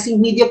analyzing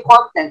media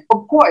content.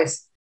 Of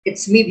course,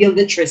 it's media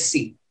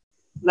literacy.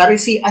 Letter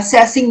C,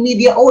 assessing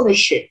media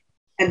ownership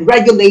and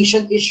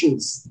regulation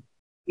issues.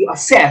 You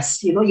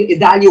assess, you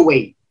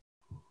evaluate.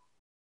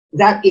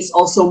 That is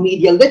also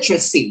media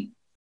literacy.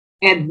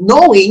 And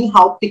knowing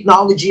how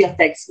technology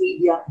affects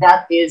media,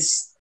 that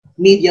is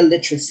media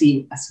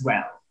literacy as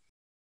well.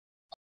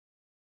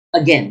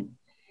 Again,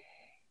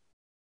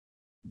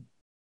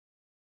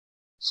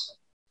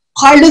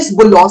 Carlos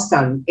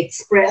Bulosan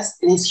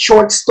expressed in his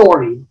short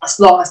story, As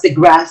Long as the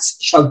Grass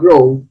Shall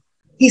Grow,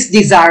 his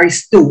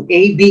desires to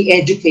A, be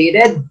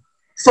educated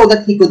so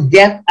that he could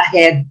get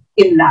ahead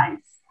in life.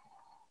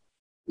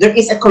 There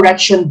is a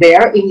correction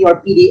there in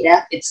your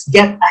PDF. It's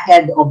get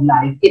ahead of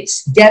life.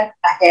 It's get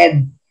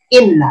ahead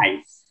in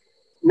life,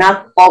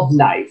 not of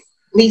life.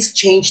 Please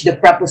change the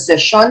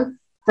preposition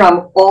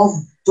from of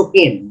to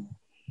in.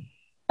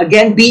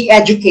 Again, be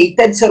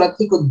educated so that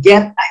he could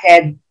get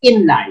ahead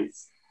in life.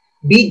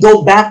 B,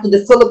 go back to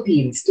the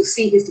Philippines to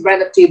see his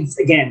relatives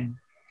again.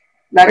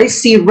 Letter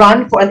C,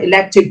 run for an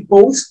elective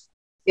post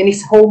in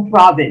his home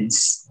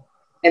province.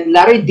 And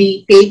letter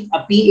D, take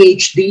a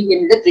PhD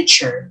in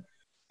literature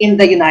in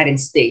the United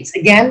States.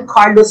 Again,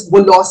 Carlos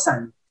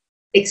Bulosan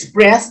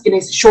expressed in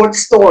his short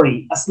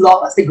story, As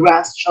Long as the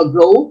Grass Shall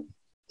Grow,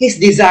 his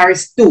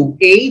desires to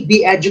A,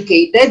 be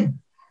educated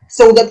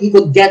so that he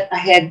could get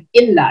ahead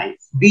in life.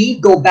 B,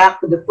 go back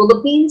to the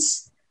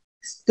Philippines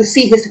to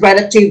see his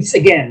relatives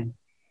again.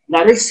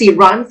 Letter C,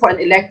 run for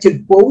an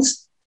elective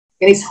post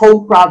in his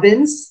home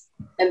province.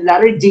 And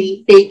letter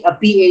D, take a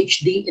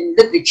PhD in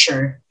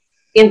literature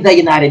in the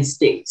United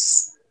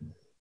States.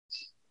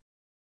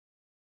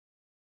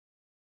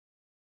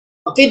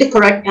 Okay, the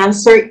correct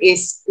answer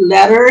is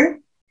letter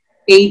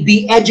A,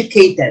 be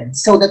educated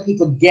so that he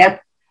could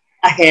get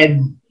ahead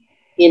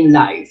in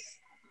life.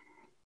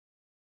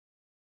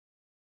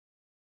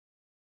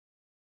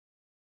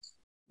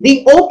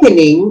 The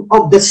opening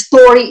of the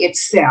story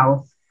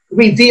itself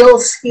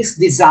reveals his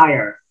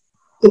desire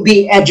to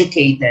be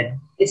educated.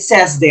 It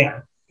says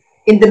there,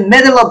 in the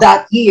middle of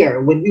that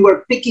year, when we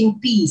were picking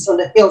peas on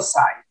the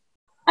hillside,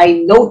 I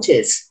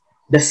noticed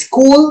the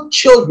school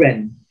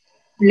children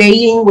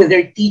playing with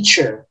their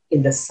teacher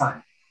in the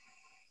sun.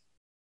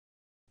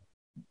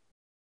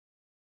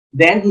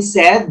 Then he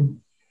said,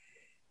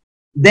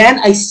 then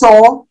I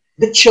saw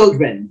the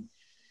children.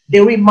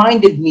 They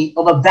reminded me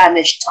of a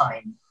vanished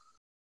time.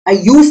 I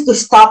used to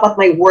stop at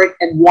my work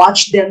and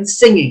watch them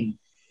singing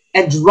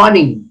and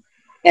running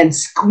and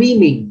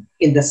screaming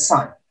in the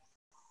sun.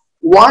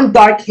 One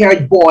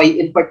dark-haired boy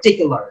in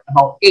particular,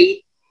 about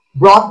 8,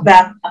 brought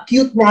back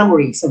acute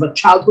memories of a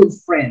childhood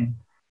friend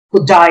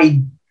who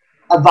died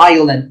a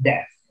violent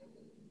death.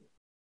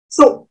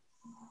 So,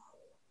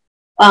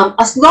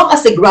 As Long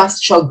as the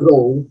Grass Shall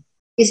Grow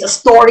is a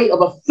story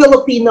of a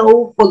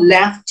Filipino who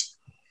left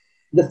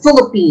the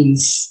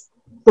Philippines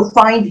to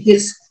find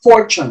his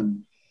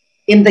fortune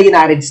in the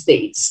United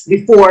States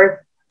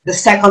before the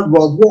Second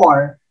World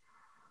War.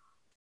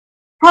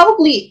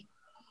 Probably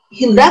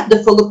he left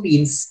the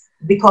Philippines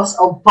because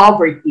of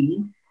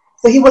poverty,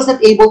 so he was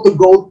not able to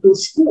go to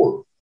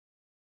school.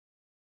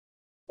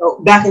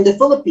 So back in the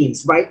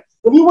Philippines, right?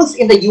 When he was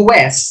in the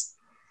US,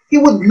 he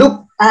would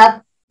look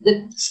at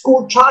the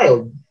school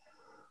child,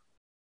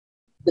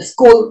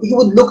 he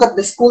would look at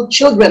the school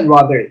children,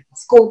 rather,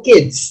 school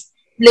kids,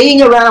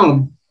 playing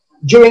around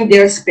during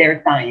their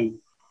spare time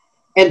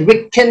and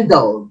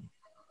rekindle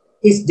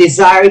his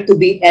desire to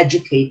be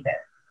educated.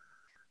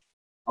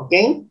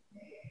 Okay?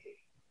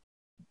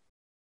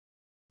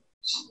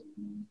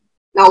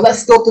 Now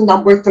let's go to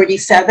number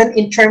 37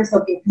 in terms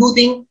of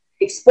including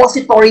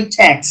expository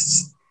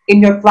texts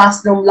in your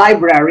classroom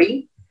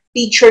library.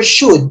 Teachers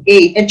should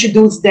A,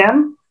 introduce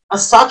them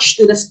as such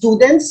to the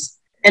students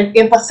and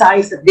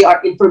emphasize that they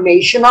are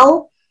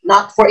informational,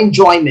 not for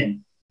enjoyment.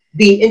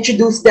 B,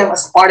 introduce them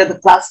as part of the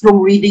classroom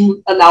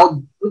reading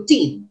aloud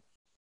routine.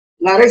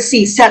 Letter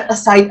C, set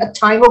aside a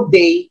time of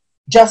day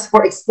just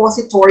for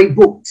expository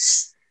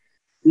books.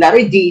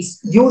 Letter D,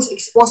 use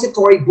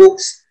expository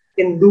books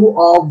in lieu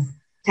of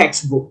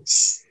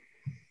textbooks.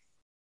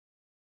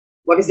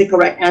 What is the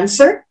correct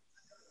answer?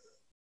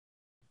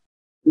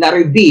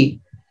 Letter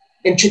B,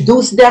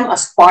 introduce them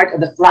as part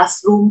of the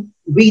classroom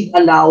read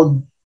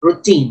aloud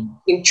routine.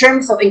 In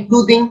terms of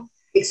including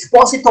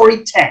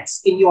expository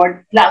text in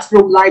your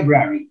classroom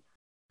library,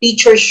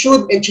 teachers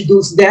should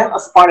introduce them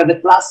as part of the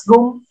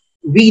classroom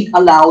read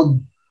aloud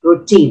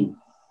routine.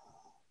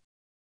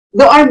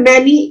 There are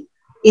many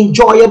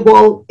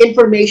enjoyable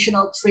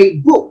informational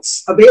trade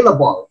books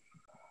available.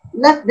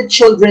 Let the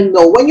children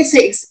know. When you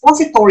say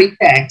expository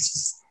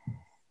texts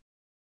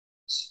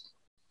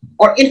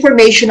or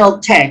informational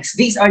texts,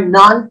 these are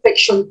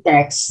non-fiction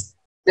texts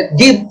that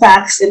give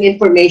facts and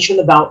information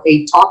about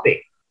a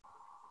topic.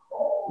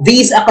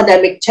 These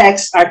academic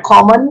texts are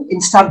common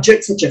in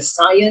subjects such as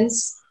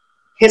science,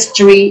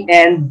 history,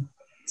 and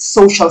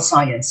social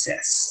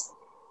sciences.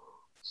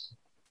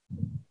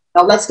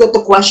 Now let's go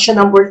to question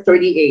number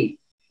 38.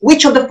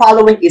 Which of the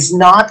following is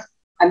not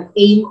an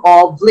aim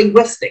of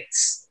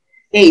linguistics?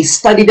 A,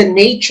 study the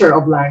nature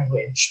of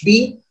language.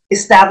 B,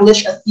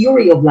 establish a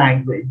theory of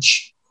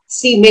language.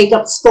 C, make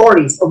up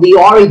stories of the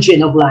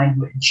origin of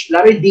language.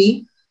 Letter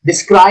D,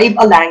 describe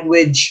a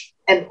language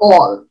and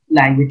all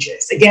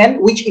languages.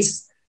 Again, which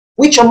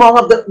among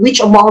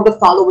the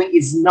following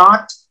is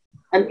not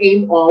an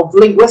aim of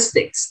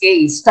linguistics?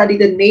 A, study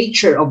the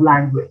nature of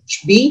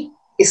language. B,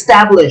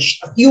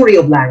 establish a theory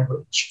of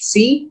language.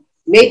 C,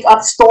 make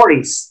up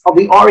stories of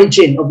the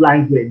origin of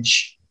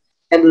language.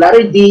 And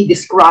letter D,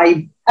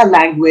 describe a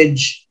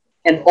language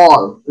and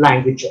all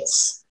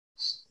languages.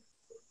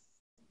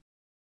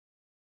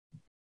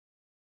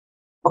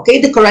 Okay,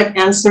 the correct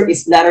answer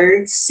is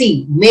letter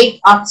C, make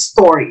up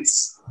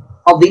stories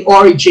of the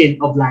origin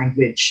of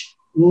language,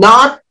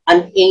 not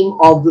an aim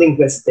of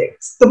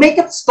linguistics. To make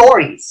up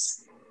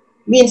stories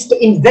means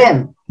to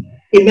invent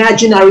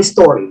imaginary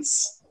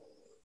stories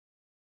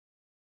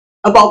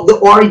about the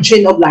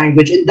origin of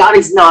language, and that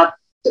is not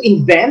to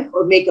invent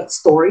or make up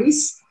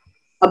stories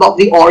about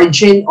the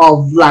origin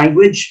of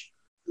language.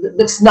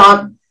 That's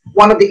not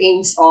one of the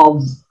aims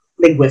of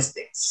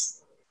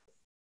linguistics.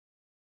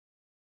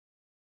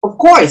 Of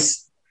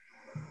course,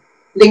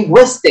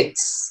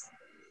 linguistics,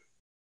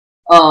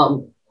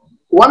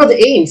 one of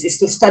the aims is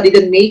to study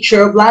the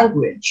nature of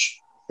language,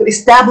 to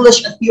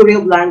establish a theory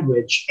of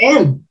language,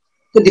 and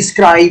to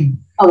describe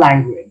a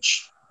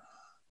language.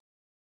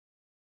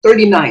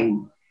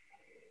 39.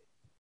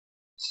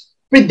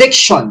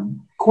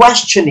 Prediction,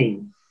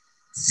 questioning,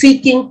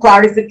 seeking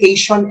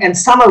clarification, and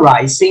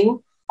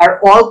summarizing are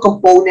all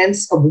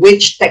components of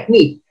which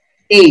technique?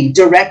 A,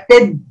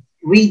 directed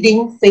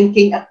reading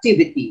thinking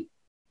activity,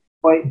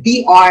 or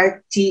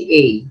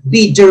DRTA.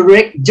 B,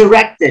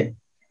 directed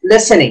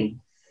listening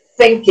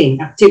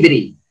thinking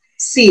activity.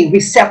 C,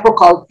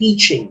 reciprocal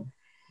teaching.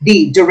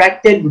 D,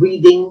 directed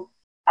reading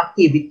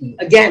activity.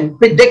 Again,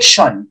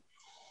 prediction,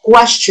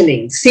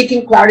 questioning,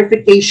 seeking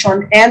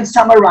clarification, and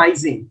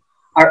summarizing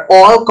are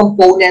all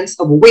components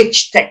of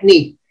which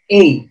technique?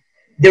 A,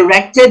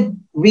 directed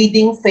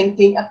reading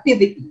thinking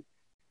activity.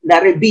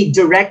 Letter B,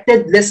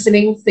 directed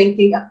listening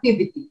thinking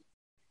activity.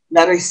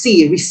 Letter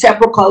C,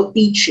 reciprocal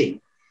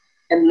teaching.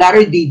 And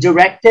letter D,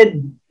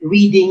 directed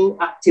reading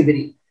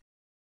activity.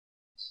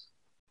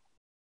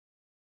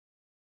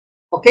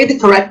 Okay, the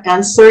correct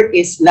answer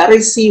is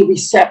letter C,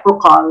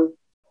 reciprocal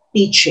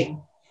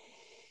teaching.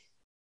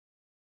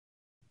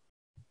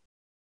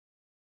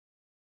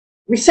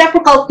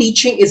 Reciprocal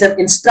teaching is an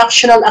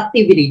instructional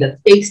activity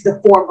that takes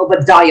the form of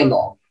a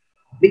dialogue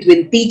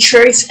between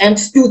teachers and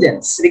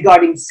students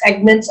regarding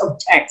segments of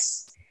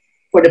text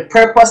for the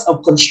purpose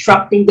of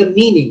constructing the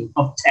meaning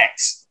of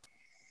text.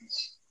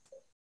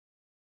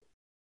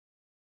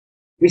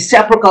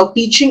 Reciprocal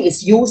teaching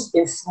is used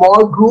in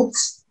small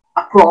groups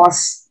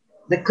across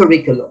the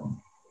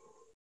curriculum.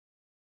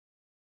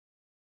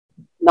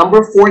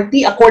 Number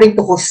 40, according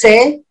to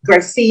Jose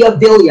Garcia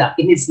Villa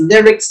in his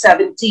Lyric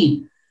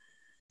 17,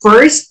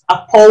 first,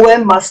 a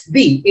poem must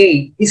be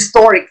A,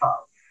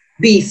 historical,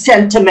 B,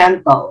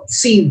 sentimental,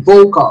 C,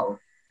 vocal,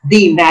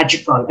 D,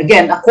 magical.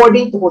 Again,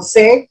 according to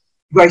Jose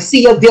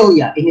Garcia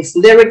Villa in his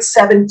Lyric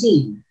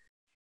 17,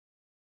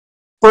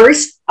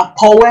 first, a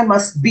poem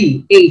must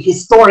be A,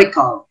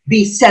 historical,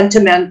 B,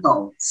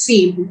 sentimental,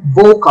 C,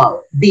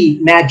 vocal, D,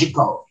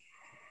 magical.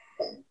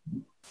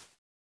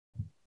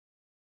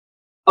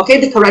 Okay,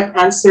 the correct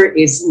answer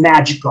is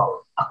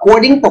magical.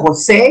 According to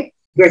Jose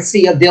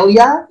Garcia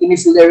Villa in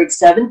his Lyric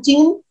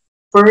 17,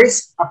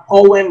 first, a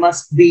poem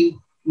must be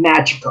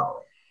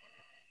magical.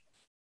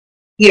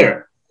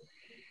 Here,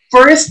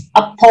 first,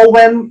 a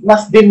poem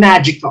must be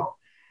magical,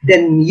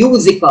 then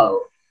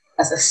musical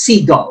as a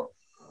seagull.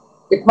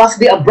 It must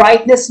be a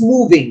brightness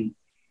moving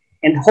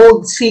and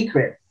hold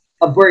secret,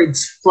 a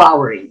bird's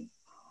flowering.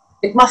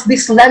 It must be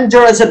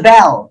slender as a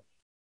bell,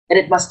 and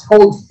it must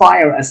hold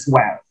fire as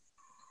well.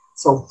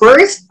 So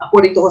first,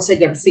 according to Jose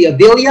Garcia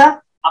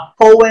Villa, a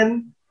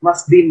poem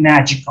must be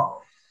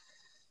magical.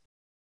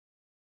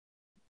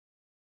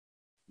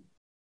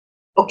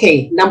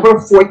 Okay, number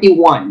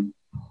 41.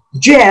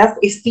 Jeff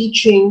is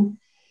teaching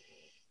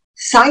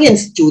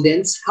science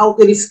students how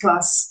to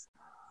discuss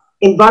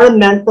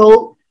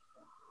environmental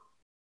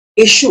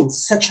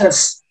issues such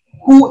as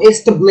who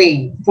is to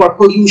blame for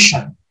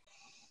pollution.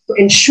 To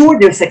ensure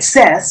their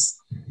success,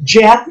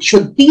 Jeff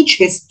should teach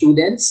his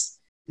students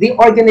the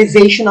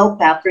organizational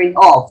pattern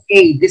of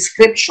A,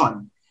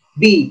 description,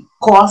 B,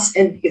 cause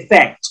and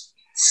effect,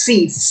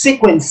 C,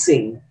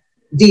 sequencing,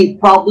 D,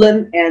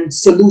 problem and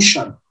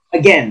solution.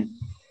 Again,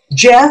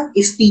 Jeff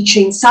is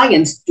teaching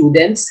science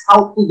students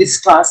how to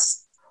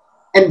discuss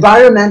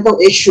environmental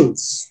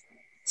issues,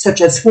 such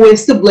as who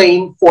is to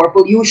blame for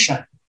pollution.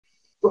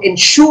 To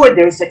ensure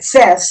their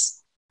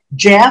success,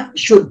 Jeff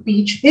should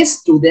teach his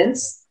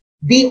students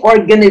the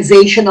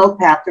organizational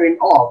pattern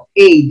of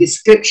A,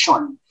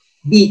 description,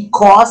 B,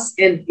 cause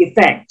and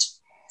effect,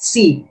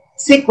 C,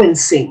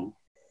 sequencing,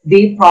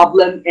 D,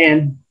 problem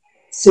and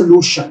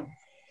solution.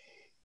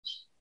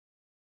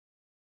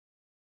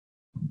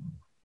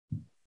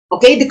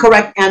 Okay, the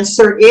correct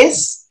answer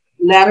is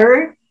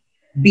letter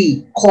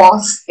B,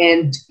 cause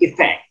and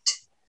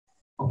effect.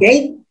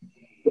 Okay,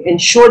 to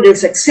ensure their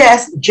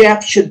success,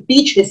 Jeff should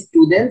teach his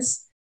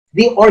students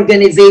the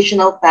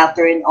organizational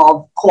pattern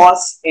of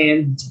cause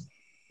and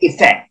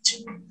effect.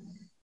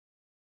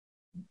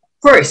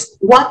 First,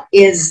 what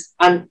is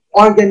an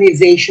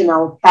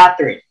organizational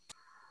pattern?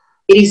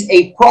 It is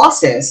a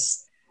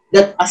process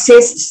that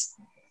assists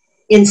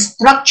in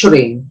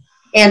structuring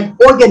and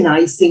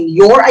organizing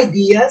your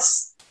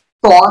ideas,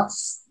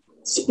 thoughts,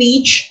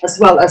 speech, as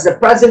well as the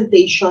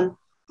presentation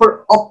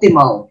for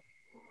optimal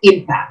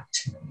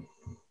impact.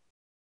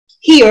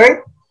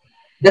 Here,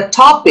 the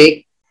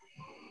topic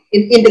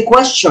in the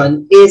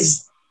question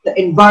is the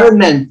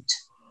environment,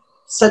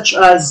 such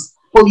as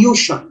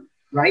pollution,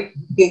 right?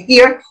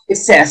 Here it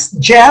says,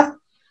 Jeff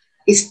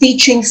is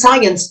teaching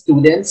science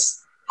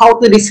students how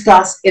to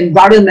discuss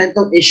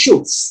environmental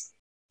issues,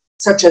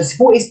 such as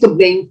who is to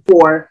blame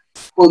for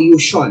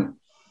pollution.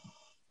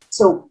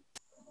 So,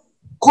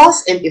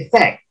 cause and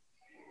effect.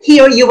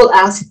 Here you will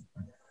ask,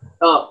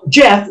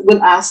 Jeff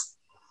will ask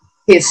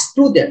his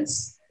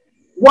students,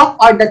 what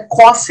are the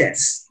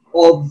causes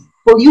of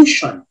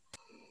pollution?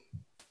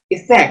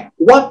 Effect,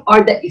 what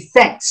are the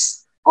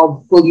effects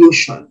of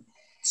pollution?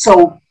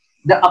 So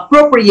the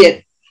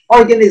appropriate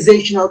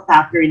organizational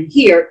pattern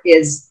here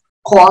is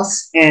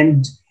cause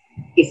and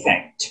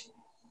effect.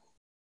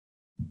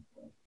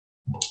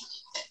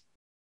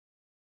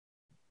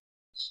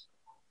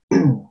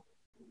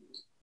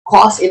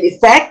 Cause and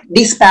effect,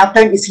 this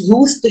pattern is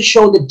used to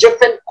show the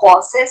different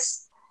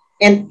causes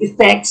and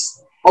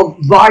effects of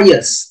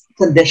various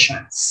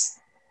conditions.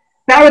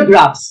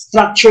 Paragraphs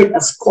structured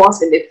as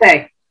cause and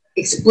effect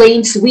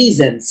explains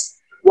reasons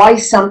why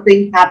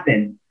something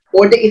happened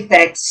or the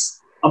effects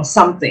of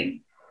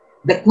something.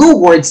 The clue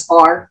words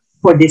are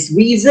for this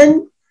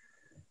reason,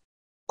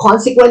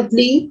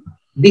 consequently,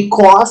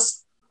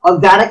 because, on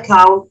that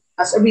account,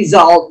 as a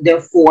result,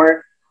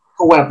 therefore,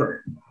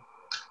 however.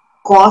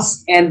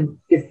 Cause and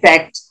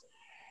effect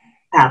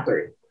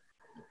pattern.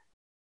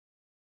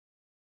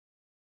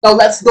 Now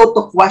let's go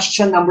to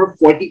question number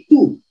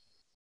 42.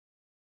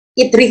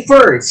 It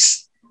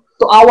refers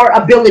to our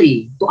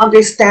ability to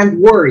understand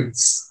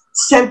words,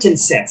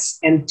 sentences,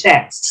 and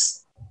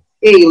texts.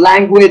 A,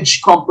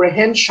 language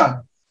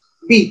comprehension.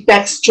 B,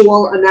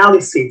 textual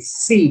analysis.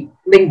 C,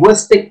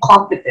 linguistic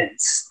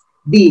competence.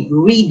 D,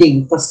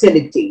 reading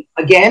facility.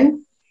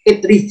 Again,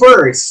 it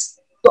refers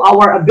to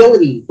our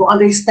ability to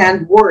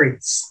understand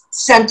words,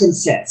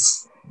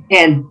 sentences,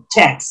 and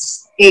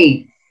texts.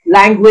 A.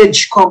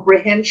 Language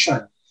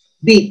comprehension.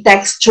 B.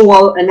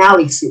 Textual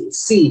analysis.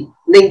 C.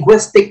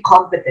 Linguistic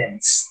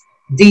competence.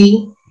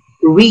 D.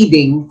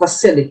 Reading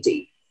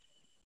facility.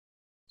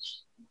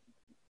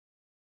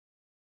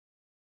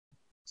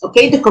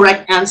 Okay, the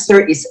correct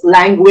answer is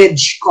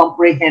language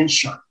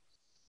comprehension.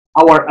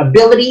 Our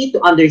ability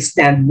to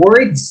understand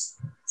words,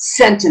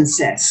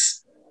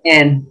 sentences,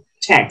 and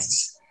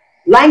texts.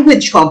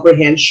 Language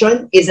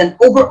comprehension is an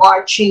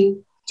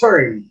overarching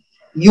term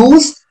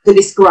used to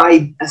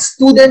describe a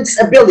student's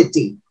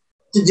ability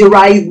to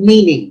derive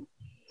meaning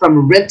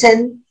from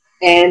written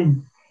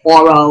and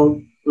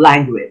oral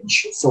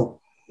language. So,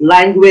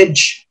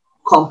 language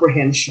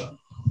comprehension.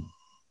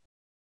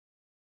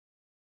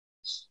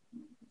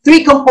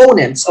 Three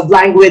components of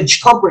language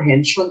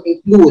comprehension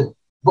include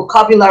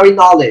vocabulary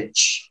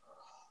knowledge,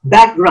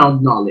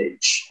 background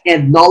knowledge,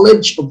 and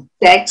knowledge of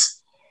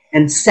text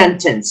and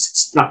sentence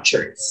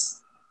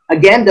structures.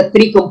 Again, the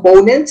three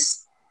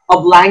components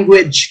of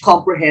language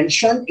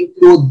comprehension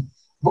include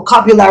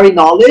vocabulary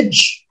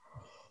knowledge,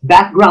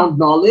 background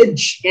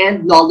knowledge,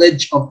 and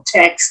knowledge of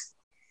text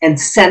and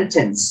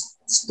sentence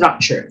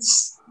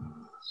structures.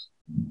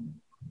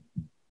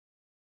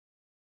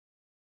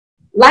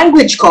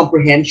 Language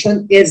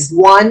comprehension is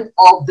one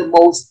of the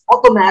most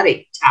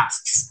automatic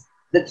tasks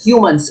that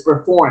humans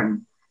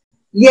perform,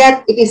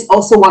 yet it is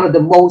also one of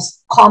the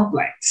most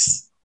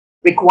complex,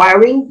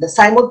 requiring the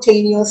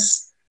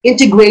simultaneous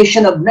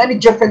integration of many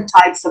different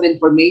types of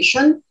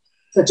information,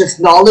 such as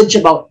knowledge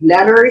about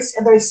letters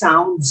and their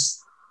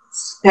sounds,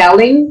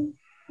 spelling,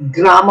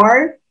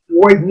 grammar,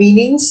 word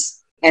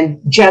meanings, and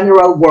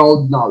general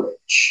world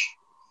knowledge.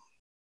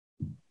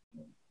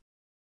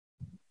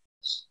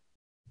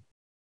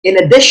 In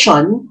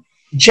addition,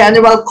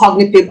 general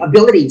cognitive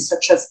abilities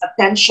such as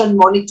attention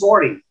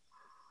monitoring,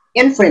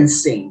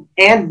 inferencing,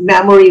 and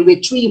memory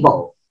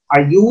retrieval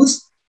are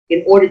used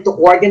in order to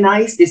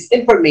organize this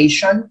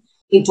information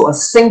into a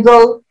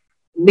single,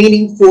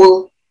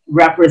 meaningful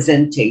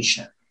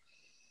representation.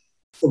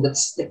 So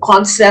that's the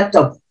concept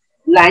of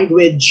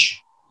language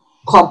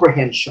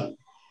comprehension.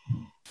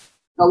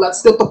 Now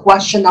let's go to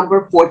question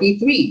number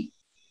 43.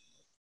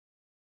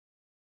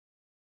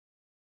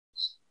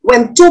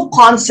 When two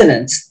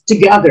consonants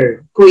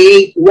together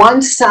create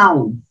one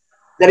sound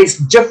that is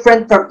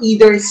different from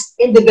either's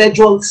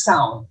individual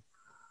sound,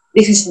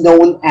 this is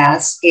known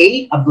as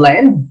A, a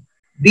blend,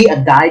 B,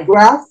 a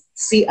digraph,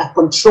 C, a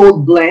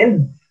controlled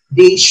blend,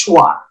 D,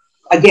 schwa.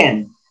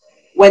 Again,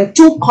 when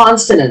two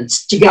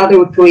consonants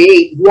together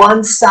create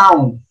one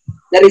sound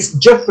that is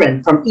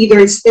different from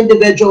either's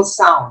individual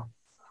sound,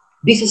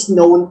 this is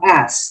known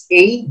as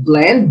A,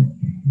 blend,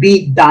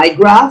 B,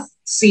 digraph,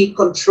 C,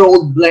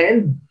 controlled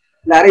blend,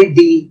 letter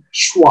D,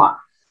 schwa.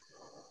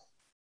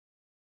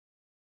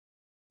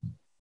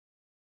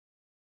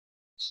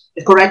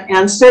 The correct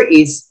answer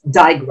is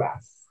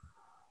digraph.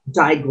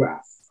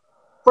 Digraph.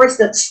 First,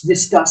 let's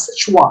discuss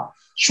schwa.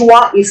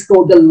 Schwa is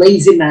called the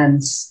lazy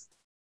man's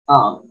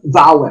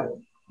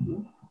vowel.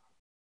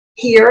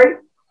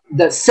 Here,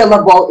 the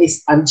syllable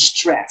is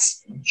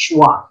unstressed.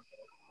 Schwa.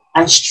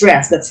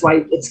 Unstressed, that's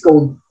why it's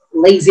called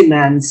lazy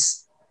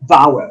man's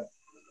vowel.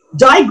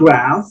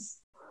 Digraph,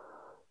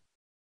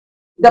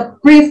 the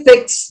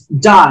prefix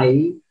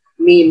di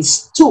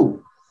means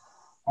two.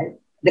 Right?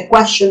 The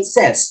question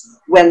says,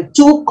 when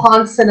two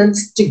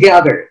consonants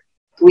together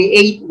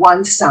create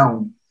one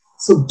sound.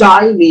 So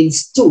di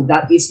means two.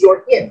 That is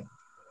your hint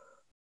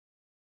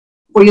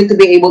for you to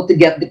be able to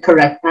get the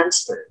correct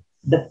answer.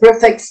 The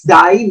prefix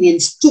di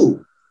means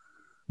two.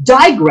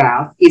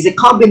 Digraph is a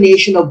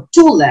combination of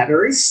two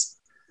letters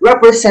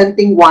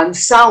representing one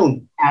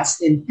sound, as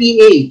in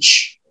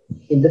PH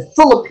in the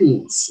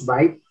Philippines,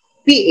 right?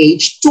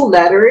 PH, two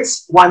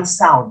letters, one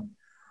sound.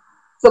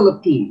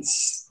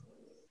 Philippines.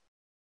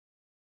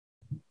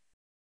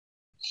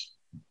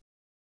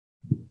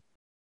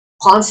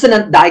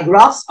 Consonant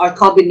digraphs are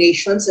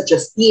combinations such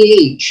as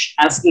PH,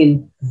 as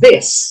in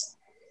this,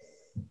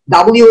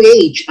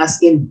 WH,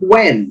 as in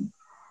when,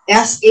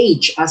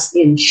 SH, as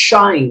in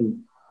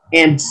shine,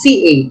 and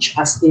CH,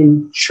 as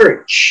in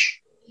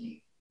church.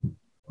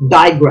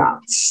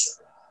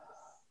 Digraphs.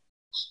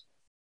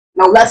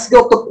 Now let's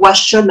go to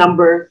question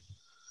number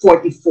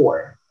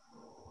 44.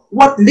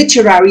 What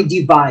literary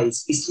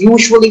device is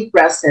usually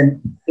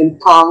present in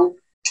tongue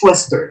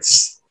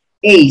twisters?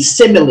 A,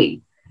 simile.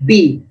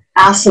 B,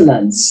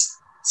 assonance.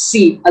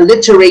 C,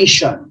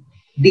 alliteration.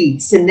 D,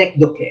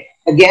 synecdoche.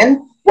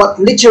 Again, what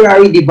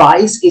literary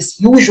device is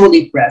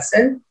usually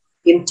present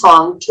in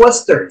tongue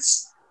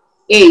twisters?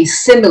 A,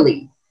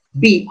 simile.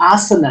 B,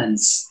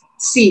 assonance.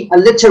 C,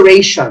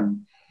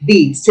 alliteration.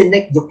 D,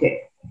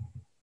 synecdoche.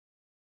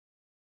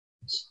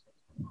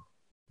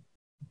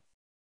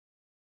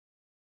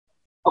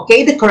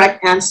 Okay, the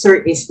correct answer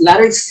is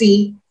letter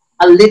C,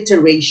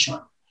 alliteration.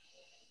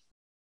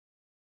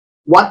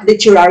 What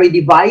literary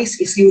device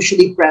is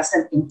usually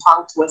present in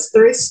tongue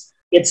twisters?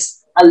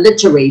 It's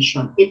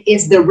alliteration. It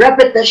is the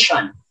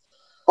repetition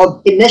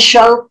of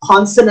initial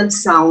consonant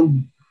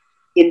sound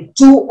in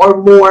two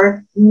or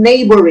more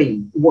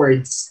neighboring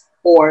words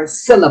or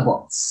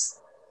syllables.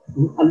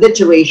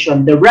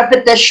 Alliteration, the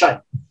repetition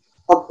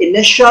of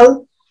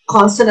initial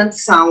consonant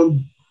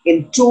sound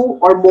in two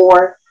or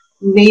more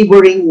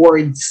neighboring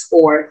words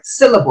or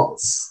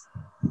syllables.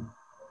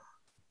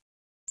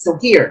 So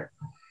here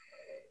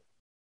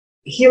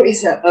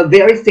is a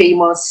very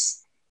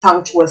famous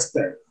tongue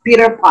twister,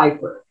 Peter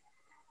Piper.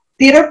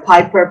 Peter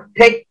Piper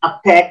picked a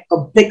peck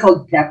of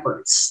pickled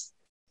peppers.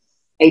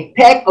 A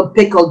peck of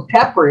pickled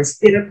peppers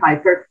Peter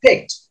Piper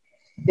picked.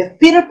 If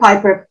Peter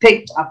Piper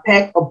picked a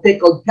peck of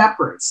pickled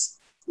peppers,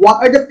 what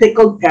are the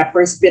pickled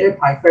peppers Peter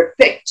Piper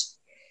picked?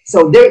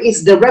 So there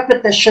is the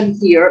repetition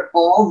here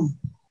of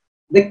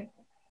the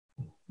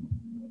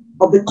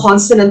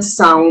consonant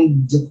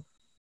sound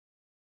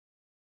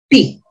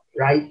P,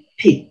 right?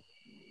 P.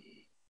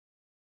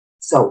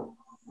 So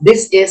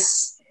this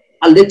is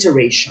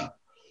alliteration.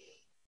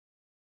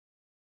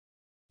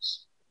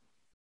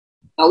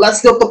 Now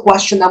let's go to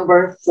question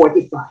number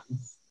 45.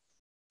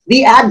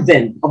 The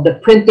advent of the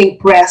printing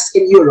press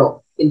in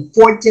Europe in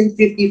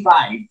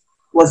 1455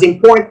 was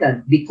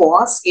important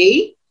because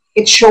A,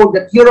 it showed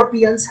that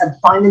Europeans had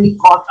finally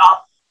caught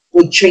up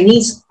with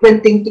Chinese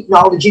printing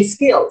technology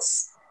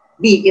skills.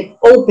 B, it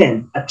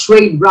opened a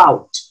trade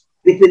route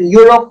between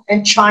Europe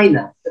and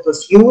China that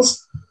was used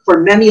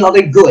for many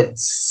other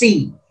goods.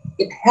 C,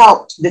 it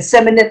helped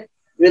disseminate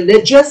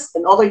religious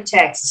and other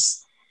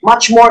texts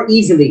much more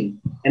easily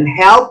and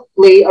helped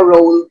play a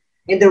role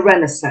in the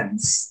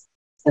Renaissance.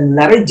 And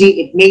letter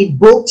D, it made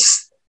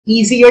books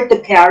easier to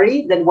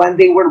carry than when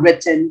they were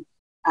written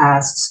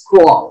as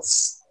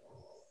scrolls.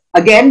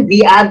 Again,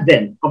 the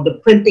advent of the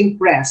printing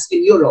press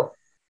in Europe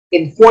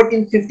in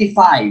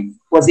 1455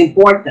 was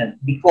important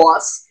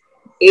because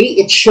A,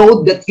 it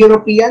showed that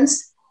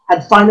Europeans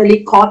had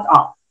finally caught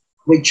up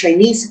with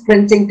Chinese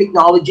printing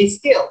technology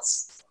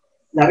skills.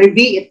 Letter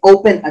B, it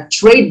opened a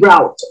trade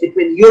route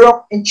between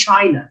Europe and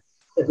China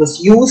that was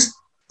used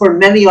for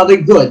many other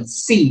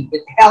goods. C,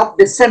 it helped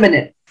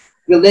disseminate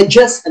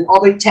religious and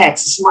other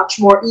texts much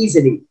more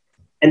easily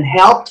and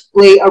helped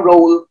play a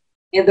role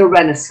in the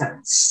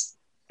Renaissance.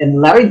 And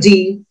letter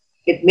D,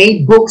 it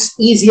made books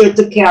easier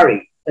to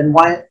carry than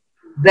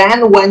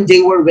when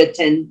they were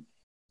written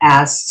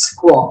as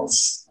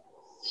scrolls.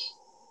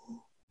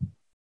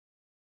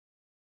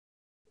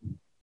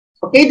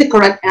 Okay, the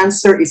correct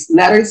answer is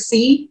letter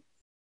C.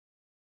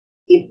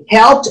 It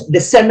helped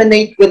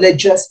disseminate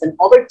religious and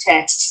other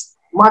texts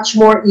much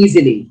more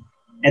easily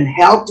and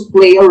helped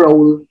play a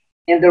role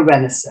in the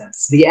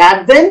Renaissance. The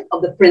advent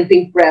of the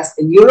printing press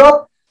in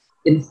Europe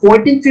in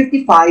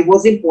 1455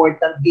 was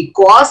important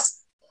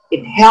because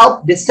it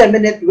helped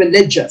disseminate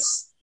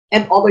religious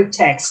and other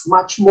texts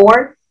much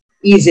more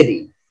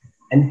easily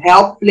and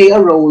helped play a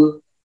role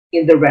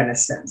in the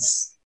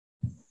Renaissance.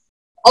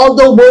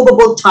 Although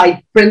movable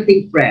type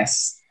printing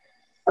press,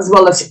 as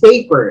well as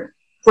paper,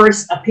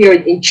 first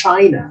appeared in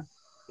China,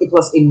 it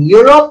was in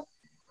Europe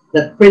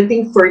that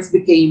printing first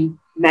became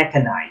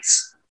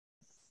mechanized.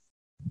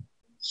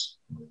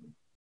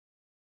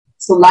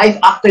 So life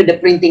after the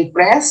printing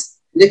press,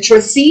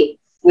 literacy,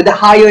 with a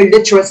higher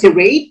literacy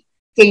rate,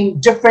 came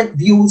different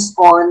views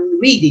on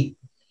reading.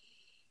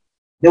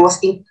 There was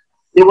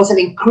an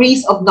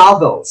increase of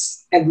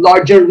novels and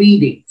larger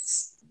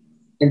readings,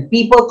 and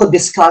people could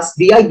discuss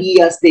the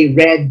ideas they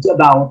read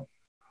about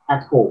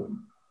at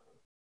home.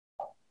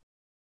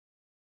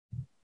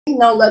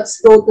 Now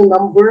let's go to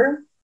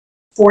number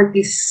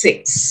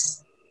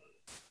 46.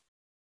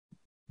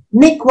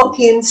 Nick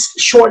Joaquin's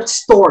short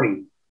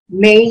story,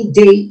 May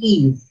Day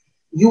Eve,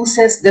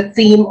 uses the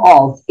theme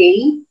of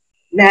A,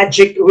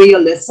 magic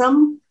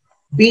realism,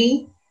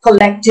 B,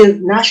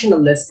 collective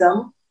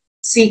nationalism,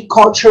 C,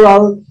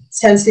 cultural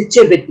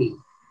sensitivity,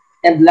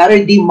 and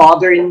letter D,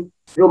 modern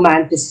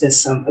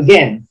romanticism.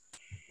 Again,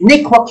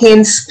 Nick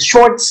Joaquin's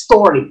short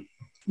story,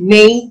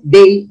 May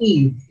Day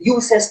Eve,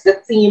 uses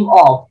the theme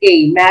of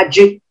A,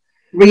 magic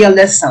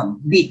realism,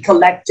 B,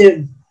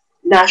 collective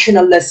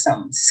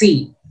nationalism,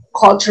 C,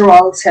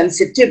 cultural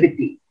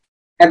sensitivity,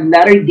 and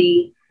letter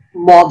D,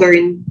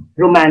 modern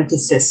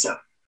romanticism.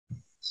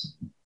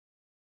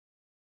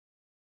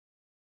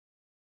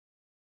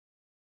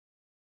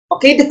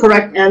 Okay, the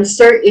correct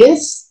answer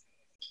is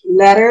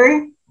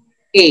letter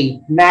A,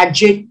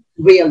 magic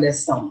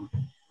realism.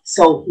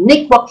 So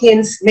Nick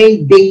Joaquin's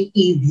May Day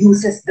Eve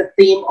uses the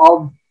theme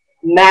of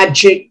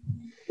magic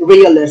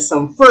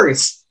realism.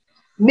 First,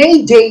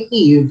 May Day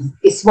Eve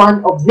is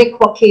one of Nick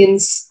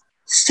Joaquin's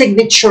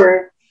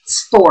signature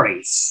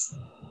stories.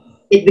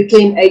 It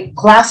became a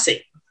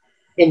classic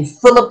in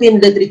Philippine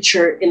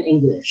literature in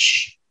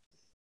English.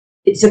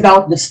 It's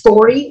about the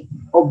story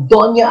of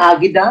Doña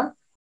Aguida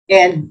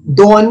and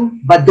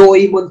Don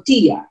Badoy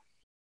Montilla,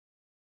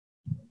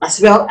 as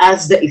well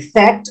as the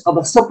effect of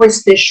a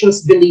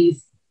superstitious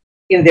belief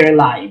in their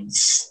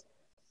lives.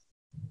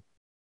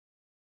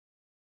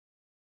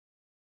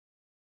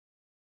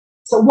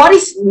 So what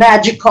is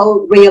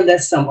magical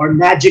realism or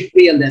magic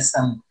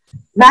realism?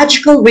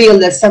 Magical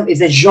realism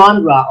is a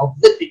genre of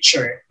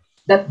literature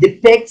that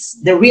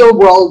depicts the real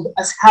world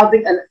as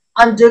having an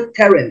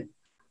undercurrent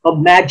of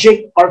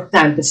magic or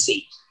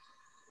fantasy.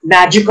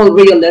 Magical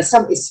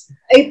realism is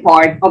a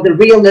part of the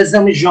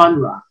realism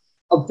genre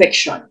of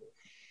fiction.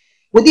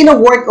 Within a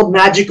work of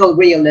magical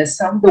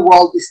realism, the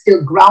world is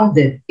still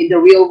grounded in the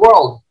real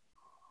world,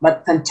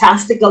 but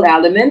fantastical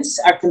elements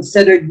are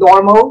considered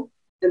normal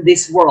in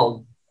this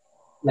world,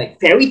 like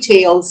fairy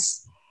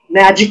tales,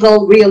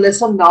 magical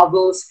realism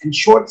novels, and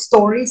short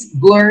stories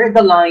blur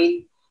the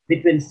line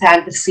between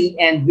fantasy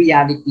and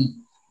reality.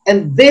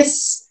 And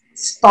this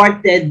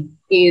started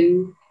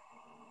in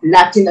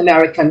Latin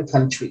American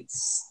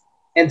countries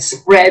and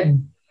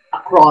spread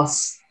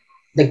across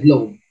the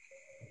globe.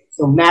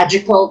 So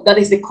magical, that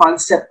is the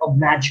concept of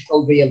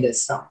magical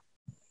realism.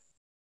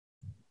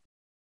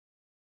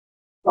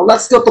 Now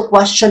let's go to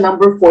question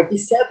number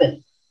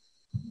 47.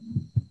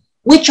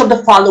 Which of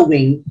the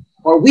following,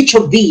 or which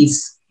of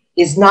these,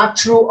 is not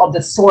true of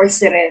the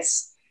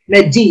sorceress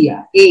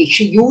Medea? A.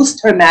 She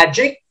used her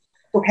magic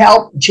to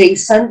help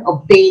Jason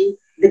obtain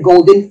the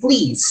golden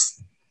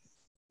fleece.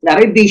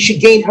 Letter B. She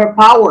gained her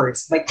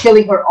powers by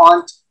killing her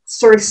aunt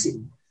Circe.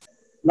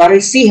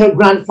 Letter C. Her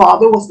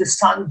grandfather was the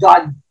sun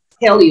god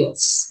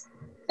Helios.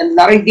 And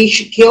letter D.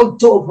 She killed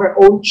two of her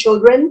own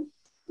children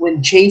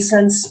when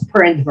Jason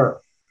spurned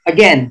her.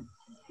 Again,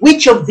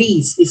 which of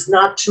these is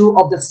not true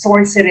of the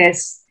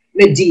sorceress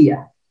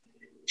Medea?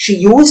 She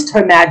used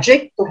her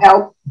magic to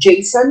help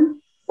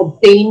Jason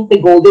obtain the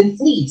golden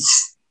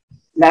fleece.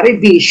 Letter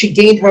B. She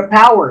gained her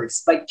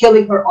powers by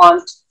killing her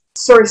aunt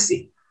Circe.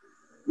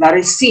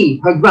 Letter C.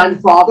 Her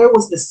grandfather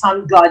was the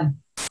sun god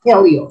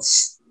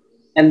Helios.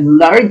 And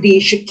letter D.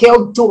 She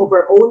killed two of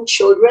her own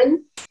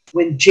children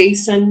when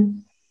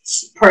Jason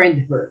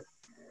spurned her.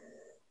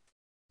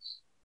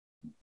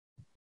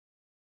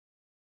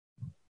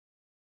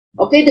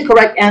 Okay, the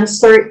correct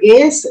answer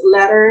is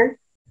letter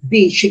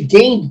B. She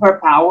gained her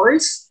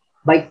powers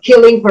by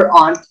killing her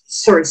aunt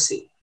Circe.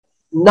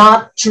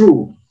 Not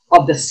true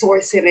of the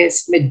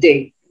sorceress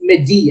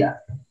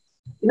Medea.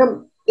 You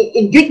know,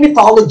 in Greek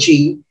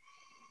mythology,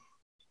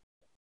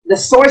 the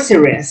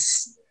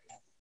sorceress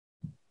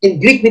in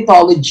Greek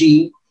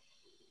mythology,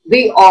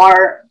 they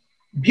are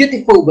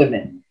beautiful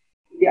women.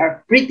 They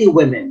are pretty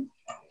women.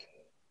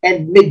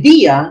 And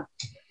Medea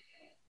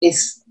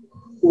is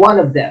one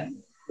of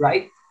them,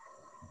 right?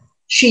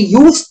 She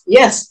used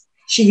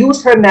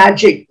her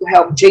magic to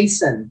help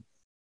Jason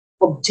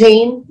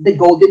obtain the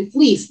golden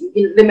fleece.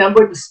 You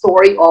remember the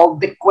story of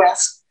the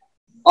quest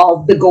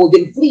of the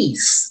golden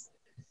fleece.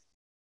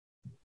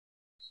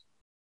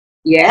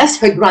 Yes,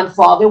 her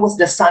grandfather was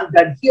the sun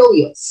god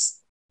Helios.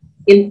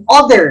 In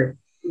other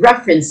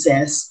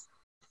references,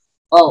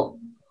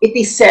 it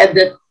is said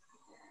that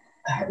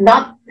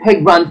not her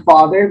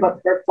grandfather,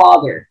 but her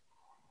father.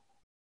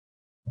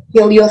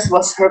 Helios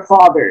was her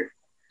father.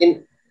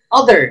 In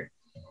other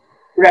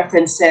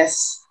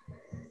references,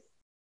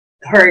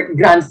 her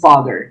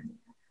grandfather.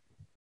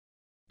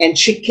 And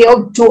she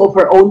killed two of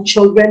her own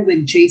children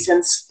when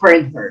Jason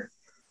spurned her.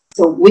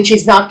 So, which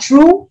is not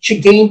true. She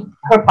gained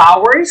her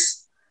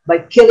powers by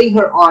killing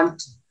her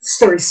aunt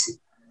Circe.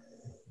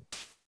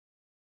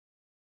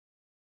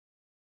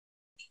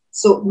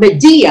 So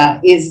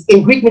Medea is,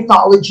 in Greek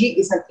mythology,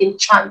 is an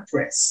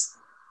enchantress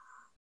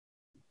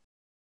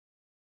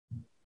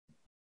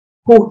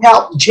who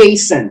helped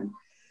Jason,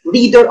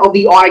 leader of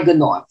the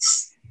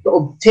Argonauts, to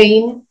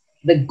obtain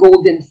the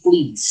golden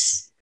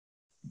fleece.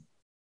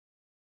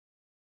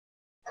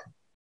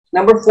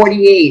 Number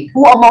 48.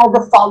 Who among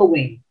the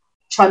following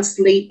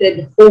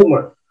translated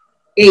Homer?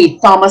 A.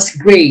 Thomas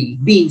Gray.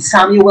 B.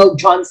 Samuel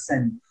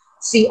Johnson.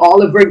 C.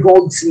 Oliver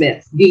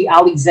Goldsmith. D.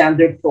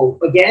 Alexander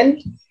Pope.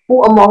 Again,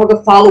 who among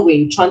the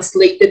following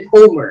translated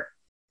Homer?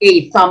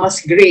 A.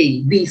 Thomas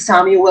Gray. B.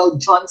 Samuel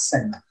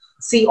Johnson.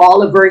 C.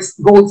 Oliver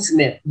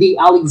Goldsmith. D.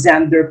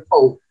 Alexander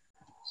Pope.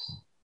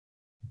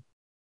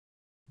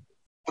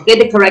 Okay,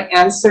 the correct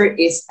answer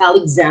is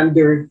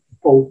Alexander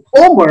Pope.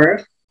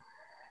 Homer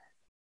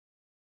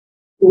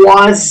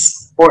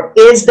was or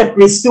is the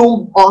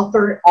presumed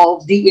author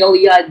of the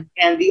Iliad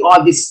and the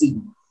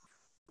Odyssey.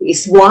 He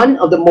is one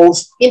of the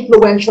most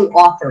influential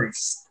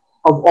authors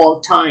of all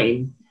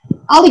time.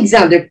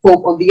 Alexander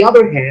Pope, on the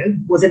other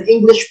hand, was an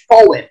English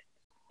poet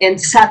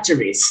and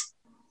satirist,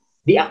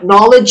 the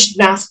acknowledged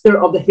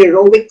master of the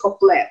heroic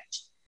couplet,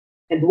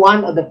 and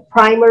one of the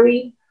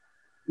primary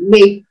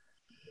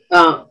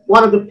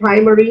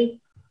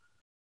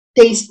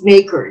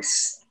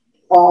tastemakers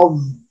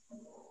of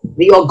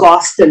the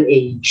Augustan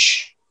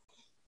age.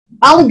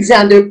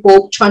 Alexander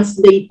Pope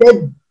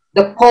translated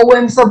the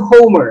poems of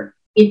Homer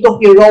into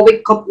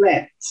heroic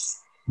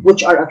couplets,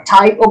 which are a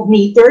type of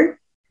meter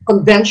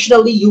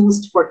conventionally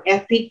used for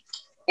epic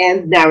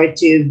and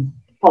narrative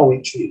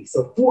poetry.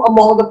 So who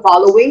among the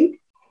following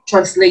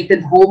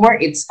translated Homer?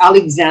 It's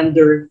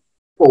Alexander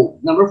Pope.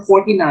 Number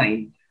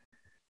 49.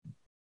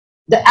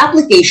 The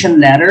application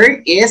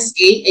letter is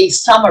a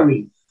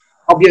summary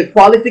of your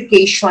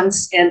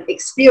qualifications and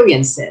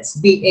experiences.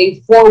 B,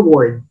 a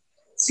foreword.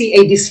 C,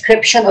 a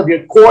description of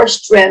your core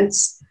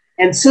strengths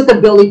and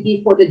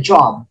suitability for the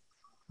job.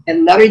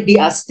 And letter D,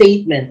 a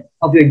statement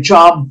of your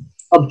job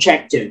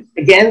objective.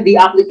 Again, the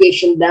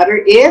application letter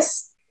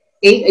is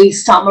A,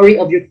 summary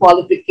of your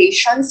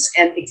qualifications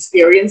and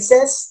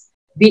experiences.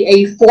 B,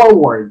 a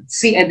foreword.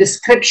 C, a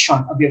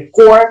description of your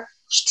core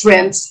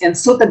strengths and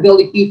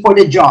suitability for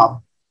the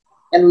job.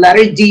 And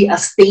letter D, a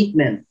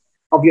statement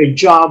of your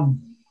job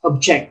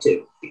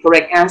objective. The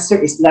correct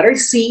answer is letter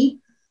C,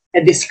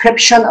 a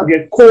description of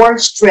your core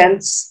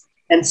strengths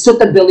and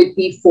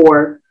suitability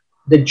for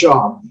the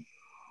job.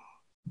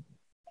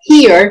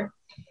 Here,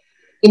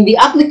 in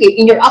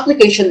your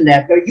application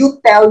letter, you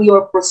tell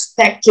your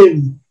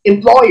prospective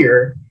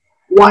employer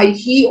why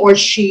he or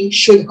she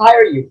should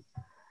hire you.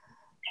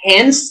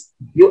 Hence,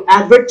 you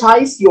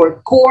advertise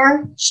your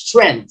core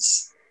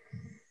strengths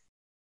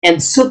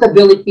and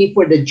suitability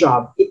for the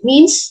job. It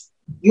means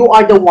you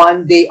are the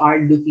one they are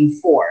looking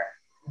for.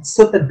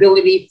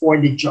 Suitability for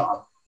the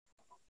job.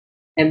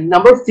 And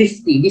number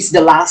 50, this is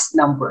the last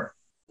number.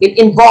 It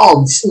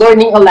involves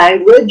learning a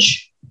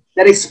language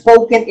that is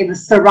spoken in the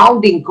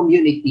surrounding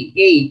community.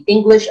 A,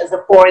 English as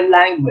a foreign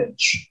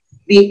language.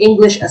 B,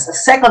 English as a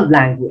second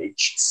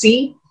language.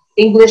 C,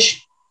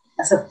 English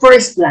as a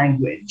first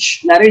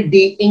language. Letter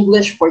D,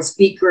 English for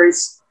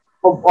speakers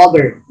of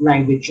other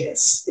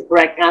languages. The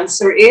correct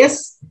answer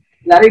is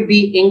letter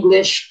B,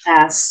 English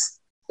as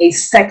a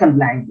second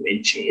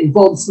language. It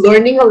involves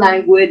learning a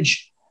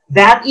language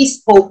that is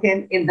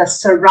spoken in the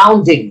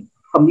surrounding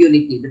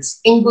community. That's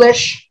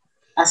English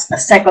as a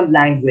second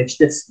language.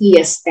 That's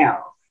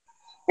ESL.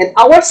 And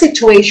our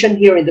situation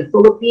here in the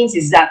Philippines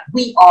is that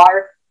we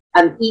are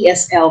an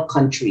ESL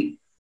country,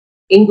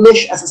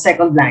 English as a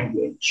second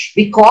language,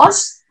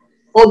 because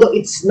although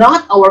it's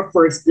not our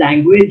first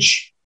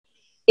language,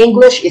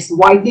 English is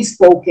widely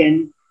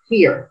spoken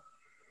here.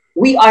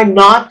 We are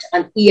not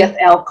an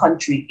EFL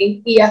country.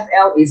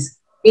 EFL is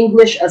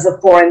English as a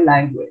foreign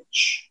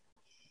language.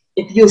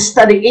 If you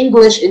study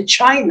English in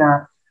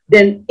China,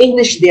 then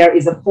English there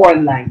is a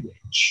foreign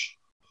language,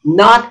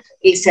 not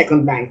a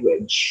second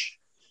language.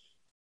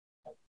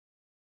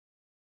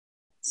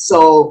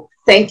 So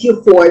thank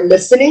you for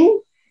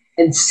listening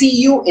and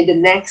see you in the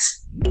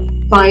next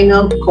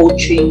final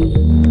coaching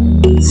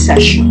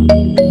session.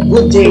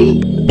 Good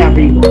day,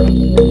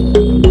 everyone.